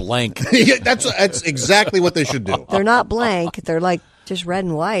made it blank. Yeah, that's exactly what they should do. They're not blank. They're like just red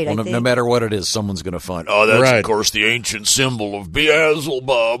and white. Well, I think. no matter what it is, someone's going to find. Oh, that's of course the ancient symbol of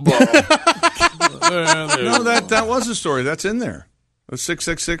Beelzebub. No, that was a story. That's in there. The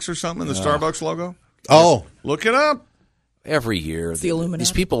 666 or something, the Starbucks logo. Oh, look it up. Every year, the Illuminati.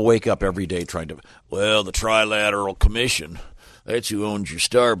 These people wake up every day trying to. Well, the Trilateral Commission. That's who owns your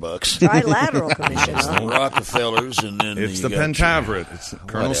Starbucks. Trilateral Commission. It's the Rockefellers, and then it's the Pentaveret. It's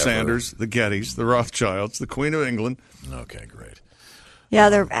Colonel Sanders, the Gettys, the Rothschilds, the Queen of England. Okay, great.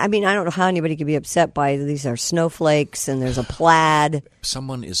 Yeah, I mean, I don't know how anybody could be upset by these are snowflakes and there's a plaid.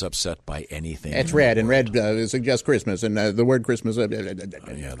 Someone is upset by anything. It's red, and red suggests Christmas, and the word Christmas.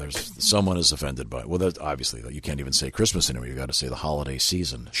 Yeah, someone is offended by it. Well, obviously, you can't even say Christmas anymore. You've got to say the holiday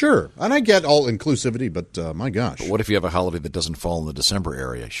season. Sure, and I get all inclusivity, but my gosh. But what if you have a holiday that doesn't fall in the December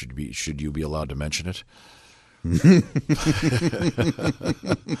area? Should you be allowed to mention it?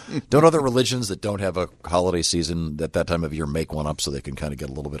 Don't other religions that don't have a holiday season at that time of year make one up so they can kind of get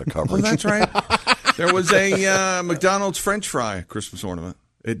a little bit of coverage? Well, that's right. There was a McDonald's French fry Christmas ornament.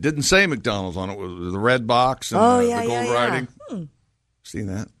 It didn't say McDonald's on it. It was the red box and the gold writing. Seen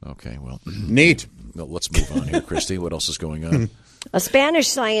that? Okay, well. Neat. Well, let's move on here, Christy. What else is going on? A Spanish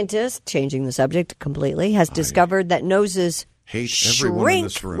scientist, changing the subject completely, has discovered that noses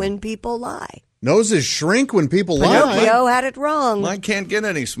shrink when people lie. Noses shrink when people lie. Pinocchio had it wrong. Mine can't get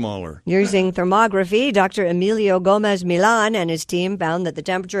any smaller. Using thermography, Dr. Emilio Gomez Milan and his team found that the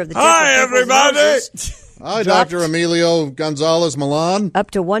temperature of the tip Hi, of people's everybody. noses Hi, Dr. Emilio Gonzalez Milan.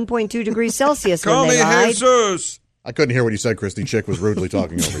 Up to 1.2 degrees Celsius Call when they me lied. Jesus. I couldn't hear what you said, Christy. Chick was rudely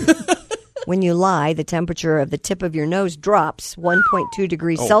talking over you. When you lie, the temperature of the tip of your nose drops 1.2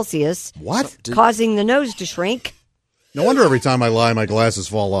 degrees Celsius. What? Causing the nose to shrink. No wonder every time I lie, my glasses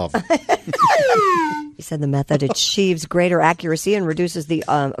fall off. He said the method achieves greater accuracy and reduces the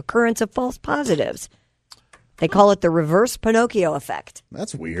occurrence of false positives. They call it the reverse Pinocchio effect.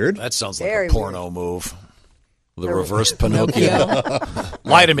 That's weird. That sounds Very like a porno move. The reverse Pinocchio.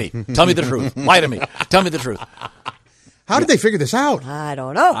 Lie to me. Tell me the truth. Lie to me. Tell me the truth. How did they figure this out? I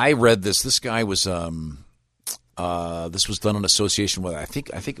don't know. I read this. This guy was. This was done in association with. I think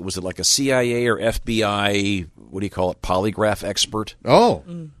it was like a CIA or FBI. What do you call it? Polygraph expert. Oh,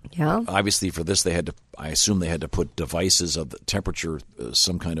 yeah. Obviously, for this, they had to. I assume they had to put devices of the temperature,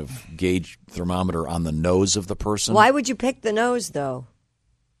 some kind of gauge thermometer on the nose of the person. Why would you pick the nose, though?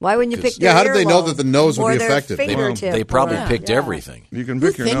 Why wouldn't you pick their Yeah, how did they know earlobe that the nose would or be their affected? fingertip They probably or- picked everything. You can Who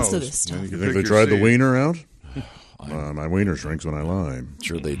pick your thinks nose. of this stuff? You can Think pick they your tried the seed. wiener out? My wiener shrinks when I lie.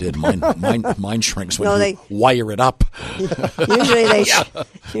 Sure they did. Mine shrinks when No, you they- wire it up. Usually they.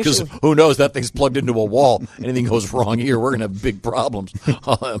 Because who knows, that thing's plugged into a wall. Anything goes wrong here, we're going to have big problems.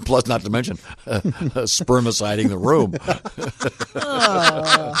 Plus, not to mention, spermiciding the room.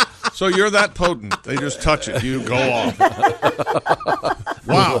 So you're that potent. They just touch it. You go off.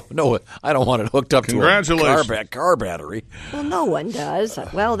 Wow. No, I don't want it hooked up to a Congratulations. car battery. Well, no one does.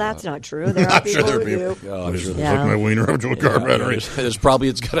 Well, that's not true. There are people who do. I'm sure Yeah. Hook my wiener up to a car battery. There's probably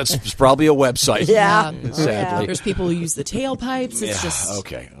it's probably a website. Yeah. Sadly. There's people who use the tailpipes. It's just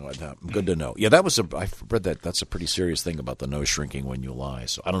Okay. Good to know. Yeah, I read that. That's a pretty serious thing about the nose shrinking when you lie.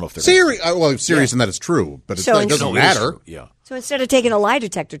 So I don't know if they're Serious in that it's true, but So it doesn't No, it is matter. true. Yeah. So instead of taking a lie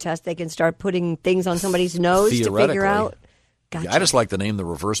detector test, they can start putting things on somebody's nose to figure Theoretically. out. Gotcha. Yeah, I just like the name, the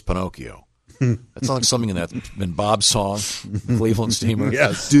reverse Pinocchio. That's like something in Bob's song, Cleveland Steamer.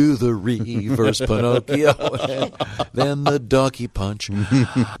 Yes. Do the reverse Pinocchio, and then the donkey punch.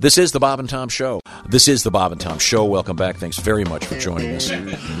 This is the Bob and Tom Show. Welcome back. Thanks very much for joining us.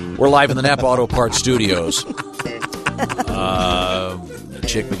 We're live in the Napa Auto Parts Studios.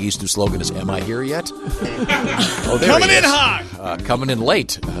 Chick McGee's new slogan is, "Am I here yet?" Oh, there Coming he in is. hot. Coming in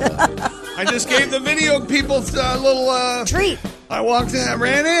late. I just gave the video people a little treat. I walked in, I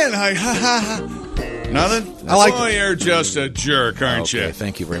ran in. Nothing? I like Oh, you're just a jerk, aren't Okay, you?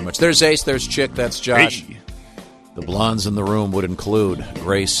 thank you very much. There's Ace, there's Chick, that's Josh. Hey. The blondes in the room would include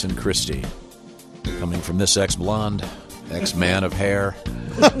Grace and Christy. Coming from this ex-blonde, ex-man of hair.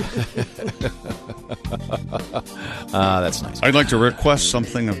 That's nice. I'd like to request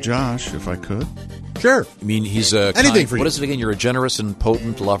something of Josh, if I could. Sure. I mean, he's a Anything for you. What is it again? You're a generous and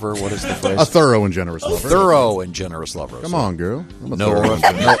potent lover. What is the phrase? A thorough and generous lover. Thorough and generous lover. Come on, girl. I'm a No thorough.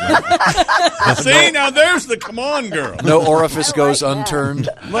 See, now there's the come on, girl. No orifice goes unturned.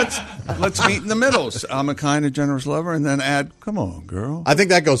 Let's meet in the middle. So I'm a kind of generous lover, and then add, come on, girl. I think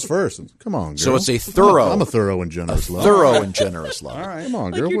that goes first. Come on, girl. So it's a thorough. I'm a thorough and generous lover. Thorough and generous lover. All right. Come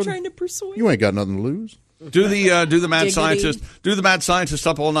on, like girl. you're What- trying to persuade. You ain't got nothing to lose. Do the mad Diggity. scientist. Do the mad scientist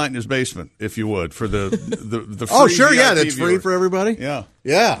up all night in his basement, if you would, for the free Oh, sure, yeah, VIP that's free viewer. for everybody. Yeah.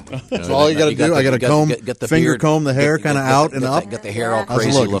 Yeah, that's all you got to do. I got to comb, get the finger beard, comb the hair kind of out and up. Get the hair all How's it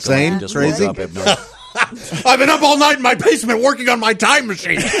crazy look? looking. Insane? Just Crazy? woke up, have no- I've been up all night in my basement working on my time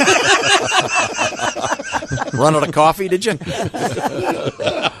machine. Run out of coffee, did you?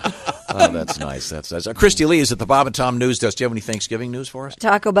 Oh, that's nice. That's nice. Christy Lee is at the Bob and Tom News Desk. Do you have any Thanksgiving news for us?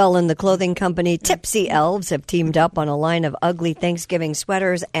 Taco Bell and the clothing company Tipsy Elves have teamed up on a line of ugly Thanksgiving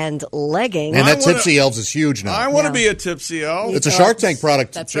sweaters and leggings. And that Tipsy Elves is huge now. I want to be a tipsy elf. It's a Shark Tank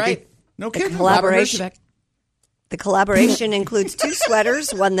product. That's Chicky. right. No The kidding. collaboration. The collaboration includes two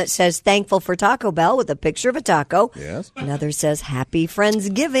sweaters, one that says "Thankful for Taco Bell" with a picture of a taco. Yes. Another says "Happy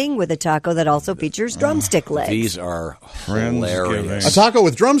Friendsgiving" with a taco that also features drumstick legs. These are A hilarious. taco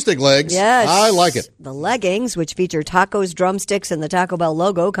with drumstick legs. Yes. I like it. The leggings, which feature tacos, drumsticks, and the Taco Bell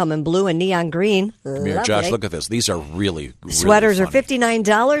logo, come in blue and neon green. Come here, Lovely. Josh, look at this. These are really Sweaters are funny.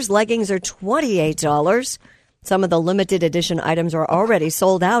 $59. Leggings are $28. Some of the limited edition items are already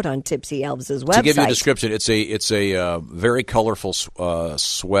sold out on Tipsy Elves' website. To give you a description, it's a very colorful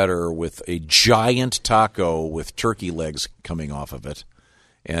sweater with a giant taco with turkey legs coming off of it,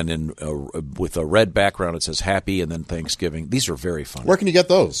 and with a red background it says "Happy" and then Thanksgiving. These are very funny. Where can you get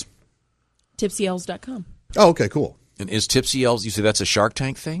those? TipsyElves.com. Oh, okay, cool. And is Tipsy Elves? You say that's a Shark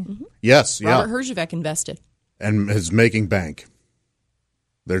Tank thing? Mm-hmm. Yes, yeah. Robert Herjavec invested. And is making bank.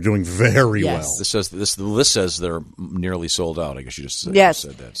 They're doing very Yes. well. This says the list says they're nearly sold out. I guess you just said, Yes.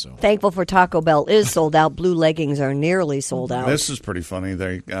 said that. So Thankful for Taco Bell is sold out. Blue leggings are nearly sold out. This is pretty funny.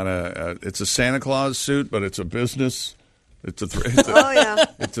 They got it's a Santa Claus suit, but it's a business It's a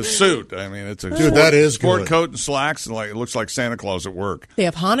it's a suit. I mean, it's a that is sport good. coat and slacks, and it looks like Santa Claus at work. They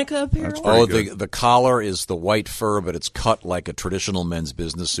have Hanukkah apparel. Oh, the collar is the white fur, but it's cut like a traditional men's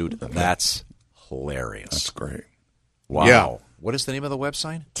business suit. That's hilarious. That's great. Wow. Yeah. What is the name of the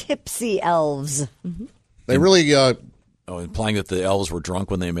website? Tipsy Elves. Mm-hmm. They really. Implying that the elves were drunk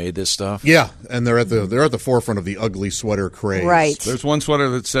when they made this stuff. Yeah, and they're at the forefront of the ugly sweater craze. Right. There's one sweater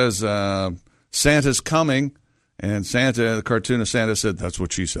that says Santa's coming, and Santa, the cartoon of Santa, said that's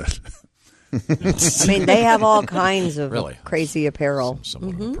what she said. I mean, they have all kinds of Really? crazy apparel.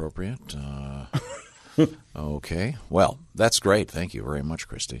 Somewhat appropriate. Okay. Well, that's great. Thank you very much,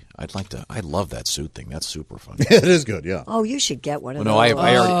 Christy. I love that suit thing. That's super fun. It is good, yeah. Oh, you should get one of No, those.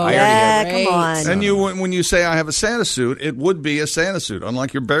 I already have. Yeah, come on. And when you say I have a Santa suit, it would be a Santa suit,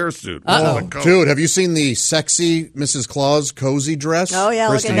 unlike your bear suit. Dude, have you seen the sexy Mrs. Claus cozy dress? Oh, yeah,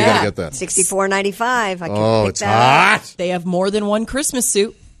 Christy, look at you that. gotta get that. $64.95. I can Oh, pick it's that up. hot. They have more than one Christmas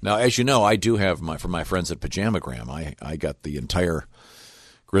suit. Now, as you know, I do have for my friends at Pajamagram, I got the entire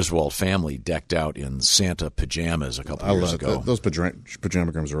Griswold family decked out in Santa pajamas a couple years ago. Those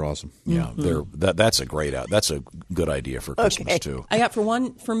pajamagrams are awesome. Yeah, that's a great that's a good idea for Christmas too. I got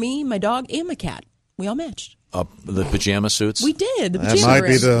for me, my dog, and my cat. We all matched. The pajama suits. We did. The That might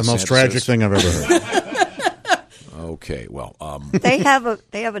be the most Santa tragic suits. thing I've ever heard. Okay, well, They have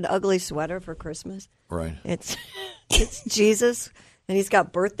an ugly sweater for Christmas. right. It's Jesus, and he's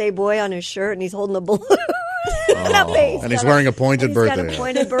got birthday boy on his shirt, and he's holding a balloon. And he's wearing a pointed birthday Got a hat.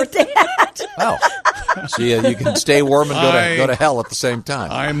 pointed birthday hat. Wow. So you can stay warm and go to hell at the same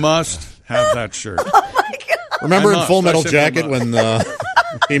time. I must have that shirt. Remember I in must. Full I Metal simply Jacket must. when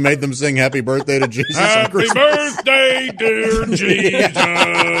he made them sing Happy Birthday to Jesus on Happy Christmas? birthday, dear Jesus.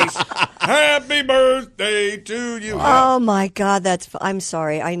 Happy birthday to you. Oh my God, I'm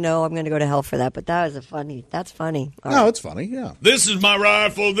sorry. I know I'm going to go to hell for that, but that's funny. All No, right. it's funny, yeah. This is my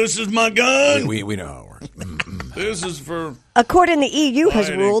rifle. This is my gun. We know how it works. This is for... According the EU has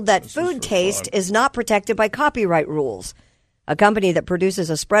Fighting. ruled that food taste is not protected by copyright rules. A company that produces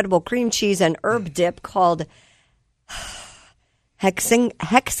a spreadable cream cheese and herb dip called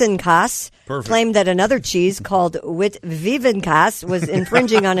Hexenkaas claimed that another cheese called Wit Vivenkaas was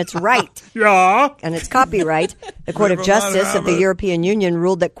infringing on its right and its copyright. The Court of Justice of the European Union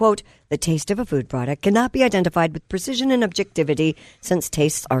ruled that, quote, the taste of a food product cannot be identified with precision and objectivity since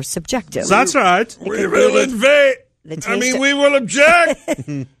tastes are subjective. That's right. We will invade. We will object.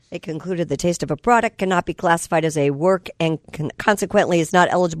 It concluded the taste of a product cannot be classified as a work and consequently is not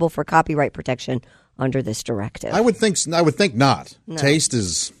eligible for copyright protection under this directive. I would think not. No. Taste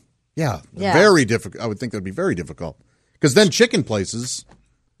is, very difficult. I would think that would be very difficult. Because then chicken places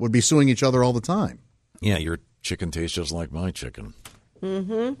would be suing each other all the time. Yeah, your chicken tastes just like my chicken.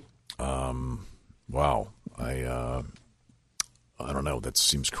 Mm-hmm. Wow. I don't know. That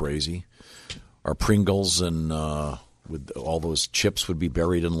seems crazy. Our Pringles and with all those chips would be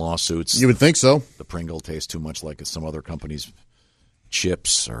buried in lawsuits. You would think so. The Pringle tastes too much like some other company's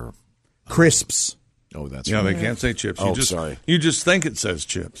chips or crisps. Oh, that's Yeah, right. they can't say chips. Sorry. You just think it says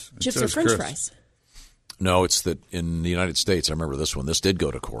chips. It Chips says or French crisps. fries. No, it's that in the United States, I remember this one. This did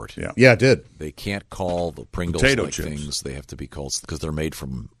go to court. Yeah, it did. They can't call the Pringles Potato like chips. things. They have to be called because they're made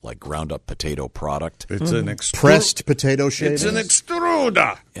from like ground up potato product. It's an pressed potato shavings. It's an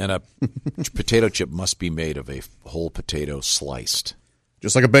extruder. And a potato chip must be made of a whole potato sliced.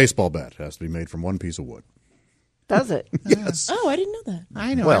 Just like a baseball bat. It has to be made from one piece of wood. Does it? Yes. Oh, I didn't know that.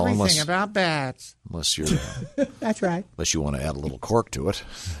 I know Well, everything unless- about bats. Unless you're, That's right. unless you want to add a little cork to it.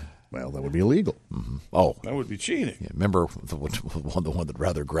 Well, that would be illegal. Mm-hmm. Oh, That would be cheating. yeah, remember the one that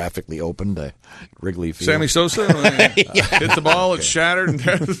rather graphically opened Wrigley Field? Sammy Sosa when he hit the ball, it shattered, and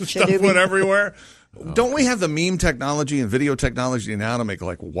stuff went everywhere. Don't we have the meme technology and video technology now to make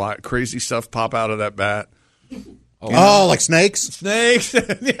like crazy stuff pop out of that bat? Oh, like snakes? Snakes.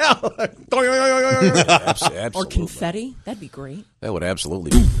 Yeah. Absolutely. Or confetti. That'd be great. That would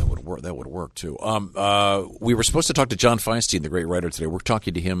absolutely work. That would work too. We were supposed to talk to John Feinstein, the great writer, today. We're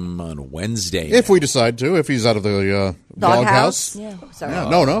talking to him on Wednesday. If we decide to, if he's out of the doghouse. Yeah. Sorry. Yeah,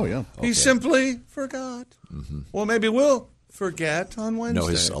 no, yeah. He simply forgot. Well, maybe we'll forget on Wednesday. No,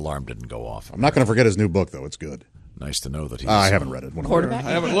 his alarm didn't go off. I'm not going to forget his new book, though. It's good. Nice to know that he's... I haven't read it. Quarterback.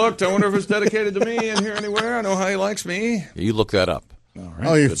 I haven't looked. I wonder if it's dedicated to me in here anywhere. I know how he likes me. You look that up.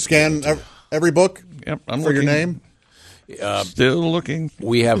 Oh, you scan every book Yep, I'm for your looking. name? Still looking.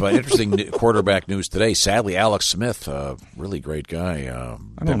 We have interesting quarterback news today. Sadly, Alex Smith, really great guy,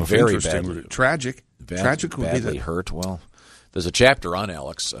 I don't know if very interesting. badly, Tragic. Tragic would be badly the... hurt. Well, There's a chapter on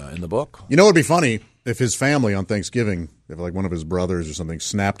Alex in the book. You know, it'd be funny if his family on Thanksgiving, if like one of his brothers or something,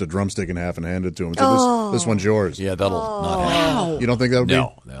 snapped a drumstick in half and handed it to him. So this one's yours. Yeah, that'll not happen. You don't think that would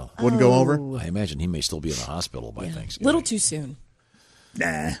No. Wouldn't go over? I imagine he may still be in the hospital by Thanksgiving. Little too soon.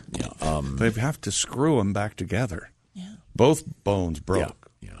 Nah. Yeah, They have to screw them back together. Yeah. Both bones broke.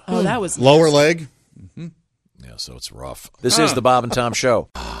 Yeah. Oh, that was lower leg. Yeah, so it's rough. This is the Bob and Tom Show.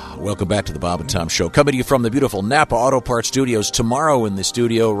 Welcome back to the Bob and Tom Show. Coming to you from the beautiful Napa Auto Parts Studios. Tomorrow in the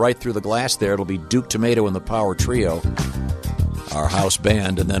studio, right through the glass there, it'll be Duke Tomato and the Power Trio, our house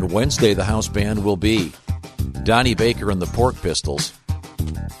band. And then Wednesday, the house band will be Donnie Baker and the Pork Pistols.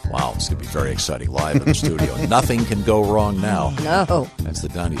 Wow, it's going to be very exciting live in the studio. Nothing can go wrong now. No. That's the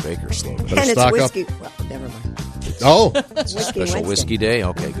Donnie Baker slogan. And it's whiskey. Well, never mind. Oh. It's a special whiskey day?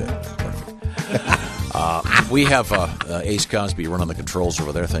 Okay, good. Perfect. We have Ace Cosby running the controls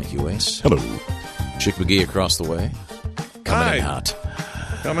over there. Thank you, Ace. Hello. Chick McGee across the way. Coming in hot.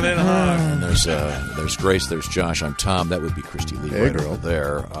 Coming in hot. And there's Grace, there's Josh, I'm Tom. That would be Christy Lee right over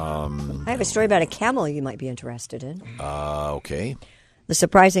there. I have a story about a camel you might be interested in. Okay. The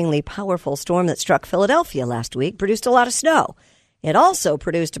surprisingly powerful storm that struck Philadelphia last week produced a lot of snow. It also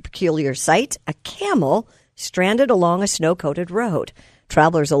produced a peculiar sight, a camel stranded along a snow-coated road.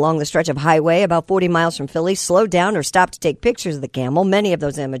 Travelers along the stretch of highway about 40 miles from Philly slowed down or stopped to take pictures of the camel. Many of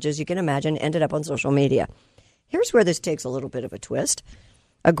those images, you can imagine, ended up on social media. Here's where this takes a little bit of a twist.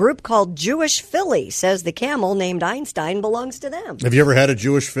 A group called Jewish Philly says the camel named Einstein belongs to them. Have you ever had a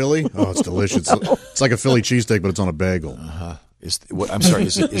Jewish Philly? Oh, it's delicious. No. It's like a Philly cheesesteak, but it's on a bagel. I'm sorry.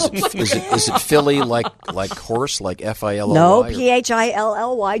 Is it Philly like horse, like F-I-L-L-Y? No,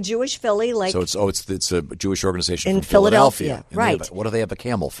 P-H-I-L-L-Y, Jewish Philly. Like so it's a Jewish organization in from Philadelphia. Right. What do they have a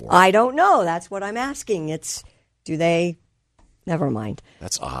camel for? I don't know. That's what I'm asking. Never mind.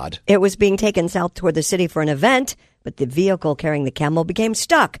 That's odd. It was being taken south toward the city for an event, but the vehicle carrying the camel became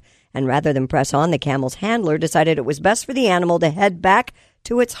stuck. And rather than press on, the camel's handler decided it was best for the animal to head back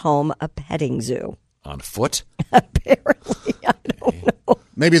to its home, a petting zoo. On foot? Apparently, I don't know.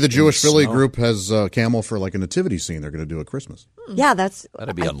 Maybe the Jewish Philly group has a camel for like a nativity scene they're going to do at Christmas. Yeah,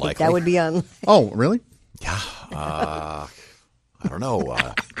 that'd be unlikely. That would be unlikely. Oh, really? Yeah. I don't know.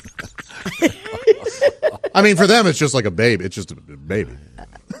 I mean, for them, it's just like a baby. It's just a baby.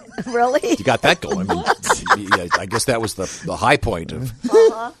 Really? You got that going. I mean, I guess that was the high point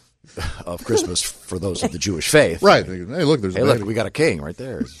of Christmas for those of the Jewish faith. Right. Hey, look, there's a baby. Look, we got a king right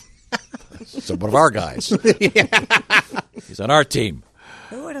there. It's one of our guys. He's on our team.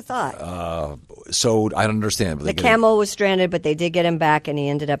 Who would have thought? So I don't understand. The camel was stranded, but they did get him back, and he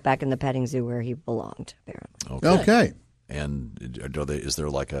ended up back in the petting zoo where he belonged, apparently. Okay. And is there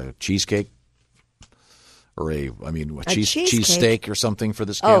like a cheesecake? Or a cheesesteak steak or something for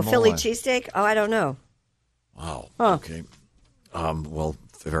this camel? Oh, Philly cheesesteak? Oh, I don't know. Wow. Huh. Okay. Well,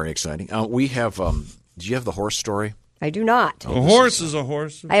 very exciting. We have, do you have the horse story? I do not. A horse is a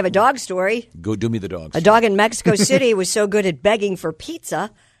horse. I have a dog story. Go do me the dog story. A dog in Mexico City was so good at begging for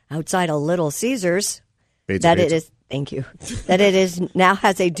pizza outside a Little Caesars that it is now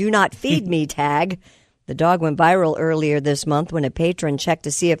has a "Do Not Feed Me" tag. The dog went viral earlier this month when a patron checked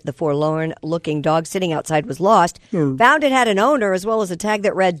to see if the forlorn-looking dog sitting outside was lost. Found it had an owner as well as a tag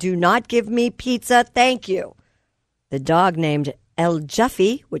that read, "Do not give me pizza, thank you." The dog named El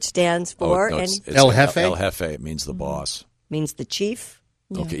Jefe, which stands for... it's El Jefe? El Jefe, it means the boss. Means the chief.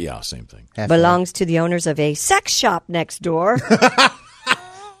 Okay, yeah, same thing. Belongs to the owners of a sex shop next door.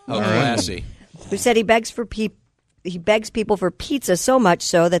 Classy. Who said he begs people for pizza so much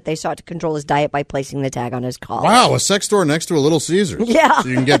so that they sought to control his diet by placing the tag on his collar. Wow, a sex store next to a Little Caesars. Yeah. So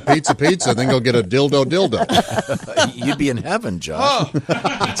you can get pizza, then go get a dildo. You'd be in heaven, Josh.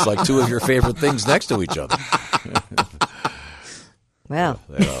 It's like two of your favorite things next to each other. Well,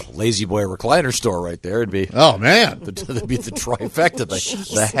 Lazy Boy recliner store right there. It'd be It'd be the trifecta,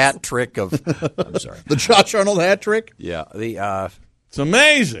 the hat trick of. I'm sorry, the Josh Arnold hat trick. Yeah, it's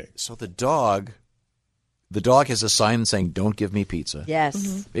amazing. So the dog has a sign saying, "Don't give me pizza."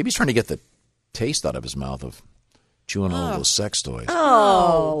 Yes, Maybe he's trying to get the taste out of his mouth of chewing all those sex toys.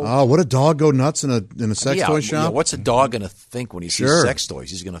 Oh, would a dog go nuts in a sex toy shop? Yeah, what's a dog going to think when he sees sex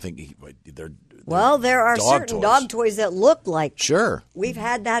toys? He's going to think they're. Well, there are certain dog toys that look like. Sure. We've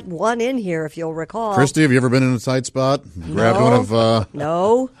had that one in here, if you'll recall. Christy, have you ever been in a tight spot? Grabbed one of.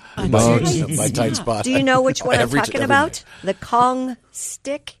 No. My tight spot. Do you know which one I'm talking about? The Kong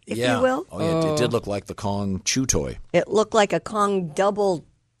stick, if you will. Oh, yeah. It did look like the Kong chew toy. It looked like a Kong double.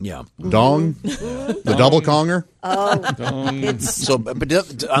 Yeah. Dong? The double Konger? Oh. So, but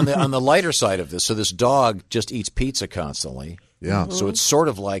on the lighter side of this, so this dog just eats pizza constantly. Yeah. So it's sort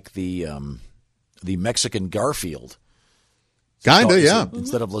of like the Mexican Garfield. Kinda, yeah.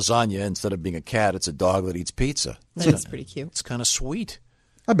 Instead of lasagna, instead of being a cat, it's a dog that eats pizza. That's pretty cute. It's kind of sweet.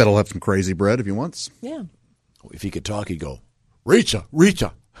 I bet he'll have some crazy bread if he wants. Yeah. If he could talk, he'd go, Rita,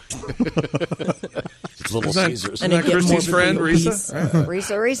 Rita. It's Little Caesars. Isn't that Christy's friend, Risa?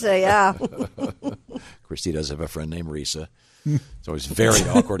 Risa, yeah. Christy does have a friend named Risa. It's always very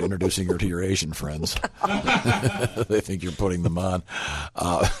awkward introducing her to your Asian friends. They think you're putting them on.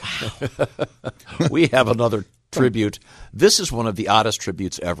 We have another tribute. This is one of the oddest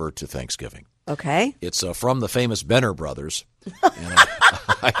tributes ever to Thanksgiving. Okay. It's from the famous Benner brothers. And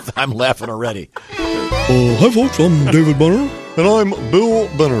I'm laughing already. Hi, folks. I'm David Benner. And I'm Bill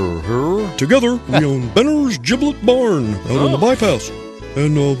Benner here. Together, we own Benner's Giblet Barn out on the bypass.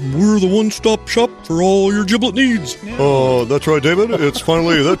 And we're the one-stop shop for all your giblet needs. That's right, David. It's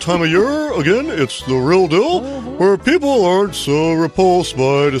finally that time of year. Again, it's the real deal, where people aren't so repulsed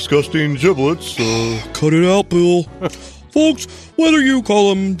by disgusting giblets. Cut it out, Bill. Folks, whether you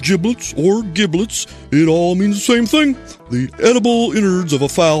call them giblets or giblets, it all means the same thing. The edible innards of a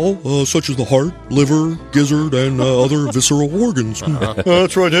fowl, such as the heart, liver, gizzard, and other visceral organs.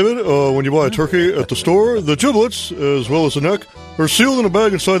 That's right, David. When you buy a turkey at the store, the giblets, as well as the neck, are sealed in a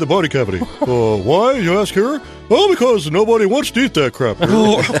bag inside the body cavity. Why, you ask here? Well, because nobody wants to eat that crap.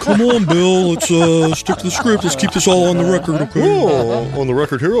 Oh, come on, Bill. Let's stick to the script. Let's keep this all on the record, okay? Oh, on the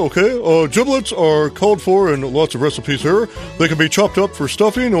record here, okay. Giblets are called for in lots of recipes here. They can be chopped up for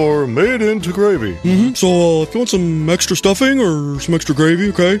stuffing or made into gravy. Mm-hmm. So if you want some extra stuffing or some extra gravy,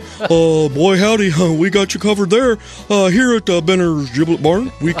 okay? Boy, howdy, we got you covered there. Here at Benner's Giblet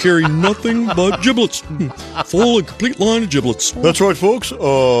Barn, we carry nothing but giblets. Full and complete line of giblets. That's right, folks.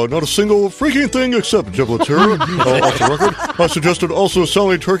 Not a single freaking thing except giblets here. Off the record. I suggested also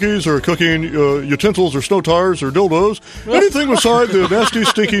selling turkeys or cooking utensils or snow tires or dildos. Anything beside the nasty,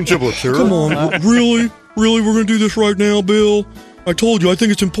 stinking giblets here. Come on, really? Really, we're going to do this right now, Bill? I told you, I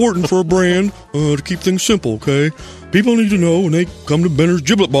think it's important for a brand to keep things simple, okay? People need to know when they come to Benner's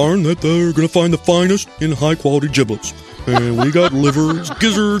Giblet Barn that they're going to find the finest in high-quality giblets. And we got livers,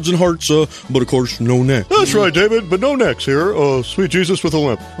 gizzards, and hearts, but of course, no neck. That's right, David, but no necks here. Sweet Jesus with a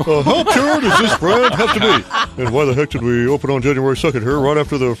limp. How pure does this brand have to be? And why the heck did we open on January 2nd here, right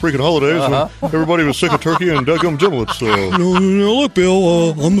after the freaking holidays when everybody was sick of turkey and dadgum giblets? No, look,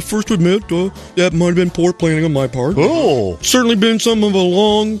 Bill, I'm the first to admit that might have been poor planning on my part. Oh. Certainly been some of a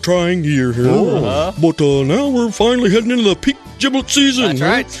long, trying year here. Oh. But now we're finally heading into the peak giblet season. That's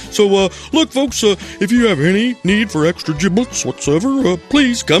right. So, look, folks, if you have any need for extra giblets whatsoever,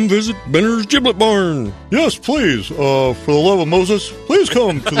 please come visit Benner's Giblet Barn. Yes, please. For the love of Moses, please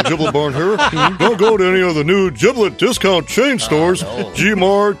come to the Giblet Barn here. Don't go to any of the new giblet discount chain stores. No.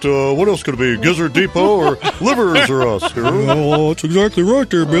 G-Mart, what else could it be? Gizzard Depot or Livers or us here? Oh, that's exactly right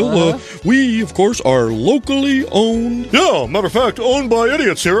there, Bill. We, of course, are locally owned. Yeah, matter of fact, owned by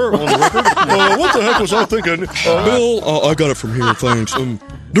idiots here on the record. What the heck was I thinking? Bill, I got it from here, thanks.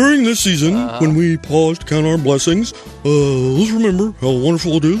 During this season, when we pause to count our blessings, let's remember how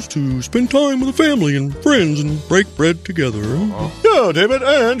wonderful it is to spend time with the family and friends and break bread together. Yeah, David,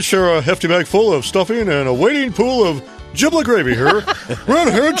 and share a hefty bag full of stuffing and a waiting pool of giblet gravy here. Red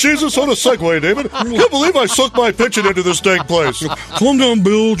hair Jesus on a Segway, David. I can't believe I sucked my pitching into this dang place. Calm down,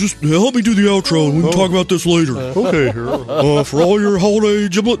 Bill. Just help me do the outro, and we can talk about this later. Okay, here. For all your holiday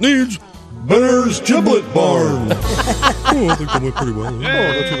giblet needs, Benner's Giblet Barn. I think that went pretty well. Not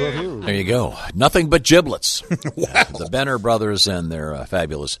too bad here. There you go. Nothing but giblets. Wow. The Benner brothers and their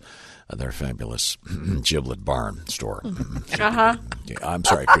fabulous Giblet Barn store. Uh-huh. Okay, I'm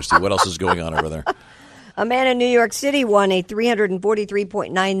sorry, Christy. What else is going on over there? A man in New York City won a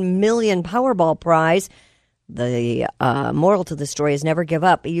 $343.9 million Powerball prize. The moral to the story is never give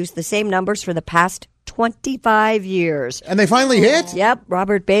up. He used the same numbers for the past 25 years. And they finally hit? Yep.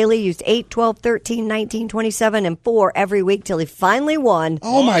 Robert Bailey used 8, 12, 13, 19, 27, and 4 every week till he finally won.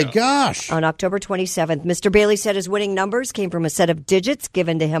 Oh, my gosh. On October 27th. Mr. Bailey said his winning numbers came from a set of digits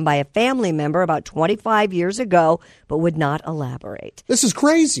given to him by a family member about 25 years ago, but would not elaborate. This is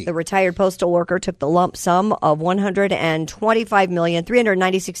crazy. The retired postal worker took the lump sum of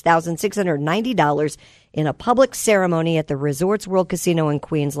 $125,396,690 in a public ceremony at the Resorts World Casino in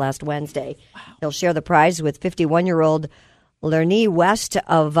Queens last Wednesday. Wow. He'll share the prize with 51-year-old Lernie West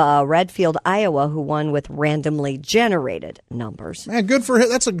of Redfield, Iowa, who won with randomly generated numbers. Man, good for him.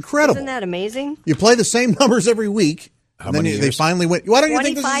 That's incredible. Isn't that amazing? You play the same numbers every week. How many years? They finally went. Why don't you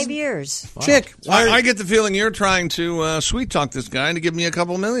think this is 25 years. Chick? I get the feeling you're trying to sweet talk this guy to give me a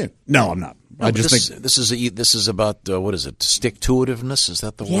couple million. No, I'm not. I just think this is about what is it? Stick-to-itiveness? Is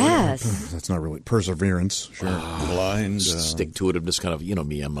that the word? Yes. That's not really perseverance. Sure. Blind. Stick-to-itiveness, kind of,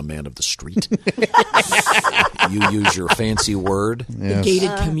 me, I'm a man of the street. You use your fancy word. The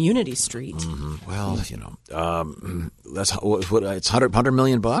gated community street. Mm-hmm. Well, that's what it's $100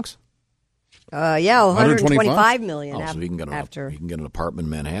 million bucks. Yeah, 125 million. Oh, so you can get an apartment in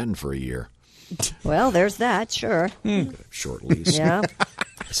Manhattan for a year. Well, there's that. Sure. Short lease. Yeah.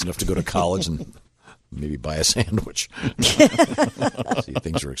 It's enough to go to college and maybe buy a sandwich. See,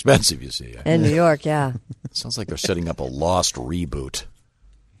 things are expensive, you see. In New York, yeah. It sounds like they're setting up a Lost reboot.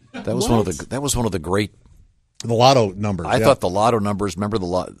 That was one of the great. The lotto numbers. I thought the lotto numbers. Remember the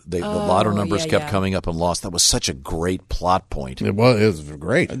lotto numbers kept coming up in Lost. That was such a great plot point. It was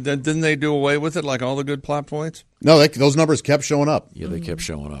great. Didn't they do away with it like all the good plot points? No, those numbers kept showing up. Yeah, they kept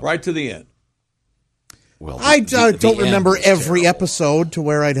showing up right to the end. Well, I don't remember every episode to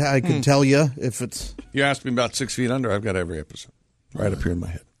where I could tell you if it's. You asked me about 6 Feet Under. I've got every episode right up here in my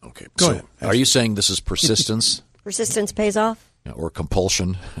head. Okay, go ahead. Are you saying this is persistence? Persistence pays off. Yeah, or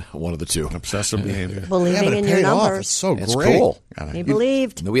compulsion, one of the two. Obsessive behavior. Believing in your numbers. It's so it's great. Cool. He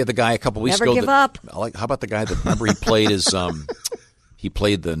believed. We had the guy a couple weeks ago. Never give up. How about the guy that remember he played his he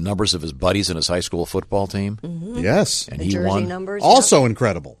played the numbers of his buddies in his high school football team. Mm-hmm. Yes, and the he jersey won. Numbers, also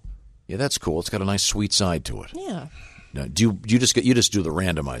incredible. Yeah, that's cool. It's got a nice sweet side to it. Yeah. Now, you just do the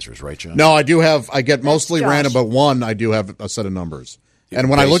randomizers, right, John? No, I do have. I get mostly random, but one I do have a set of numbers. And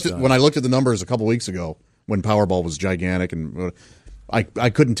when I looked at the numbers a couple weeks ago, when Powerball was gigantic, and I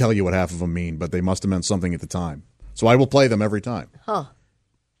couldn't tell you what half of them mean, but they must have meant something at the time. So I will play them every time. Huh?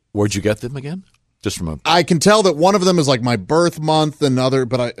 Where'd you get them again? Just from a. I can tell that one of them is like my birth month, and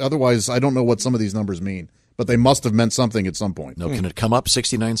otherwise I don't know what some of these numbers mean. But they must have meant something at some point. No, can it come up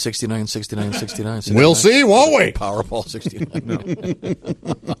 69, 69, 69, 69? We'll see, won't we? Powerball 69. No.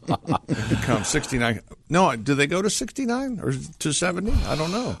 It comes 69. No, do they go to 69 or to 70? I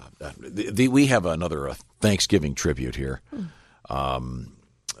don't know. We have another Thanksgiving tribute here.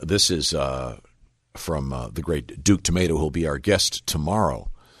 This is from the great Duke Tomato, who will be our guest tomorrow.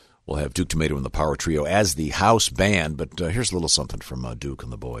 We'll have Duke Tomato and the Power Trio as the house band. But here's a little something from Duke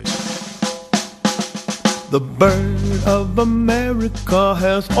and the boys. The bird of America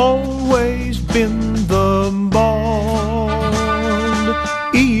has always been the bald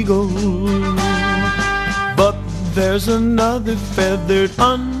eagle. But there's another feathered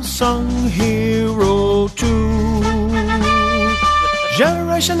unsung hero too.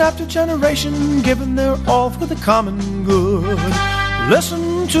 Generation after generation giving their all for the common good.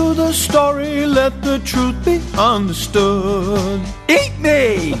 Listen to the story, let the truth be understood. Eat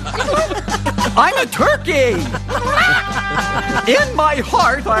me! I'm a turkey! In my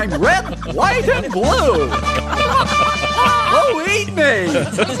heart, I'm red, white, and blue! Oh, eat me!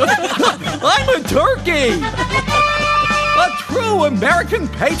 I'm a turkey! A true American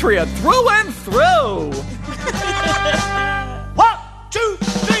patriot through and through! 1, 2,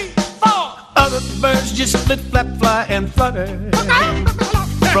 3, 4! Other birds just split, flap, fly, and flutter.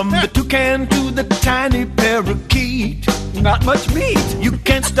 From the toucan to the tiny parakeet. Not much meat. You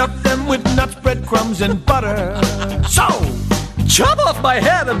can't stuff them with nuts, breadcrumbs, and butter. So, chop off my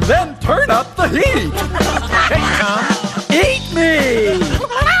head and then turn up the heat. Hey, Tom. Eat me.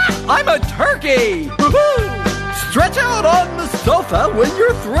 I'm a turkey. Woo-hoo. Stretch out on the sofa when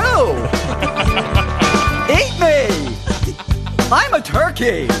you're through. Eat me. I'm a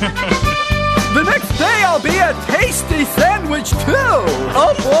turkey. The next day I'll be a tasty sandwich too.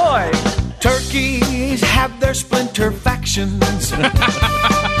 Oh boy. Turkeys have their splinter factions.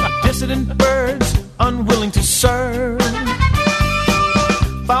 Dissident birds unwilling to serve.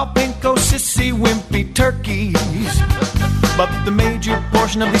 Foul, pinko, sissy, wimpy turkeys. But the major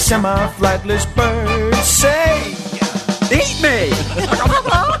portion of these semi-flightless birds say, eat me.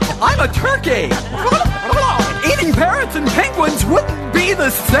 I'm a turkey. Eating parrots and penguins wouldn't be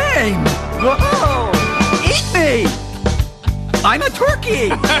the same. Whoa. Eat me. I'm a turkey.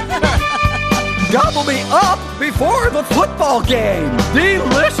 Gobble me up before the football game.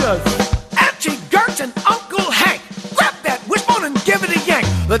 Delicious. Archie Gertz and Uncle Hank. Grab that wishbone and give it a yank.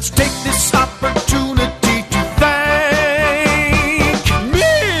 Let's take this opportunity to thank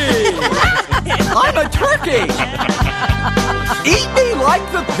me. I'm a turkey. Eat me like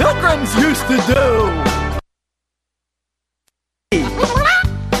the Pilgrims used to do.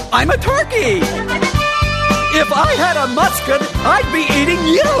 I'm a turkey. If I had a musket, I'd be eating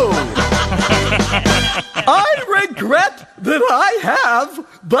you. I regret that I have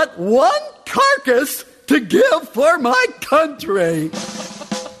but one carcass to give for my country.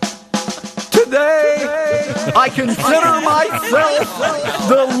 To today. I consider myself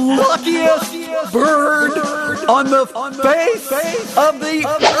the luckiest bird on the face of the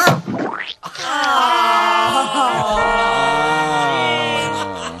earth.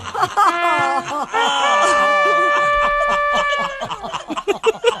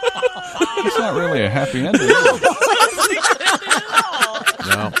 It's not really a happy ending.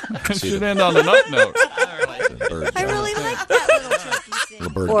 No. It should end on a nut note. I really like that little turkey scene. The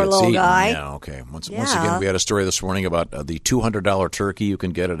bird Poor gets little eaten. guy. Yeah, okay. Once again, we had a story this morning about the $200 turkey you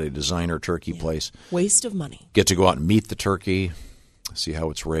can get at a designer turkey place. Waste of money. Get to go out and meet the turkey, see how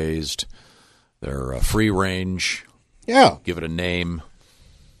it's raised. They're free range. Yeah. Give it a name.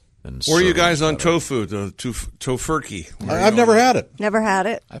 And Where are you serve guys it on better. tofu, the tofurkey? I've never had it. Never had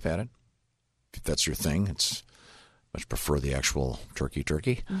it. I've had it. If that's your thing, it's much prefer the actual turkey,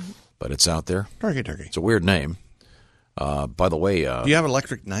 but it's out there. Turkey. It's a weird name. By the way, do you have an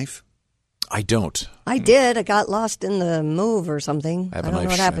electric knife? I don't. I did. I got lost in the move or something. I don't know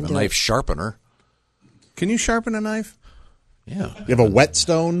what happened to knife it. sharpener. Can you sharpen a knife? Yeah. You have a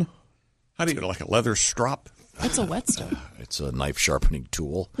whetstone? How do you, like a leather strop? What's a whetstone? It's a knife sharpening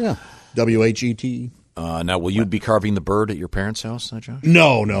tool. Yeah. WHET. Now, will you be carving the bird at your parents' house, Josh?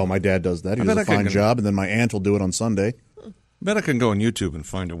 No, my dad does that. He I does bet a I can fine get- job, and then my aunt will do it on Sunday. Bet I can go on YouTube and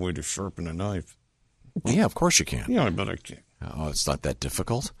find a way to sharpen a knife. Yeah, of course you can. Yeah, I bet I can. Oh, it's not that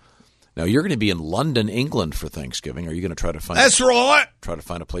difficult. Now, you're going to be in London, England for Thanksgiving. Are you going to try to find That's right. Try to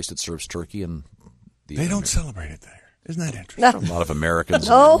find a place that serves turkey? And They don't celebrate it there. Isn't that interesting? A lot of Americans.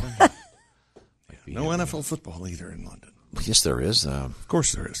 No. No NFL football either in London. Yes, there is. Of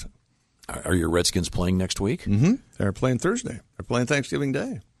course there is. Are your Redskins playing next week? Mm-hmm. They're playing Thursday. They're playing Thanksgiving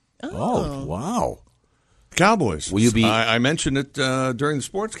Day. Oh, wow. Cowboys. Will you be- I mentioned it during the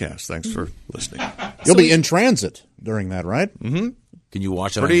sportscast. Thanks for listening. You'll be in transit during that, right? Mm-hmm. Can you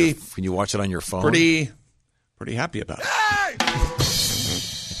watch it? Can you watch it on your phone? Pretty happy about it.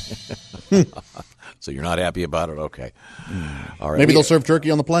 So you're not happy about it? Okay. All right. Maybe they'll serve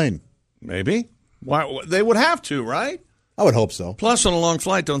turkey on the plane. Maybe. Why? They would have to, right? I would hope so. Plus, on a long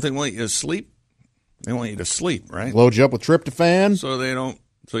flight, don't they want you to sleep? They want you to sleep, right? Load you up with tryptophan.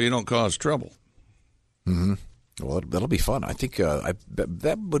 So you don't cause trouble. Mm-hmm. Well, that'll be fun. I think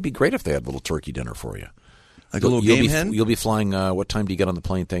that would be great if they had a little turkey dinner for you. Like a little game hen? You'll be flying. What time do you get on the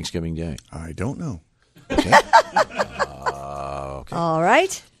plane Thanksgiving Day? I don't know. Okay. All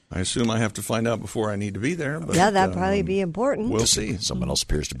right. I assume I have to find out before I need to be there. But, Yeah, that'd probably be important. We'll see. Someone else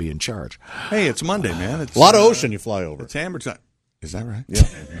appears to be in charge. Hey, it's Monday, man. It's A lot of ocean you fly over. It's hammer time. Is that right? Yeah.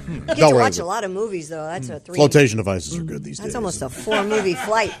 You get to watch a lot of movies, though. That's a 3. Flotation devices are good these That's days. almost a 4-movie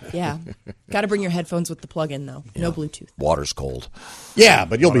flight. Yeah. Got to bring your headphones with the plug-in, though. No Bluetooth. Water's cold. Yeah,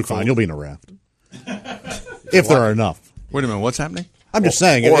 but you'll be fine. You'll be in a raft. If there are enough. Wait a minute. What's happening? I'm just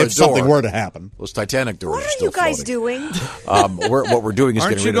saying, or a if something door. were to happen. Those Titanic doors What are are still you guys floating. doing? What we're doing is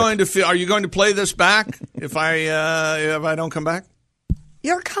Aren't getting you rid of going to? Are you going to play this back if I don't come back?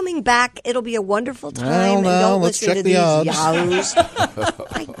 You're coming back. It'll be a wonderful time. Well, and no, don't let's listen check to the these odds.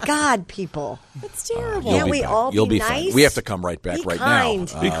 yahoos. My God, people. That's terrible. You'll Can't be we fine. all You'll be be fine. nice? We have to come right back Be right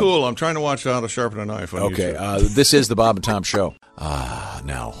kind. now. Be cool. I'm trying to watch how to sharpen a knife on Okay, YouTube. this is the Bob and Tom Show.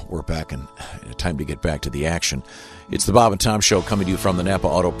 Now we're back, and time to get back to the action. It's the Bob and Tom Show coming to you from the Napa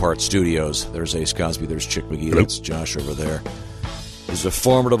Auto Parts Studios. There's Ace Cosby. There's Chick McGee. That's Josh over there. He's a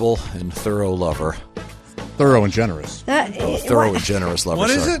formidable and thorough lover. Thorough and generous. Thorough and generous lover. What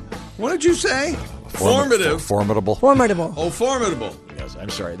is sorry. it? What did you say? Formative. Formidable. Formidable. Oh, formidable. Yes, I'm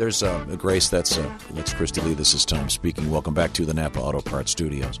sorry. There's Grace. That's Christy Lee. This is Tom speaking. Welcome back to the Napa Auto Parts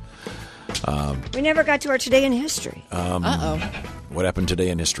Studios. We never got to our Today in History. What happened today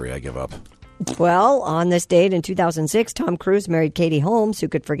in history? I give up. Well, on this date in 2006, Tom Cruise married Katie Holmes. Who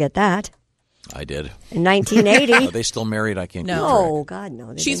could forget that? I did. In 1980. Are they still married? I can't. No, God,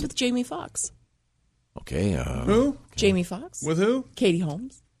 no. She's with Jamie Foxx. Okay. Who? Jamie Foxx. With who? Katie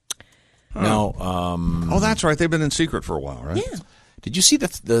Holmes. Now, Oh, that's right. They've been in secret for a while, right? Yeah. did you see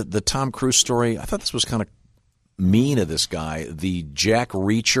the Tom Cruise story? I thought this was kind of mean of this guy. The Jack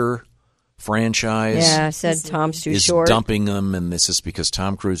Reacher franchise. Yeah, said Tom's too is short. dumping them, and this is because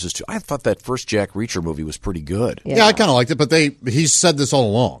Tom Cruise is too. I thought that first Jack Reacher movie was pretty good. Yeah, I kind of liked it, but he's said this all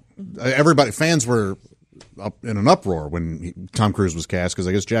along. Fans were up in an uproar when Tom Cruise was cast because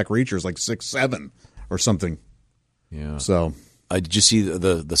I guess Jack Reacher is like 6'7" or something. Yeah. So did you see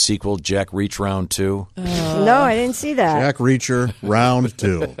the sequel, Jack Reach Round 2? No, I didn't see that. Jack Reacher Round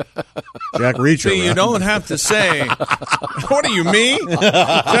 2. Jack Reacher. See, you don't have to say. What do you mean?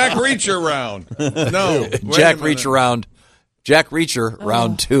 Jack Reacher round. No, Jack Reach Around Jack Reacher,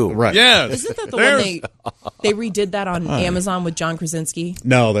 round 2. Right. Yes. Isn't that the one they redid that on Amazon with John Krasinski?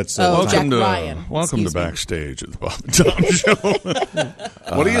 No, that's Jack Ryan. Welcome to Backstage at the Bob and Tom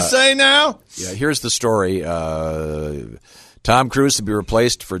Show. What do you say now? Yeah, here's the story. Tom Cruise to be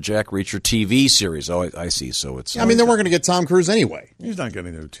replaced for Jack Reacher TV series. Oh, I see. So it's. I mean, they weren't going to get Tom Cruise anyway. He's not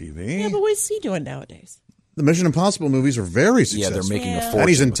getting no TV. Yeah, but what's he doing nowadays? The Mission Impossible movies are very successful. Yeah, they're making a fortune. And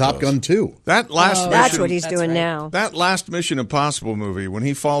he's in with Top those. Gun 2. That last That's what he's doing right. now. That last Mission Impossible movie, when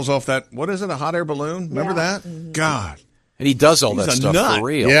he falls off that, what is it, a hot air balloon? Remember that? Mm-hmm. God. And he does all He's that a stuff nut. for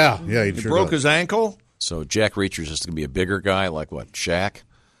real. Yeah, he He sure broke does. his ankle. So Jack Reacher's just going to be a bigger guy, like what, Shaq?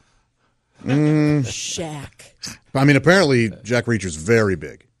 Shaq. I mean, apparently Jack Reacher's very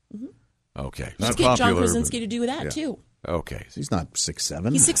big. Okay. Let's get John Krasinski to do that, too. Okay. He's not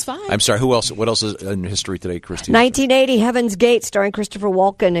 6'7". He's 6'5". I'm sorry, who else? What else is in history today, Christy? 1980, Heaven's Gate, starring Christopher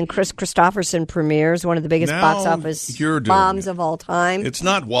Walken and Chris Christopherson, premieres. One of the biggest Now box office you're doing bombs it. of all time. It's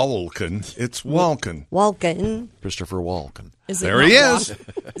not Walken. It's Walken. Walken. Christopher Walken. Is it There not he is.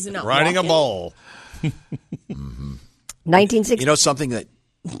 Is it not Riding a Walken? ball. 1960. You know, something that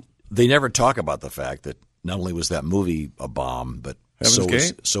they never talk about, the fact that not only was that movie a bomb, but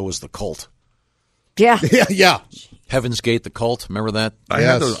Heaven's so was the cult. Yeah. Yeah. Heaven's Gate, the cult. Remember that? I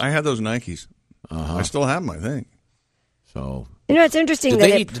had those Nikes. I still have them, I think. So You know, it's interesting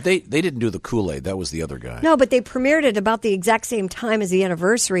they that they didn't do the Kool-Aid. That was the other guy. No, but they premiered it about the exact same time as the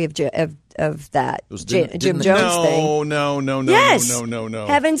anniversary of that was Jim didn't Jones they- thing. No. Yes. No.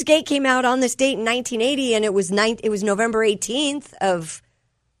 Heaven's Gate came out on this date in 1980, and it was November 18th of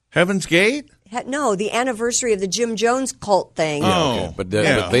Heaven's Gate? the anniversary of the Jim Jones cult thing. Okay. But they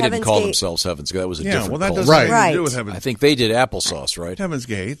didn't Heaven's call Gate. themselves Heaven's Gate. That was a Yeah, different well, that cult. doesn't have anything to do with Heaven's I think they did applesauce, right? Heaven's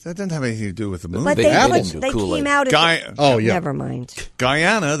Gate. That doesn't have anything to do with the movie. But they came out at Never mind.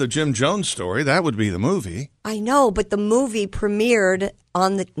 Guyana, the Jim Jones story, that would be the movie. I know, but the movie premiered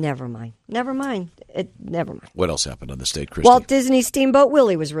on the. Never mind. Never mind. What else happened on this date, Christy? Walt Disney's Steamboat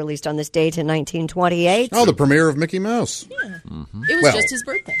Willie was released on this date in 1928. Oh, the premiere of Mickey Mouse. It was just his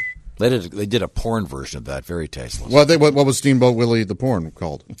birthday. They did a porn version of that, very tasteless. What was Steamboat Willie the porn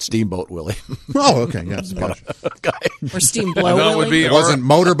called? Steamboat Willie. Oh, okay, yeah. Or Steam I Blow thought it would be It wasn't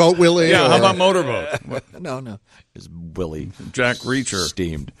Motorboat Willie? Yeah, how or- about Motorboat? No. It's Willie. Jack Reacher.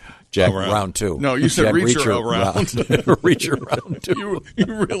 Steamed. Jack Around. round 2. No, you said Jack Reacher around. Reacher round 2. You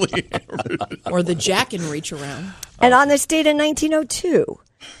really hammered it. Or the Jack and Reach Around. And on this date in 1902,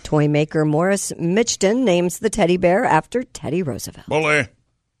 toy maker Morris Mitchton names the teddy bear after Teddy Roosevelt. Bully.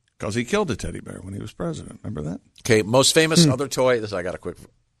 Because he killed a teddy bear when he was president. Remember that? Okay, most famous other toy. I got a quick.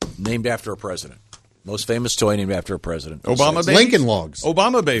 Named after a president. Most famous toy named after a president. Obama babies? Lincoln Logs.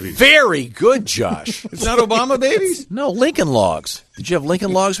 Obama babies. Very good, Josh. It's not Obama babies? No, Lincoln Logs. Did you have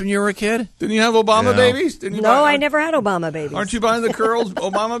Lincoln Logs when you were a kid? Didn't you have Obama Yeah. babies? Didn't you No, buy- I never had Obama babies. Aren't you buying the curls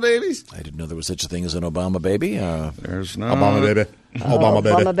Obama babies? I didn't know there was such a thing as an Obama baby. There's no Obama baby. Obama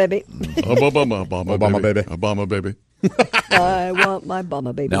baby. Obama baby. Obama baby. Obama baby. I want my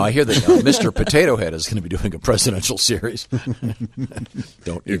Obama baby. Now I hear that Mr. Potato Head is going to be doing a presidential series.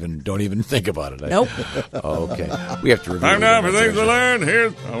 Don't even think about it. Nope. Okay, we have to review. Time now for it. things to learn.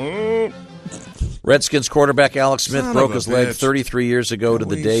 Here's. Oh. Redskins quarterback Alex Smith Son broke of a his leg bitch. 33 years ago to Can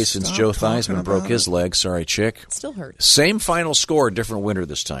the we day since stop Joe talking Theismann broke about his leg. Sorry, chick. Still hurt. Same final score, different winner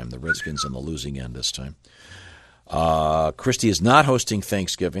this time. The Redskins on the losing end this time. Christy is not hosting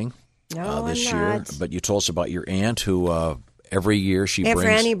Thanksgiving No, this I'm year, not. but you told us about your aunt who every year she Aunt brings.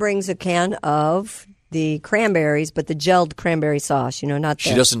 Franny brings a can of the cranberries, but the gelled cranberry sauce. Not the.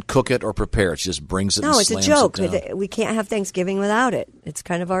 She doesn't cook it or prepare it. She just brings it. No, and it's a slams joke. It down. We can't have Thanksgiving without it. It's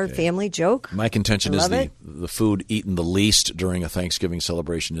kind of our family joke. My contention I is love it. the food eaten the least during a Thanksgiving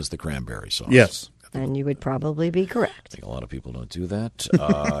celebration is the cranberry sauce. Yes. And you would probably be I correct. think a lot of people don't do that.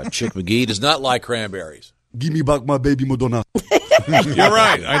 Chick McGee does not like cranberries. Give me back my baby Madonna. You're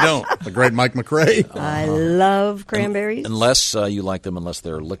right. I don't. The great Mike McRae. I love cranberries. Unless you like them, unless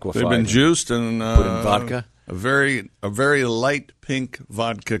they're liquefied. They've been juiced and put in vodka. A very light pink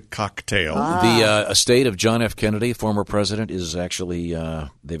vodka cocktail. The estate of John F. Kennedy, former president, is actually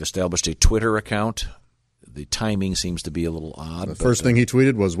they've established a Twitter account. The timing seems to be a little odd. The first thing he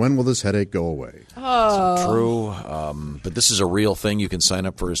tweeted was, "When will this headache go away?" Oh. True, but this is a real thing. You can sign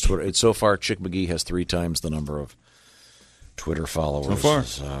up for his Twitter. So far, Chick McGee has 3 times the number of Twitter followers. So far.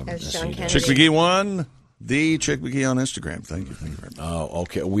 As John Kennedy. Chick McGee won. The Chick McGee on Instagram. Thank you very much. Oh,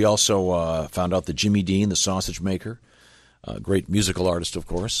 okay. We also found out that Jimmy Dean, the sausage maker, Great musical artist, of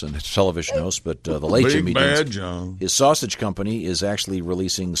course, and television host, but the late Big Jimmy Bad Deans, John. his sausage company is actually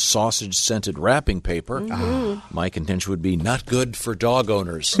releasing sausage-scented wrapping paper. My contention would be not good for dog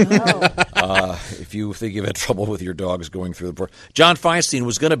owners. If you think you've had trouble with your dogs going through the port. John Feinstein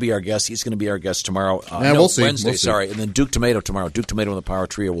was going to be our guest. He's going to be our guest tomorrow. We'll see. Wednesday, We'll see. sorry. And then Duke Tomato tomorrow. Duke Tomato and the Power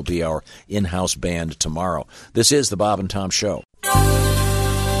Trio will be our in-house band tomorrow. This is the Bob and Tom Show.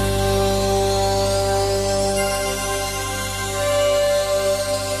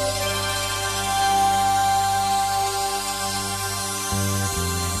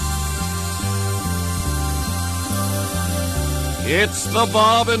 It's the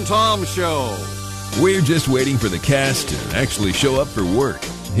Bob and Tom Show. We're just waiting for the cast to actually show up for work.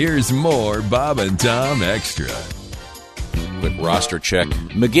 Here's more Bob and Tom Extra. Quick roster check.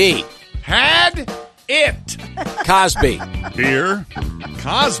 McGee. Had it. Cosby. Here.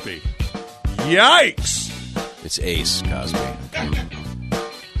 Cosby. Yikes. It's Ace Cosby.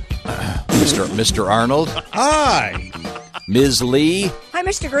 Mr. Arnold. Hi. Ms. Lee. Hi,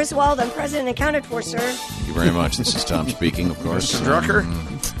 Mr. Griswold. I'm present and accounted for, sir. Thank you very much. This is Tom speaking, of course. Mr.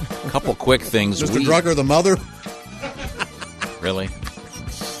 Drucker. A couple quick things. Mr. Drucker, the mother. Really?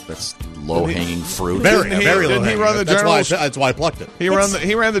 That's low-hanging fruit. Very low. Didn't he run the general? That's why I plucked it. He ran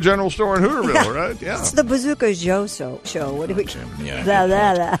the general store in Hooterville, right? Yeah. It's the Bazooka Joe show. What do we? Yeah.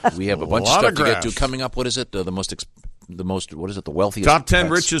 Blah. We have a bunch of stuff to get to coming up. What is it? The most. What is it? The wealthiest. Top 10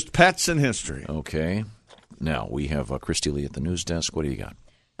 pets. richest pets in history. Okay. Now we have Christy Lee at the news desk. What do you got?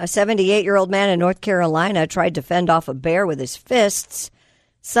 A 78-year-old man in North Carolina tried to fend off a bear with his fists.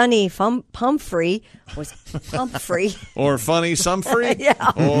 Sonny Pumphrey was Pumphrey. Or Funny Sumphrey.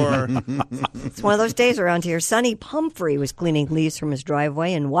 Yeah. Or it's one of those days around here. Sonny Pumphrey was cleaning leaves from his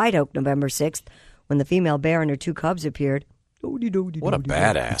driveway in White Oak November 6th when the female bear and her two cubs appeared. What a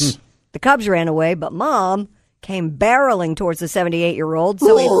badass. The cubs ran away, but Mom came barreling towards the 78-year-old,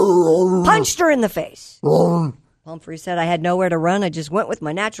 so he punched her in the face. Pumphrey said, I had nowhere to run. I just went with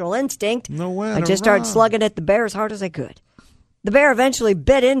my natural instinct. I just started slugging at the bear as hard as I could. The bear eventually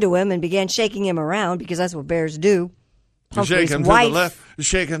bit into him and began shaking him around because that's what bears do. shake him to the left,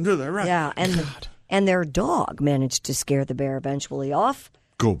 shake him to the right. Yeah, and their dog managed to scare the bear eventually off.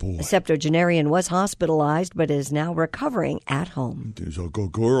 Go boy. The septuagenarian was hospitalized but is now recovering at home. There's a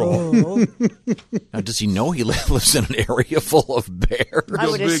good girl. Oh. Now, does he know he lives in an area full of bears? I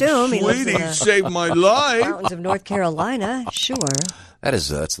would assume he lives in the saved my life. mountains of North Carolina. Sure.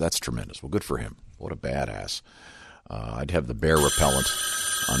 That's tremendous. Well, good for him. What a badass. I'd have the bear repellent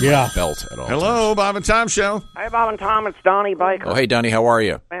on my belt at all Hello, times. Bob and Tom Show. Hey, Bob and Tom, it's Donnie Baker. Oh, hey, Donnie, how are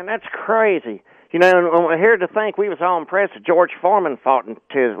you? Man, that's crazy. You know, we're here to think we was all impressed that George Foreman fought into,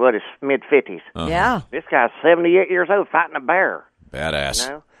 his mid-50s. Uh-huh. Yeah. This guy's 78 years old fighting a bear.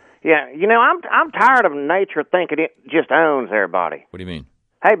 Badass. You know? I'm tired of nature thinking it just owns everybody. What do you mean?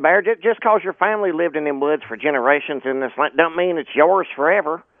 Hey, bear, just because your family lived in them woods for generations in this land don't mean it's yours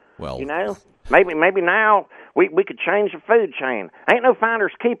forever. Well, you know, maybe now we could change the food chain. Ain't no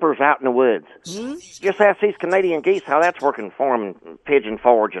finders keepers out in the woods. Just ask these Canadian geese how that's working for them in Pigeon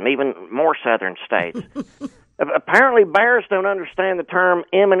Forge and even more southern states. Apparently, bears don't understand the term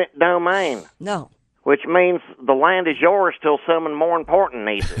eminent domain. No. Which means the land is yours till someone more important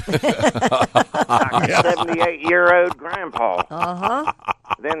needs it. Like a 78-year-old grandpa. Uh-huh.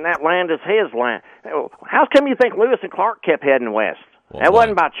 Then that land is his land. How come you think Lewis and Clark kept heading west? Well, that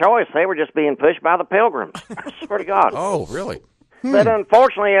wasn't by choice. They were just being pushed by the Pilgrims. I swear to God. Oh, really? But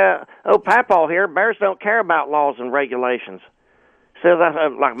unfortunately, old Papaw here, bears don't care about laws and regulations. So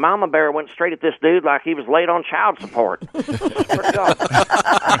that, like Mama Bear went straight at this dude like he was late on child support. I swear to God.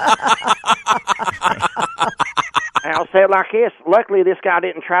 I'll say it like this. Luckily, this guy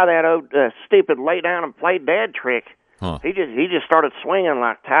didn't try that old stupid lay down and play dead trick. Huh. He just started swinging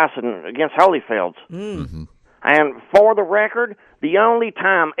like Tyson against Holyfields. Mm-hmm. And for the record, the only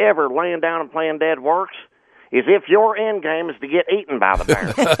time ever laying down and playing dead works is if your end game is to get eaten by the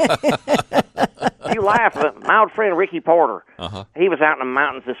bear. You laugh, but my old friend Ricky Porter, he was out in the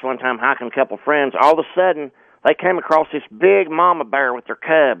mountains this one time hiking a couple of friends. All of a sudden, they came across this big mama bear with their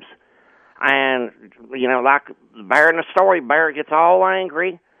cubs. And, you know, like the bear in the story, bear gets all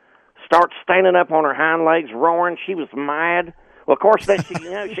angry, starts standing up on her hind legs, roaring. She was mad. Well, of course, then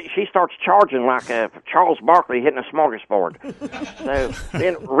she starts charging like Charles Barkley hitting a smorgasbord. So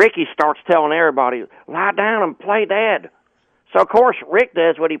then Ricky starts telling everybody, lie down and play dead. So, of course, Rick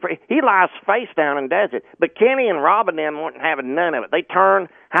does what he lies face down and does it. But Kenny and Rob and them weren't having none of it. They turn,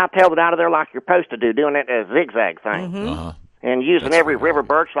 hightailed it out of there like you're supposed to do, doing that zigzag thing. Mm-hmm. And using every river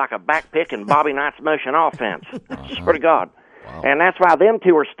birch like a backpick and Bobby Knight's motion offense. Swear to God. Wow. And that's why them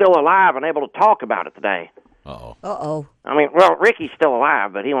two are still alive and able to talk about it today. Uh-oh. Uh-oh. I mean, well, Ricky's still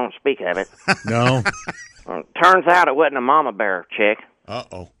alive, but he won't speak of it. No. Turns out it wasn't a mama bear chick.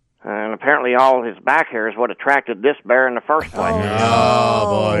 Uh-oh. And apparently all his back hair is what attracted this bear in the first place. Oh,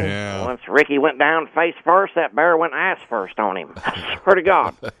 boy. Yeah. Once Ricky went down face first, that bear went ass first on him. I swear to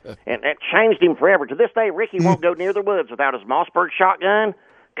God. And it changed him forever. To this day, Ricky won't go near the woods without his Mossberg shotgun,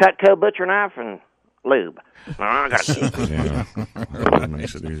 Cutco butcher knife, and lube. I got to keep it. Yeah. That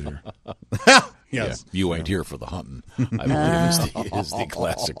makes it easier. Yes. Yeah, you ain't here for the hunting, I believe is the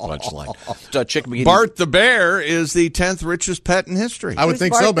classic punchline. Chick McGee. Bart the Bear is the 10th richest pet in history. I would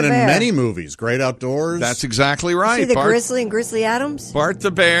think Bart so, but the in Bear? many movies. Great Outdoors. That's exactly right. See the Grizzly and Grizzly Adams? Bart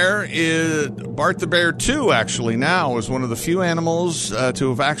the Bear 2, actually, now is one of the few animals to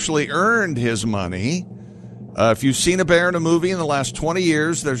have actually earned his money. If you've seen a bear in a movie in the last 20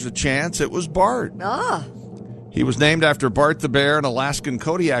 years, there's a chance it was Bart. Ah. He was named after Bart the Bear, an Alaskan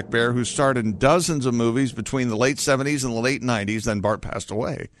Kodiak bear who starred in dozens of movies between the late 70s and the late 90s. Then Bart passed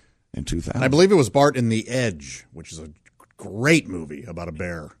away in 2000. I believe it was Bart in The Edge, which is a great movie about a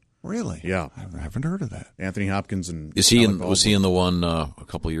bear. Really? Yeah. I haven't heard of that. Anthony Hopkins and Was he Alec Baldwin. in the one a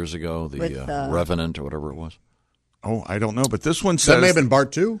couple of years ago, the With, Revenant or whatever it was? Oh, I don't know, but this one That says may have been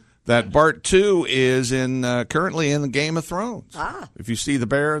Bart 2? that Bart 2 is currently in the Game of Thrones. Ah. If you see the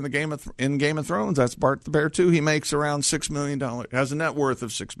bear in the Game of Thrones, that's Bart the Bear 2. He makes around $6 million. Has a net worth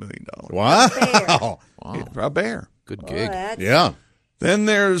of $6 million. Wow. A bear. Good gig. Yeah. Then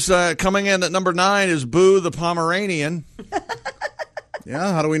there's coming in at number 9 is Boo the Pomeranian.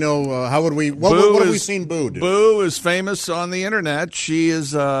 Yeah, how do we know? How would we? What have we seen Boo do? Boo is famous on the internet. She is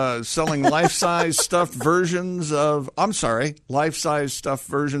selling life-size stuffed versions of. Life-size stuffed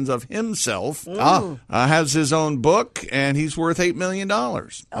versions of himself. Has his own book, and he's worth $8 million.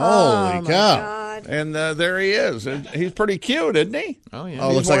 Holy cow! And there he is. And he's pretty cute, isn't he? Oh yeah.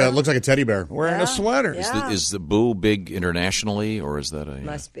 Oh, looks like a teddy bear wearing a sweater. Is the Boo big internationally, or is that a?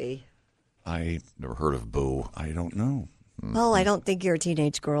 Must be. I never heard of Boo. I don't know. Well, I don't think you're a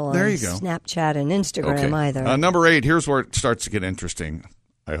teenage girl on There you go. Snapchat and Instagram either. Number 8. Here's where it starts to get interesting.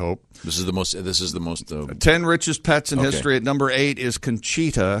 I hope this is the most. 10 richest pets in history. At number 8 is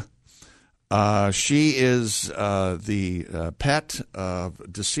Conchita. She is the pet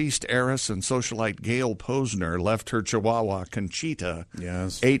of deceased heiress and socialite Gail Posner. Left her Chihuahua Conchita.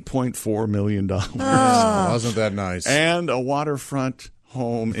 Yes, $8.4 million. Wasn't that nice? And a waterfront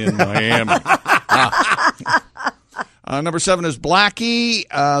home in Miami. Number 7 is Blackie,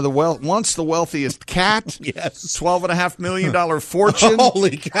 once the wealthiest cat. Yes. $12.5 million fortune.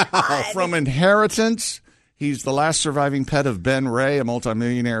 Holy cow. From inheritance. He's the last surviving pet of Ben Ray, a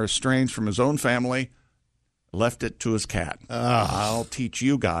multimillionaire estranged from his own family. Left it to his cat. I'll teach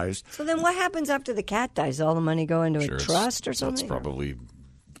you guys. So then what happens after the cat dies? All the money go into a trust or something? That's probably...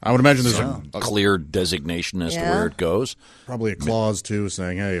 I would imagine there's a clear designation as to where it goes. Probably a clause, too,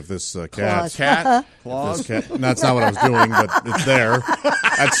 saying, hey, if this cat... Clause? That's not what I was doing, but it's there.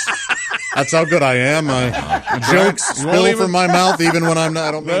 That's how good I am. Jokes spill from my mouth even when I'm not.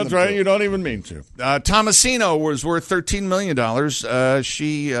 I don't mean That's right. To. You don't even mean to. Tomasino was worth $13 million.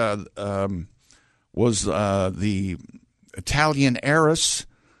 She was the Italian heiress,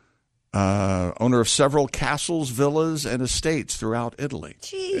 owner of several castles, villas, and estates throughout Italy.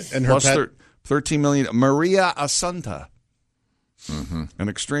 Jeez. And her plus pet? $13 million. Maria Assunta, an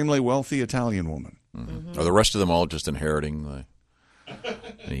extremely wealthy Italian woman. Mm-hmm. Are the rest of them all just inheriting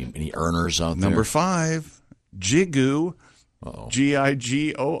any earners out there? Number 5, Jigu,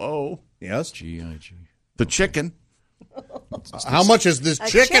 Gigoo. Yes, Gig. The chicken. How much is this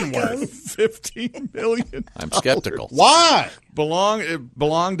chicken worth? $15 million. I'm skeptical. Why? It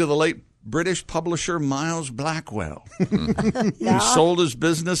belonged to the late British publisher Miles Blackwell. He sold his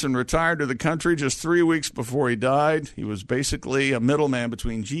business and retired to the country just 3 weeks before he died. He was basically a middleman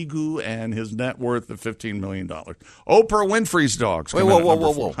between Jigu and his net worth of $15 million. Oprah Winfrey's dogs.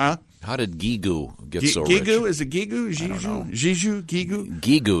 Whoa. Huh? How did Gigu get so rich? Gigu? Is it Gigu? Jiju? Gigu?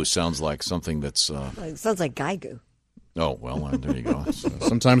 Gigu sounds like something that's... It sounds like Geigu. Oh, well, there you go.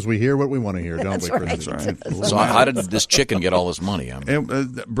 Sometimes we hear what we want to hear, don't we, Chris? That's right. So how did this chicken get all this money?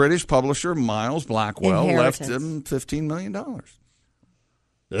 British publisher Miles Blackwell left him $15 million.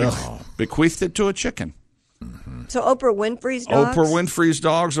 Bequeathed it to a chicken. Mm-hmm. So Oprah Winfrey's dogs? Oprah Winfrey's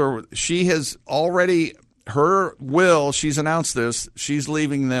dogs she has already... Her will, she's announced this, she's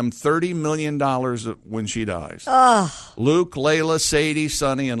leaving them $30 million when she dies. Luke, Layla, Sadie,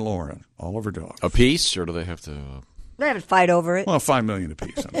 Sonny, and Lauren. All of her dogs. A piece, or do they have to... They have to fight over it. Well, $5 million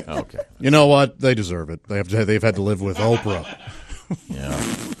apiece. I mean. Okay. You know what? They deserve it. They've had to live with Oprah. Yeah.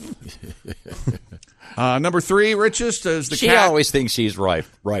 Number 3 richest is the She cat. always thinks she's right.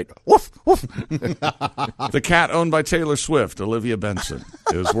 Right. Woof, woof. The cat owned by Taylor Swift, Olivia Benson,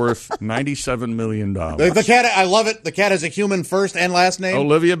 is worth $97 million. The cat, I love it. The cat has a human first and last name.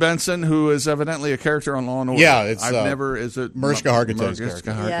 Olivia Benson, who is evidently a character on Law and Order. Yeah, it's Mariska Hargitay's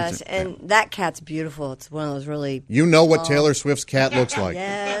character. Yes, and that cat's beautiful. It's one of those really. You know what Taylor Swift's cat looks like.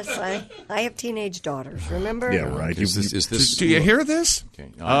 Yes, I have teenage daughters. Remember? Yeah, right. Is this? Do you hear this? Okay.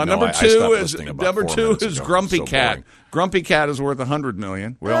 Number two is Grumpy So Cat. boring. Grumpy Cat is worth $100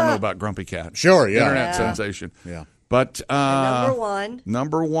 million. We all know about Grumpy Cat. Sure, yeah. Internet sensation. Yeah. But number one.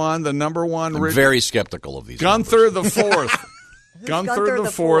 The number one. I'm very skeptical of these. Gunther the Fourth. Gunther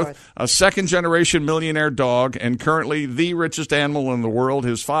the Fourth, a second-generation millionaire dog, and currently the richest animal in the world.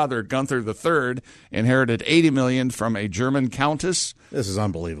 His father, Gunther III, inherited $80 million from a German countess. This is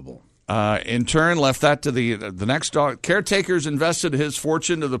unbelievable. In turn, left that to the next dog. Caretakers invested his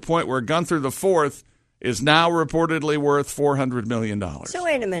fortune to the point where Gunther IV is now reportedly worth $400 million. So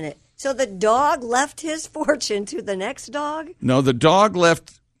wait a minute. So the dog left his fortune to the next dog? No, the dog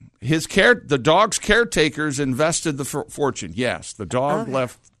left the dog's caretakers invested the fortune. Yes, the dog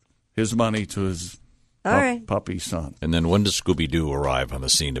left his money to his puppy son. And then when does Scooby-Doo arrive on the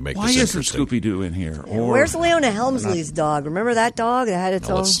scene to make Why this isn't interesting? Scooby-Doo in here? Where's Leona Helmsley's dog? Remember that dog that had its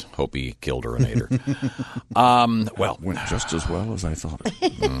own? Let's hope he killed her and ate her. Well, went just as well as I thought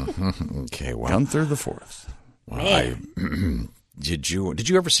it. Okay, well, Gunther the Fourth. Well, did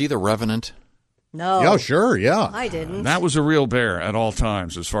you ever see The Revenant? No. Yeah, sure, yeah. I didn't. That was a real bear at all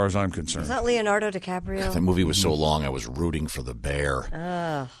times, as far as I'm concerned. Was that Leonardo DiCaprio? That movie was so long, I was rooting for the bear.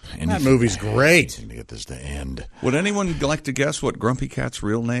 That movie's great. To get this to end. Would anyone like to guess what Grumpy Cat's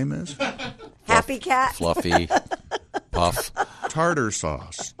real name is? Happy Cat? Fluffy. Puff. Tartar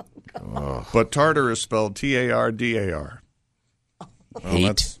sauce. But tartar is spelled Tardar.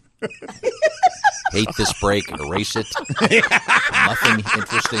 Hate. Hate this break. Erase it. Nothing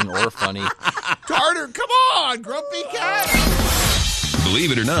interesting or funny. Tartar, come on, Grumpy Cat.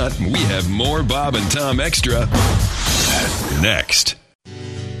 Believe it or not, we have more Bob and Tom Extra next.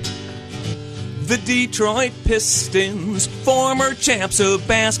 The Detroit Pistons, former champs of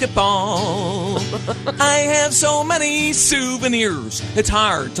basketball. I have so many souvenirs, it's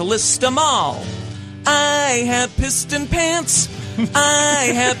hard to list them all. I have piston pants.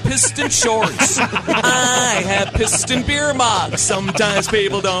 I have piston shorts. I have piston beer mugs. Sometimes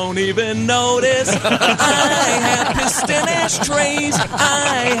people don't even notice. I have piston ashtrays.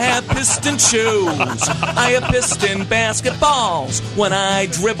 I have piston shoes. I have piston basketballs. When I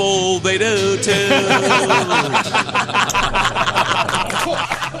dribble, they do too.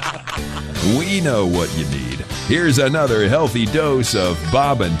 We know what you need. Here's another healthy dose of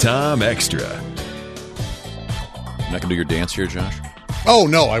Bob and Tom Extra. Not going to do your dance here, Josh? Oh,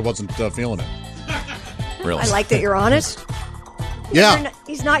 no, I wasn't feeling it. Really? I like that you're honest. Yeah.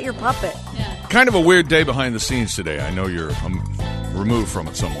 He's not your puppet. Kind of a weird day behind the scenes today. I know you're removed from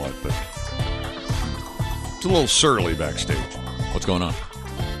it somewhat, but it's a little surly backstage. What's going on?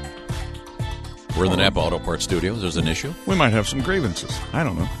 We're in the Napa Auto Parts Studios. There's an issue. We might have some grievances. I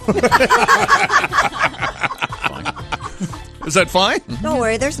don't know. Is that fine? Don't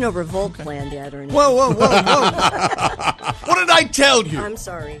worry, there's no revolt planned yet or anything. Whoa. What did I tell you? I'm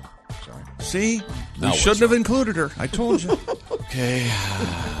sorry. See? Now We shouldn't have included her. I told you. Okay.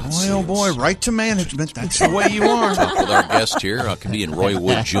 Boy, oh boy, right to management. That's the way you are. Talk with our guest here, comedian Roy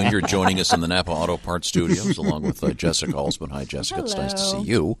Wood Jr. joining us in the Napa Auto Parts Studios, along with Jessica Alsman. Hi, Jessica. It's nice to see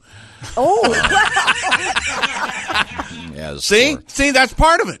you. Oh. See, that's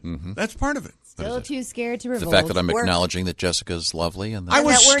part of it. Mm-hmm. That's part of it. Still too scared to The revolt. fact that I'm acknowledging that Jessica's lovely and that I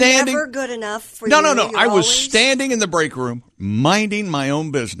was that we're standing. never good enough for No. you. I was always... standing in the break room, minding my own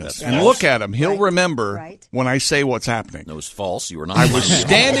business. And look at him. He'll remember when I say what's happening. That was false. You were not. I was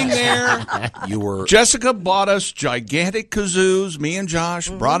standing there. You were. Jessica bought us gigantic kazoos. Me and Josh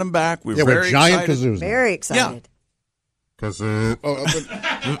brought them back. We were very giant excited. kazoos. Very excited. Yeah. Kazoo.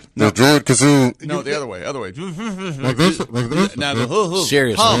 No, giant kazoo. No, the other way. Like this? Now,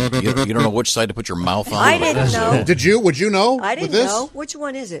 Seriously, you don't know which side to put your mouth on? I didn't know. Would you know? I with didn't this? know. Which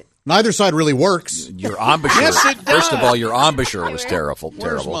one is it? Neither side really works. Your embouchure. Yes, it does. First of all, your embouchure was terrible.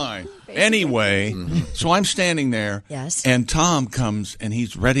 Where's mine? Anyway, so I'm standing there, Yes. and Tom comes, and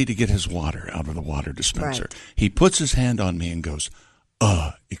he's ready to get his water out of the water dispenser. Right. He puts his hand on me and goes,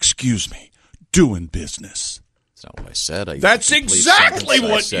 excuse me, doing business. That's not what I said. That's exactly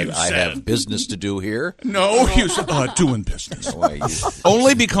what I said. you I said. have business to do here. No, you said, doing business.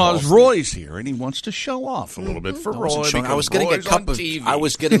 Only because Roy's here, and he wants to show off a little bit for Roy. I was getting a Roy's cup on of. TV. I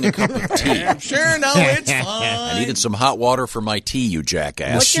was getting a cup of tea. Sure, no, it's fine. I needed some hot water for my tea, you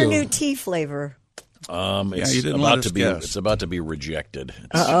jackass. What's your new tea flavor? It's you didn't let about us to be. guess. It's about to be rejected.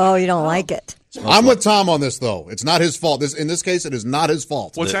 Oh, you don't like it. I'm with Tom on this, though. It's not his fault. In this case, it is not his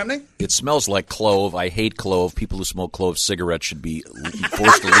fault. What's happening? It smells like clove. I hate clove. People who smoke clove cigarettes should be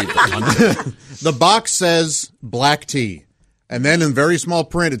forced to leave the country. The box says black tea. And then in very small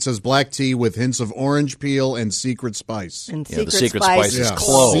print, it says black tea with hints of orange peel and secret spice. And the secret spice is Yeah.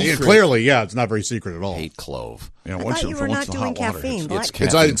 clove. Clearly, it's not very secret at all. Hate clove. Yeah, I thought you were not doing caffeine. It's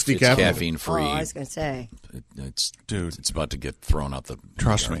caffeine free. Oh, I was going to say. It's about to get thrown out the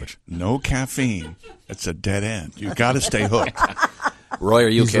Trust garbage. me, no caffeine. It's a dead end. You've got to stay hooked. Roy, are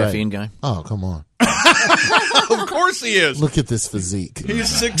you a He's caffeine right. guy? Oh, come on. Of course he is. Look at this physique. He's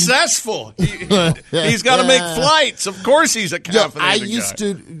successful. He's got to make flights. Of course he's a caffeinated guy. I used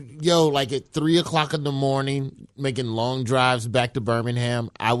to, like at 3 o'clock in the morning, making long drives back to Birmingham,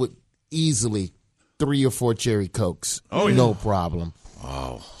 I would easily 3 or 4 cherry Cokes. Oh, yeah. No problem.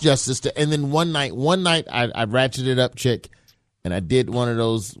 Wow. And then one night I ratcheted up, chick, and I did one of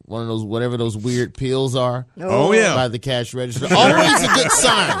those whatever those weird pills are. Oh, yeah. By the cash register. Always a good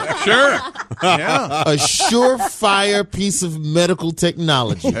sign. Sure. Yeah. A surefire piece of medical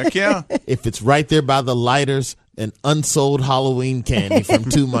technology. Heck yeah. If it's right there by the lighters, an unsold Halloween candy from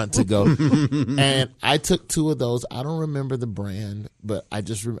 2 months ago. And I took 2 of those. I don't remember the brand, but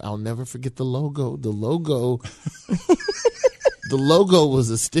I'll never forget the logo. The logo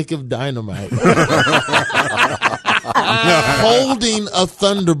was a stick of dynamite holding a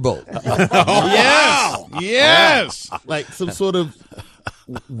thunderbolt. Yes. Yes. Like some sort of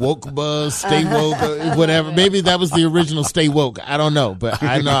woke buzz, stay woke, whatever. Maybe that was the original stay woke. I don't know, but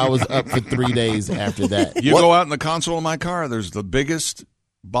I know I was up for 3 days after that. You go out in the console of my car, there's the biggest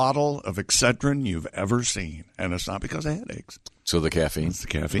bottle of Excedrin you've ever seen, and it's not because of headaches. So the caffeine? It's the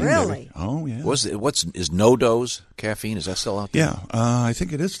caffeine. Really? Baby. Oh, yeah. Is no-dose caffeine? Is that still out there? Yeah, I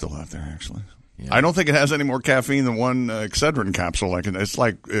think it is still out there, actually. Yeah. I don't think it has any more caffeine than one Excedrin capsule. It's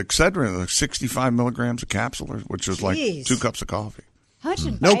like Excedrin, like 65 milligrams a capsule, which is like 2 cups of coffee. How much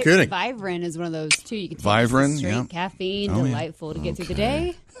did No kidding. Vibrant is one of those, too. You can take Vibrant, straight yeah. caffeine, Oh, yeah. delightful to get through the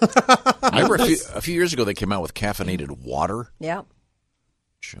day. I remember a few years ago they came out with caffeinated water. Yeah.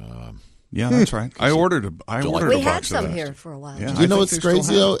 Which, Yeah, that's right. I ordered a We box had of some that. here for a while. Yeah, Do you know I what's think they still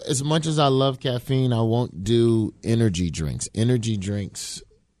crazy, have though? it. As much as I love caffeine, I won't do energy drinks. Energy drinks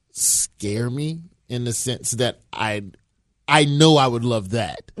scare me in the sense that I know I would love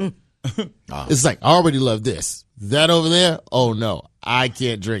that. It's like, I already love this. That over there? Oh, no. I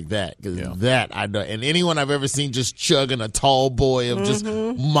can't drink that because that I know. And anyone I've ever seen just chugging a tall boy of just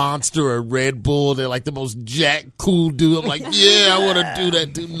Monster or Red Bull, they're like the most jack cool dude. I'm like, yeah, I want to do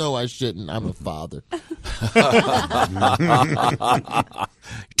that too. No, I shouldn't. I'm a father.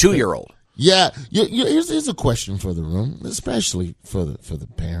 2-year-old. Yeah. Here's a question for the room, especially for the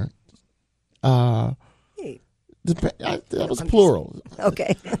parent. That was plural.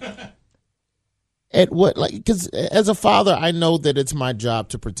 Okay. Because as a father, I know that it's my job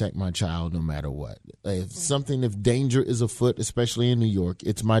to protect my child no matter what. If danger is afoot, especially in New York,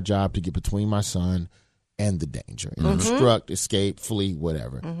 it's my job to get between my son and the danger and obstruct, escape, flee,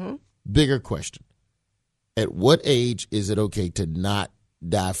 whatever. Bigger question. At what age is it okay to not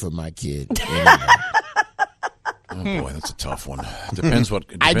die for my kid anymore? Oh boy, that's a tough one. Depends what.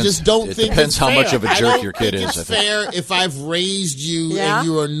 I just don't think it depends it's how fair. much of a jerk your kid is. It's I think. fair if I've raised you and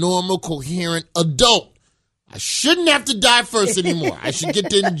you're a normal, coherent adult. I shouldn't have to die first anymore. I should get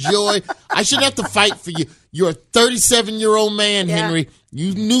to enjoy. I shouldn't have to fight for you. You're a 37-year-old man, Henry.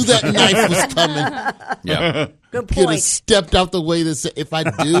 You knew that knife was coming. Yeah, good Could have point. stepped out the way.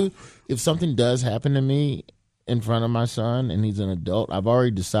 If something does happen to me in front of my son and he's an adult, I've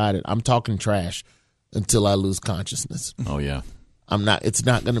already decided I'm talking trash until I lose consciousness. Oh, yeah. It's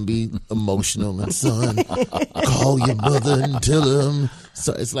not going to be emotional and son, call your mother and tell them.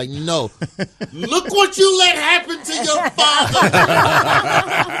 So it's like, no, look what you let happen to your father.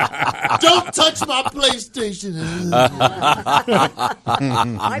 Don't touch my PlayStation.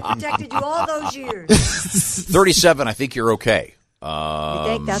 I protected you all those years. 37, I think you're okay. You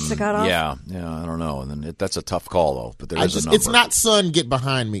think that's the cutoff? Yeah, I don't know. And then that's a tough call, though. But there is a number. It's not son, get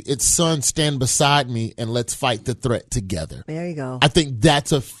behind me. It's son, stand beside me and let's fight the threat together. There you go. I think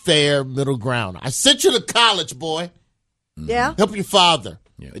that's a fair middle ground. I sent you to college, boy. Yeah. Help your father.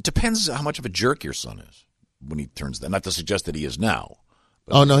 Yeah, it depends how much of a jerk your son is when he turns that. Not to suggest that he is now.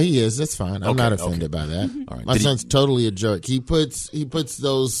 Oh no, he is. That's fine. I'm Okay, not offended by that. All right. My son's totally a jerk. He puts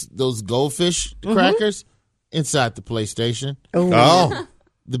those goldfish crackers inside the PlayStation. Oh.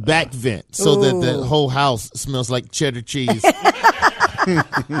 The back vent so that the whole house smells like cheddar cheese.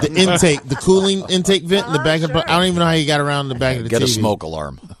 The intake, the cooling intake vent in the back of. I don't even know how you got around the back of the Get TV. a smoke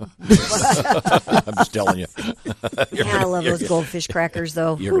alarm. I'm just telling you. I love those goldfish crackers,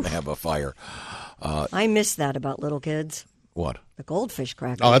 though. You're going to have a fire. I miss that about little kids. What? The goldfish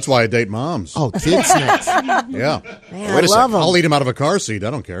crackers. Oh, that's why I date moms. Oh, kid snacks. Yeah. Man, I love them. I'll eat them out of a car seat. I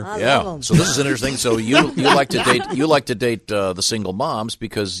don't care. love So this is interesting. So you like to date the single moms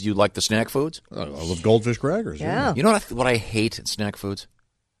because you like the snack foods? I love goldfish crackers. Yeah. You know what I hate in snack foods?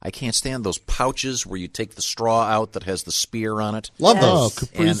 I can't stand those pouches where you take the straw out that has the spear on it. Love Oh, those.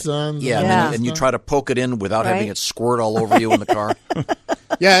 Capri Suns. And you try to poke it in without having it squirt all over you in the car.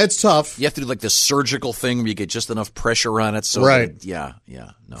 Yeah, it's tough. You have to do like this surgical thing where you get just enough pressure on it. So Right.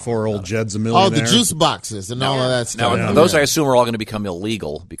 No. For old Jed's a Oh, millionaire. the juice boxes and all of that stuff. Now, those I assume are all going to become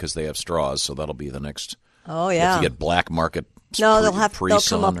illegal because they have straws. So that'll be the next. Oh, You yeah. have to get black market. No, they'll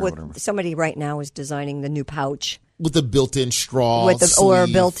come up or with whatever. somebody right now is designing the new pouch with the built-in straw, or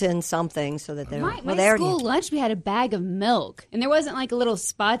built-in something so that they're My they already- school lunch, we had a bag of milk, and there wasn't like a little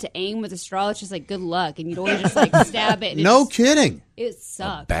spot to aim with a straw. It's just like good luck, and you'd always just like stab it. And No kidding. It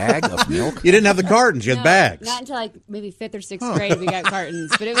sucked. Bag of milk? You didn't have the cartons. You had No, bags. Not until like maybe 5th or 6th grade we got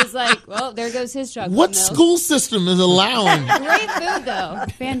cartons, but it was like, well, there goes his chocolate What milk. school system is allowing? Great food though,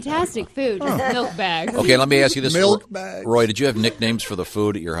 fantastic food. Just milk bags. Okay, let me ask you this. Milk bags. Roy, did you have nicknames for the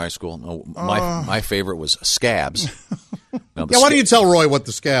food at your high school? No, my favorite was Scabs. Now, Yeah, why don't you tell Roy what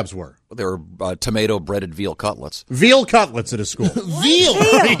the scabs were? They were tomato breaded veal cutlets. Veal cutlets at his school. Veal.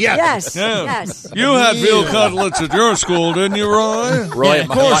 Yes. Yeah. Yes. You had veal cutlets at your school, didn't you, Roy? Roy, Of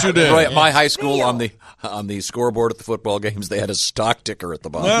course you did. Roy, at my high school, on the scoreboard at the football games, they had a stock ticker at the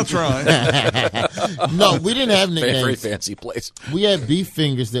bottom. That's right. No, we didn't have Very nicknames. fancy place. We had beef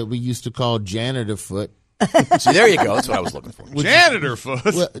fingers that we used to call janitor foot. See, there you go. That's what I was looking for. Janitor foot.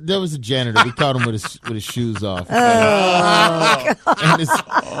 Well, there was a janitor. We caught him with his shoes off. Oh, And his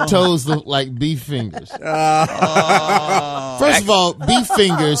toes looked like beef fingers. First of all, beef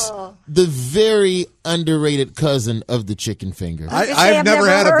fingers, the very underrated cousin of the chicken finger. I've never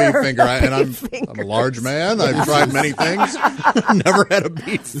had a beef heard finger, of and I'm beef a large man. I've tried many things. Never had a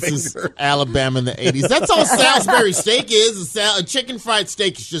beef This is finger. Alabama in the 80s. That's all Salisbury steak is. A chicken fried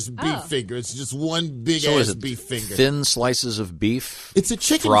steak is just beef finger. It's just one big So ass is it beef finger. thin slices of beef? It's a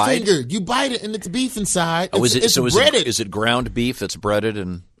chicken fried? finger. You bite it and it's beef inside. Oh, is it? It's So breaded. is it ground beef that's breaded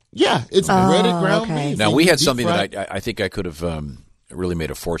and? Yeah, it's breaded ground beef. Now And we you had deep something fry that I think I could have really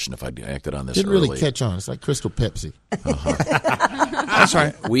made a fortune if I'd acted on this. Didn't early. really catch on. It's like Crystal Pepsi. That's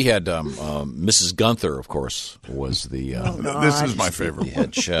right. We had Mrs. Gunther, of course, was the This is my favorite the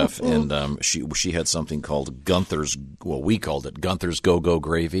head chef, and she had something called Gunther's. Well, we called it Gunther's Go-Go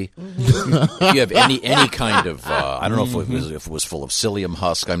Gravy. If you have any kind of, I don't know if it was full of psyllium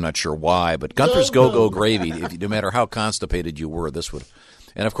husk. I'm not sure why, but Gunther's Go-Go Gravy. No matter how constipated you were, this would.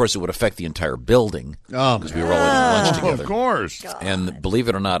 And, of course, it would affect the entire building because we were all eating lunch together. Of course. And believe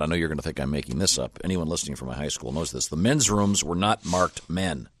it or not, I know you're going to think I'm making this up. Anyone listening from my high school knows this. The men's rooms were not marked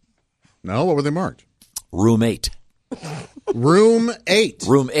men. No, what were they marked? Room 8. Room 8.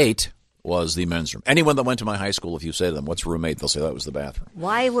 Room 8 was the men's room. Anyone that went to my high school, if you say to them, what's room 8, they'll say that was the bathroom.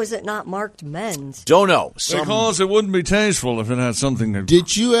 Why was it not marked men's? Don't know. Because it wouldn't be tasteful if it had something that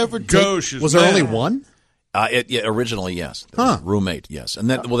Did you ever gauche. Was there only one? Originally, yes. Room 8, yes. And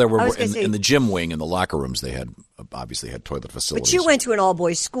then, well, there were I was gonna say- in the gym wing, in the locker rooms, they had obviously had toilet facilities. But you went to an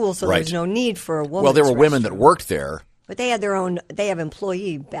all-boys school, so Right. there was no need for a woman. Well, there were women that worked there. But they had their own. They have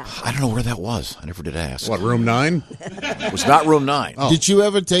employee bathrooms. I don't know where that was. I never did ask. What, room 9? It was not room 9. Oh. Did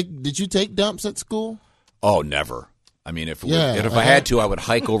you take dumps at school? Oh, never. I mean, if Yeah, I had to, I would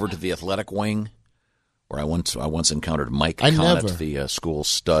hike over to the athletic wing, where I once encountered Mike Connett, the school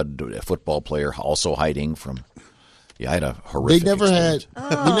stud football player, also hiding from. Yeah, I had a horrific. They never experience.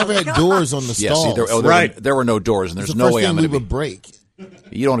 we never had doors on the Yeah, stalls. see, there were no doors, and It's there's the no first way thing I'm we going to would break.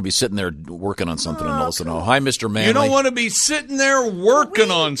 You don't want to be sitting there working on something and all of a sudden, hi, Mr. Manley. You don't want to be sitting there working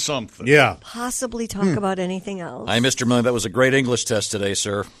on something. Yeah. Possibly talk about anything else. Hi, Mr. Manley. That was a great English test today,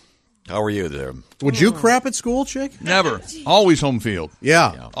 sir. How are you there? Would you crap at school, chick? Never. Always home field.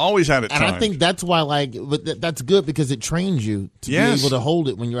 Yeah. Always had it And timed. I think that's why, but that's good because it trains you to Yes. be able to hold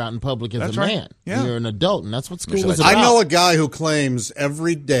it when you're out in public as That's a right. man. Yeah. When you're an adult, and that's what school is about. I know a guy who claims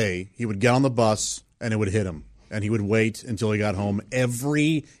every day he would get on the bus and it would hit him. And he would wait until he got home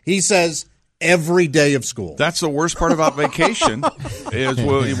he says, every day of school. That's the worst part about vacation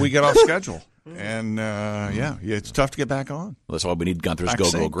is we get off schedule. And, it's tough to get back on. Well, that's why we need Gunther's Back Go-Go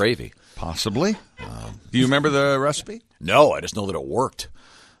sync. Gravy. Possibly. Do you remember the recipe? No, I just know that it worked.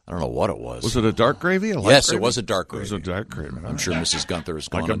 I don't know what it was. Was it a dark gravy? Yes, gravy? it was a dark gravy. It was a dark gravy. I'm sure Mrs. Gunther has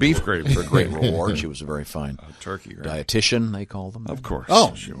gone like a beef into gravy for a great reward. She was a very fine turkey gravy. dietitian, they call them. Of course.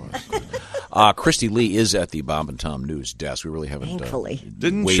 Oh, she was. Christy Lee is at the Bob and Tom News desk. We really haven't. Thankfully.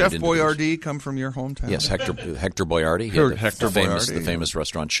 Didn't waded Chef into Boyardee come from your hometown? Yes, Hector Boyardee. Hector The Boyardee. famous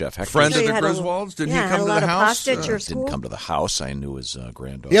restaurant chef. Hector. Friend of you the had Griswolds? Didn't yeah, he had come a to lot the of house? pasta at your Didn't school? come to the house. I knew his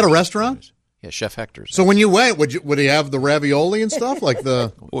granddaughter. He had a restaurant? Yeah, Chef Hector's. So when you went, would he have the ravioli and stuff like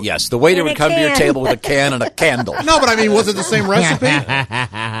the? Yes, the waiter In a would come to your can. table with a can and a candle. No, but I mean, was it the same recipe?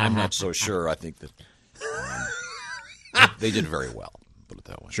 I'm not so sure. I think that they did very well. Put it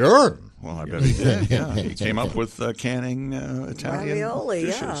that way. Sure. Well, I bet he did. Yeah, he came up with canning Italian Ravioli,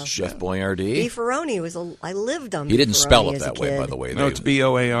 dishes. yeah. Chef Boyardee. Beefaroni was I lived on. He didn't beefaroni spell it as a that way, kid. by the way. No, it's Boardi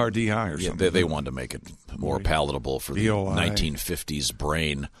or Yeah, something. they wanted to make it more palatable for the B-O-I. 1950s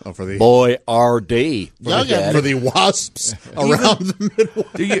brain. Oh, for the Boyardee. for the wasps around the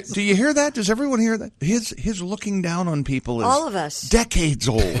Midwest. Do you hear that? Does everyone hear that? His looking down on people is All of us. decades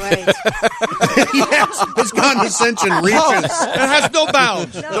old. Right. Yes, his condescension reaches. It has no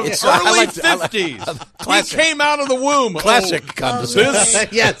bounds. The It's- early I like- 50s. Classic. He came out of the womb. Classic Oh, condescension.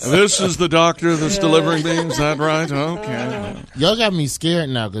 Yes. This is the doctor that's delivering beans. Is that right? Okay. Y'all got me scared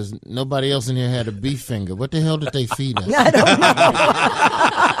now because nobody else in here had a beef finger. What the hell did they feed us?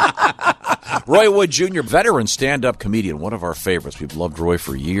 Roy Wood Jr., veteran stand-up comedian, one of our favorites. We've loved Roy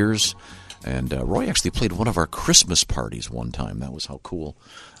for years. And Roy actually played one of our Christmas parties one time. That was how cool.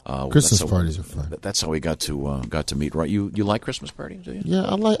 Christmas parties are fun. That's how we got to meet Roy. You like Christmas parties, do you? Yeah,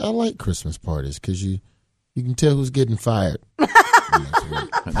 I like Christmas parties because you can tell who's getting fired.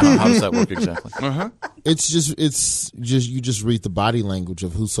 How does that work exactly? It's just you just read the body language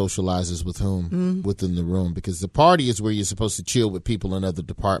of who socializes with whom within the room, because the party is where you're supposed to chill with people in other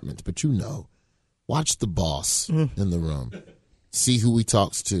departments, but watch the boss in the room. See who he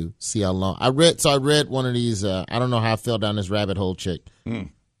talks to. See how long. I read one of these. I don't know how I fell down this rabbit hole, chick,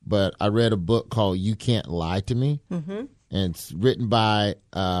 but I read a book called "You Can't Lie to Me," and it's written by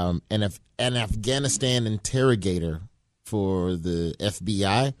an Afghanistan interrogator for the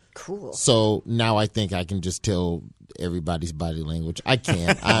FBI. Cool. So now I think I can just tell everybody's body language. I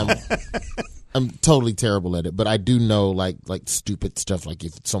can't. I'm totally terrible at it, but I do know like stupid stuff. Like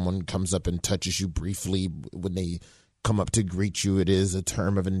if someone comes up and touches you briefly when they come up to greet you, it is a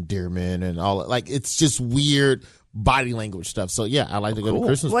term of endearment and all. Like it's just weird body language stuff. So yeah, I like to go to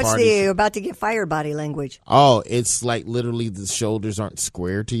Christmas What's parties. the about to get fired body language? Oh, it's like literally the shoulders aren't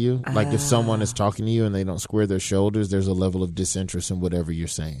square to you. Like if someone is talking to you and they don't square their shoulders, there's a level of disinterest in whatever you're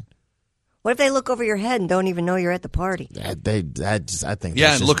saying. What if they look over your head and don't even know you're at the party? I think Yeah, that's and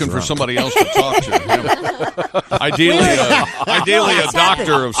just looking drunk. for somebody else to talk to. Yeah. Ideally a This doctor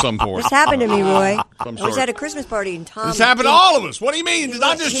happened. of some sort. This happened to me, Roy. Some I was sort. at a Christmas party and Tom. This happened to all of us. What do you mean?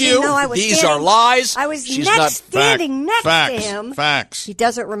 Not just He you. didn't know I was These standing- are lies. I was She's standing next Facts. to him. Facts. He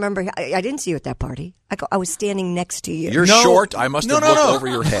doesn't remember. I didn't see you at that party. I was standing next to you. You're short. I must have looked over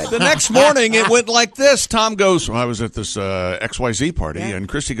your head. The next morning, it went like this. Tom goes, I was at this XYZ party, and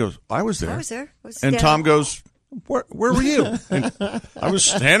Christy goes, I was there. I was there. I was And standing- Tom goes, where were you? And I was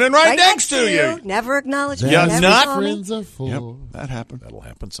standing right next to you. Never acknowledged me. Yeah, Never not saw me. Friends are full. Yep, that happened. That'll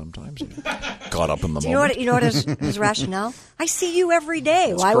happen sometimes. Caught up in the Do moment. you know what his rationale? I see you every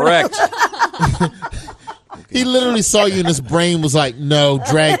day. Why Correct. would He literally saw you and his brain was like, no,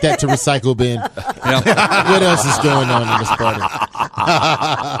 drag that to recycle bin. What else is going on in this party?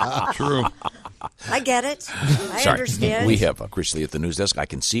 True. I get it. I Sorry. understand. We have Christy Lee at the news desk. I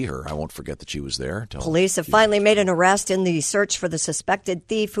can see her. I won't forget that she was there. Police have finally made an arrest in the search for the suspected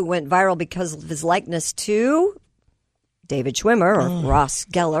thief who went viral because of his likeness to David Schwimmer or Ross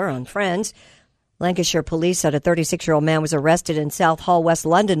Geller on Friends. Lancashire police said a 36-year-old man was arrested in South Hall, West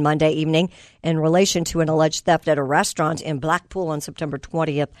London, Monday evening in relation to an alleged theft at a restaurant in Blackpool on September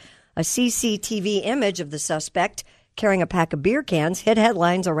 20th. A CCTV image of the suspect carrying a pack of beer cans hit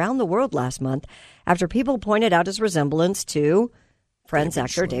headlines around the world last month after people pointed out his resemblance to Friends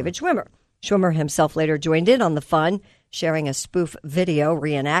actor David Schwimmer. Schwimmer himself later joined in on the fun, sharing a spoof video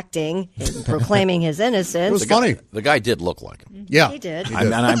reenacting and proclaiming his innocence. It was funny. The guy did look like him. Yeah, He did. I'm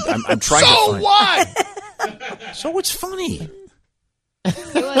trying to So find. what? So it's funny. It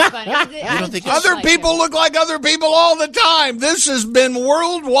was funny. Other people look like other people all the time. This has been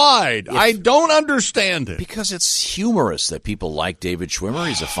worldwide. I don't understand it. Because it's humorous that people like David Schwimmer.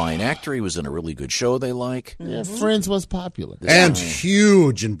 He's a fine actor. He was in a really good show they like. Yeah, Friends was popular. And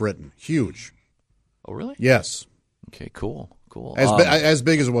huge in Britain. Huge. Oh, really? Yes. Okay, cool. As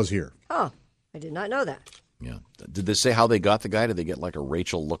big as it was here. Oh, I did not know that. Yeah. Did they say how they got the guy? Did they get like a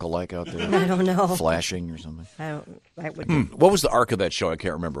Rachel lookalike out there? I don't know. Flashing or something? I would. What was the arc of that show? I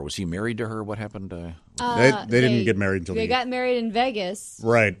can't remember. Was he married to her? What happened? They didn't get married until they got married in Vegas.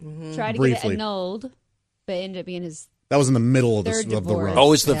 Right. Tried to Briefly. get it annulled, but it ended up being his. That was in the middle of the divorce. road.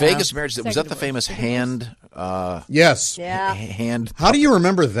 Oh, is the Vegas marriage? Was that the famous hand? Yes. Yeah. Hand. How do you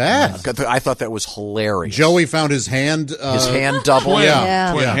remember that? I thought that was hilarious. Joey found his hand. His hand double.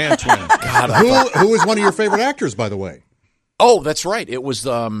 Hand twin. God, who was one of your favorite actors, by the way? Oh, that's right. It was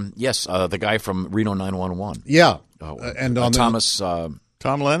the guy from Reno 911. Yeah. And Thomas. Tom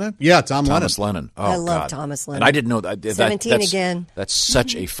Lennon? Yeah, Thomas Lennon. Oh, I love God. Thomas Lennon. And I didn't know that. 17 again. That's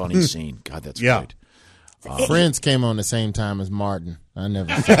such a funny scene. God, that's great. Friends came on the same time as Martin. I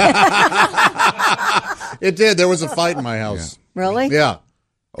never. It did. There was a fight in my house. Really? Yeah.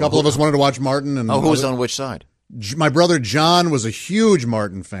 A couple of us wanted to watch Martin. And who was on which side? My brother John was a huge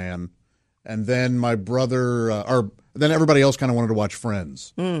Martin fan, and then my brother, then everybody else kind of wanted to watch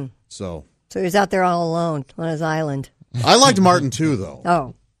Friends. So he was out there all alone on his island. I liked Martin too, though.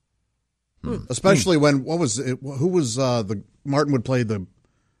 Oh. Especially when who was the Martin would play the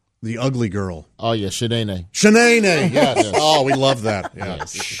ugly girl. Oh yeah, Shanae. Shanae, yes. Oh, we love that. Yeah.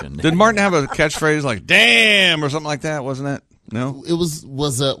 Yes. Did Martin have a catchphrase like "damn" or something like that? Wasn't it? No, it was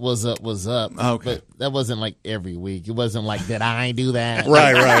up. Okay, but that wasn't like every week. It wasn't like that. I do that.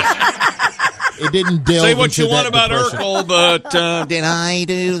 Right. It didn't delve say what into you want that about depression. Urkel, but did I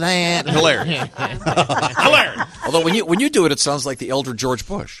do that? Hilarious. Hilarious. Although when you do it, it sounds like the elder George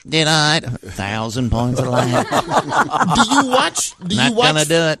Bush. Did I? 1,000 points of light. Gonna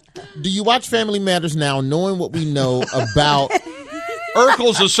do it. Do you watch Family Matters now, knowing what we know about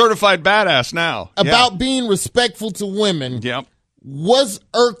Urkel's a certified badass now. About being respectful to women? Yep. Was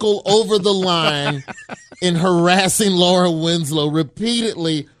Urkel over the line in harassing Laura Winslow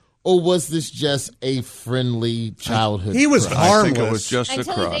repeatedly? Or was this just a friendly childhood? He was crush? harmless. I think it was just a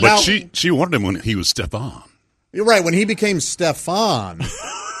crush. But she wanted him when he was Stefan. You're right. When he became Stefan. Tom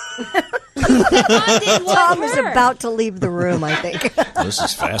was about to leave the room, I think. This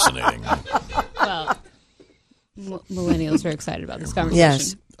is fascinating. Well, millennials are excited about this conversation.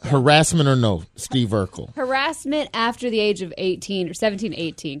 Yes. Harassment or no, Steve Urkel? Harassment after the age of 18 or 17,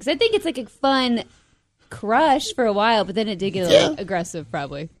 18. Because I think it's like a fun crush for a while, but then it did get a little aggressive,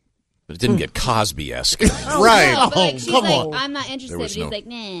 probably. But it didn't get Cosby-esque. Right. No, but like, she's come like, on. I'm not interested. There was But he's no like,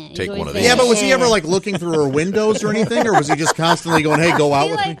 nah. take one of Yeah, but was he ever like looking through her windows or anything, or was he just constantly going, "Hey, go out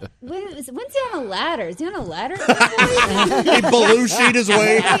with me"? When's he on a ladder? Is he on a ladder? He Belushi his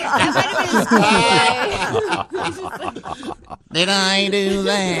way. Did I do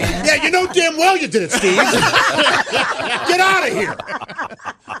that? Yeah, you know damn well you did it, Steve. Get out of here.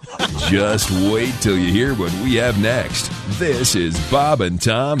 Just wait till you hear what we have next. This is Bob and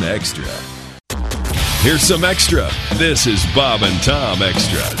Tom Extra. Here's some extra. This is Bob and Tom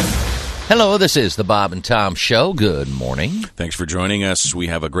Extra. Hello, this is the Bob and Tom Show. Good morning. Thanks for joining us. We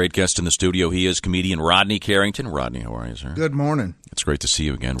have a great guest in the studio. He is comedian Rodney Carrington. Rodney, how are you, sir? Good morning. It's great to see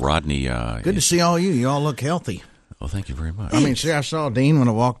you again. Rodney. Good to see all you. You all look healthy. Well, thank you very much. I mean, see, I saw Dean when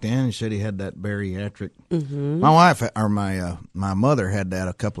I walked in. He said he had that bariatric. My wife, or my mother had that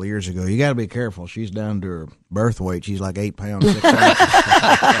a couple of years ago. You got to be careful. She's down to her birth weight. She's like 8 pounds, 6 ounces.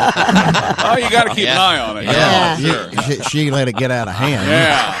 Oh, you got to keep an eye on it. Yeah. Sure. She let it get out of hand.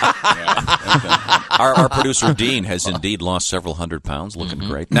 Yeah. Our producer Dean has indeed lost several hundred pounds, looking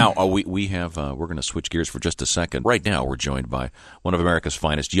great. Now we're going to switch gears for just a second. Right now, we're joined by one of America's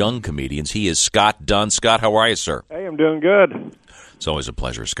finest young comedians. He is Scott Dunn. Scott, how are you, sir? Hey, I'm doing good. It's always a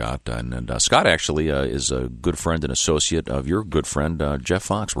pleasure, Scott. And Scott actually is a good friend and associate of your good friend Jeff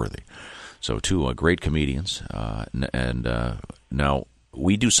Foxworthy. So two great comedians. Now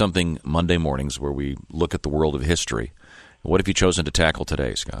we do something Monday mornings where we look at the world of history. What have you chosen to tackle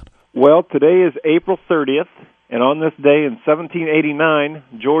today, Scott? Well, today is April 30th, and on this day in 1789,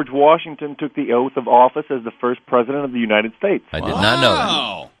 George Washington took the oath of office as the first president of the United States. I did not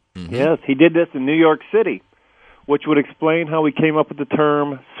know that. Mm-hmm. Yes, he did this in New York City, which would explain how he came up with the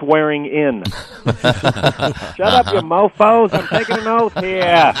term swearing in. Shut up, you mofos. I'm taking an oath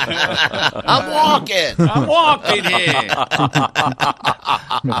here. I'm walking here.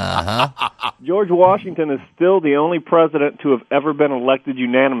 George Washington is still the only president to have ever been elected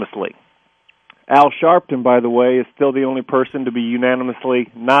unanimously. Al Sharpton, by the way, is still the only person to be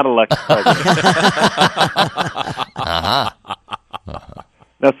unanimously not elected president.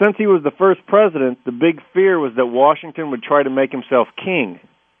 Now, since he was the first president, the big fear was that Washington would try to make himself king,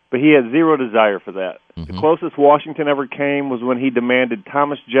 but he had zero desire for that. The closest Washington ever came was when he demanded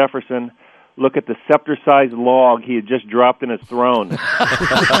Thomas Jefferson look at the scepter-sized log he had just dropped in his throne.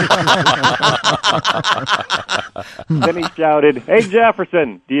 Then he shouted, "Hey,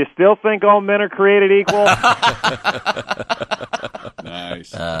 Jefferson, do you still think all men are created equal?"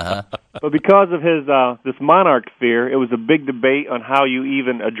 Nice. But because of his this monarch fear, it was a big debate on how you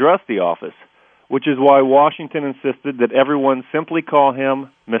even address the office, which is why Washington insisted that everyone simply call him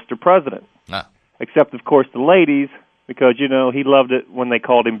Mr. President. Except, of course, the ladies, because, you know, he loved it when they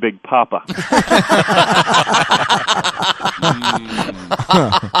called him Big Papa.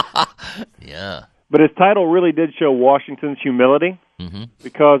 Yeah. But his title really did show Washington's humility,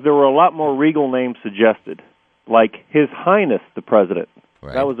 because there were a lot more regal names suggested, like His Highness the President.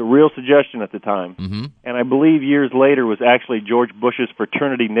 Right. That was a real suggestion at the time. And I believe years later was actually George Bush's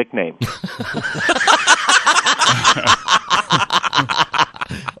fraternity nickname.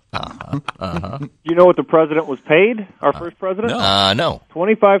 You know what the president was paid? Our first president? No.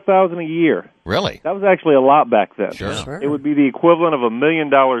 $25,000 a year. Really? That was actually a lot back then. Sure. It would be the equivalent of $1 million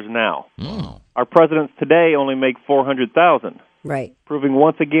now. Our presidents today only make $400,000. Right. Proving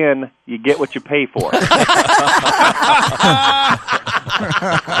once again you get what you pay for.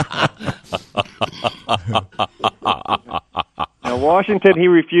 Now, Washington, he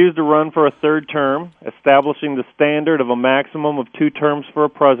refused to run for a third term, establishing the standard of a maximum of 2 terms for a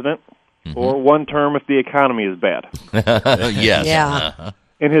president, or 1 term if the economy is bad. Yes. Yeah.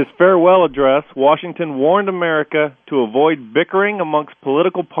 In his farewell address, Washington warned America to avoid bickering amongst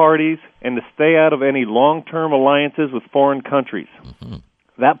political parties and to stay out of any long-term alliances with foreign countries.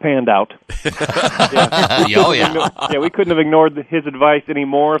 That panned out. We couldn't have ignored his advice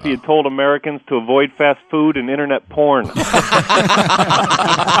anymore if he had told Americans to avoid fast food and internet porn.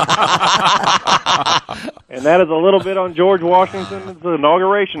 And that is a little bit on George Washington's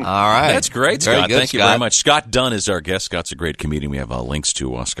inauguration. All right. That's great, Scott. Very good, Thank you Scott. very much. Scott Dunn is our guest. Scott's a great comedian. We have links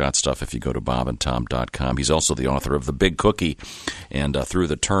to Scott's stuff if you go to bobandtom.com. He's also the author of The Big Cookie and Through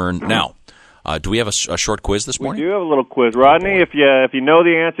the Turn. Now, do we have a short quiz this morning? We do have a little quiz. Rodney, if you know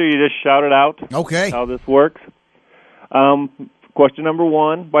the answer, you just shout it out. Okay. How this works. Question number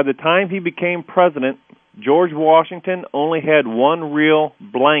 1. By the time he became president, George Washington only had one real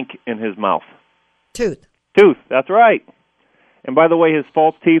blank in his mouth. Tooth. Tooth, that's right. And by the way, his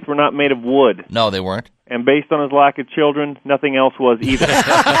false teeth were not made of wood. No, they weren't. And based on his lack of children, nothing else was either.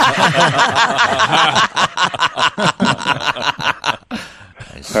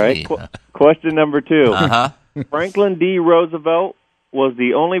 All right. Question number 2. Franklin D. Roosevelt was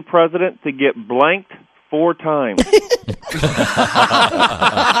the only president to get blanked 4 times. I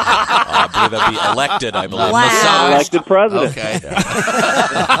believe that'd be elected, I believe. Wow. Elected president. Okay.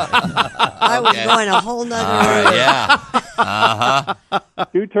 I was going a whole nother route. Yeah.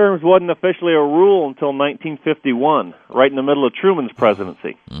 2 terms wasn't officially a rule until 1951, right in the middle of Truman's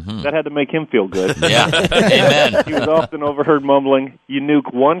presidency. That had to make him feel good. Yeah. Amen. He was often overheard mumbling, "You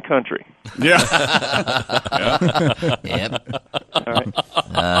nuke one country." Yeah. Yep. All right.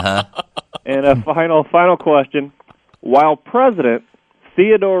 And a final question. While president,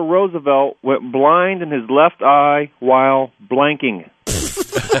 Theodore Roosevelt went blind in his left eye while blanking.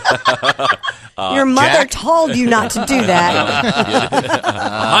 Your mother told you not to do that.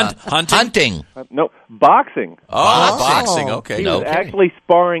 Hunting. No, boxing. Oh, boxing. Okay. He was actually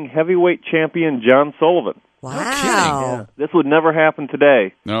sparring heavyweight champion John Sullivan. Wow. This would never happen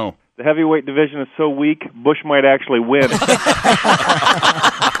today. No. The heavyweight division is so weak, Bush might actually win.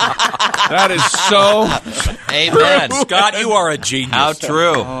 That is so Amen. Scott, you are a genius. How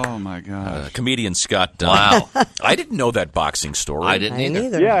true. Oh, my God. Comedian Scott Dunn. Wow. I didn't know that boxing story. I didn't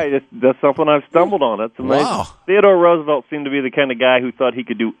either. Yeah, that's something I've stumbled on. That's amazing. Wow. Theodore Roosevelt seemed to be the kind of guy who thought he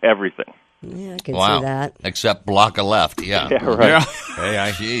could do everything. Yeah, I can Wow. see that. Except block a left. Yeah. Yeah, right. Yeah.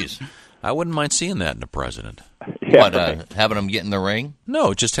 Hey, Jeez. I wouldn't mind seeing that in a president. Yeah, What, right. having them get in the ring?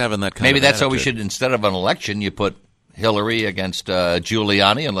 No, just having that kind Maybe of that's how we attitude. should, instead of an election, you put Hillary against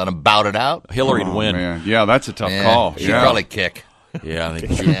Giuliani and let them bout it out. Hillary'd Oh, win. man. Yeah, that's a tough Yeah, call. She'd Yeah. probably kick. Yeah, I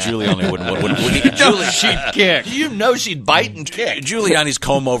think Giuliani wouldn't. She'd kick. You know she'd bite and kick. Giuliani's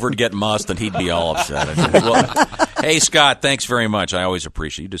comb over and get mussed, and he'd be all upset. Well, hey, Scott, thanks very much. I always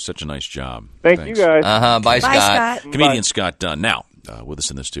appreciate you. Do such a nice job. Thanks, you guys. Bye, Scott. Comedian Scott Dunn. Now, with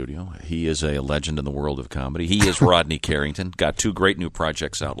us in the studio, he is a legend in the world of comedy. He is Rodney Carrington. Got 2 great new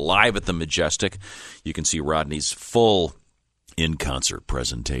projects out live at the Majestic. You can see Rodney's full in-concert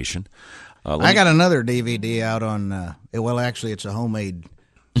presentation. I got another DVD out on, well, actually, it's a homemade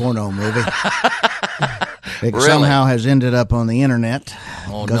porno movie. It Really? somehow has ended up on the internet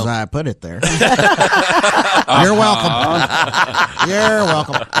because I put it there. You're welcome. You're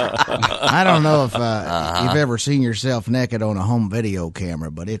welcome. I don't know if you've ever seen yourself naked on a home video camera,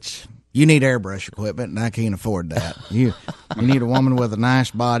 but it's You need airbrush equipment, and I can't afford that. You need a woman with a nice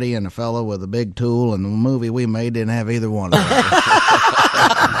body and a fellow with a big tool, and the movie we made didn't have either one of them.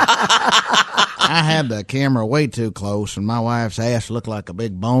 I had the camera way too close, and my wife's ass looked like a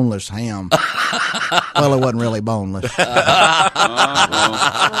big boneless ham. Well, it wasn't really boneless. No,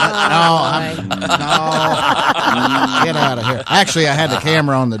 get out of here. Actually, I had the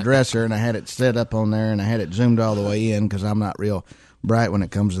camera on the dresser, and I had it set up on there, and I had it zoomed all the way in because I'm not real bright when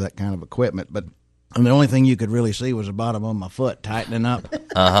it comes to that kind of equipment. But and the only thing you could really see was the bottom of my foot tightening up.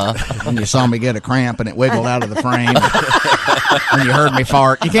 And you saw me get a cramp, and it wiggled out of the frame. And you heard me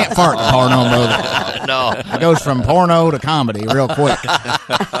fart. You can't fart in porno movie. No. It goes from porno to comedy real quick.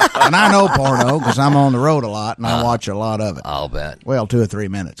 And I know porno because I'm on the road a lot, and I watch a lot of it. I'll bet. Well, 2 or 3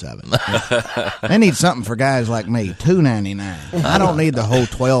 minutes of it. They need something for guys like me, $2.99. I don't need the whole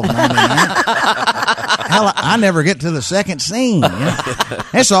 $12.99. Hell, I never get to the second scene. You know?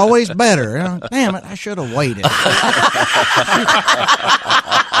 It's always better. You know? Damn it, I should have waited.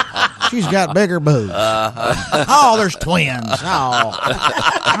 She's got bigger boobs. Oh, there's twins. Oh,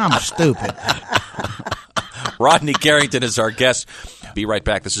 I'm stupid. Rodney Carrington is our guest. Be right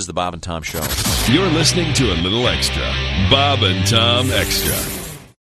back. This is the Bob and Tom Show. You're listening to a little extra. Bob and Tom Extra.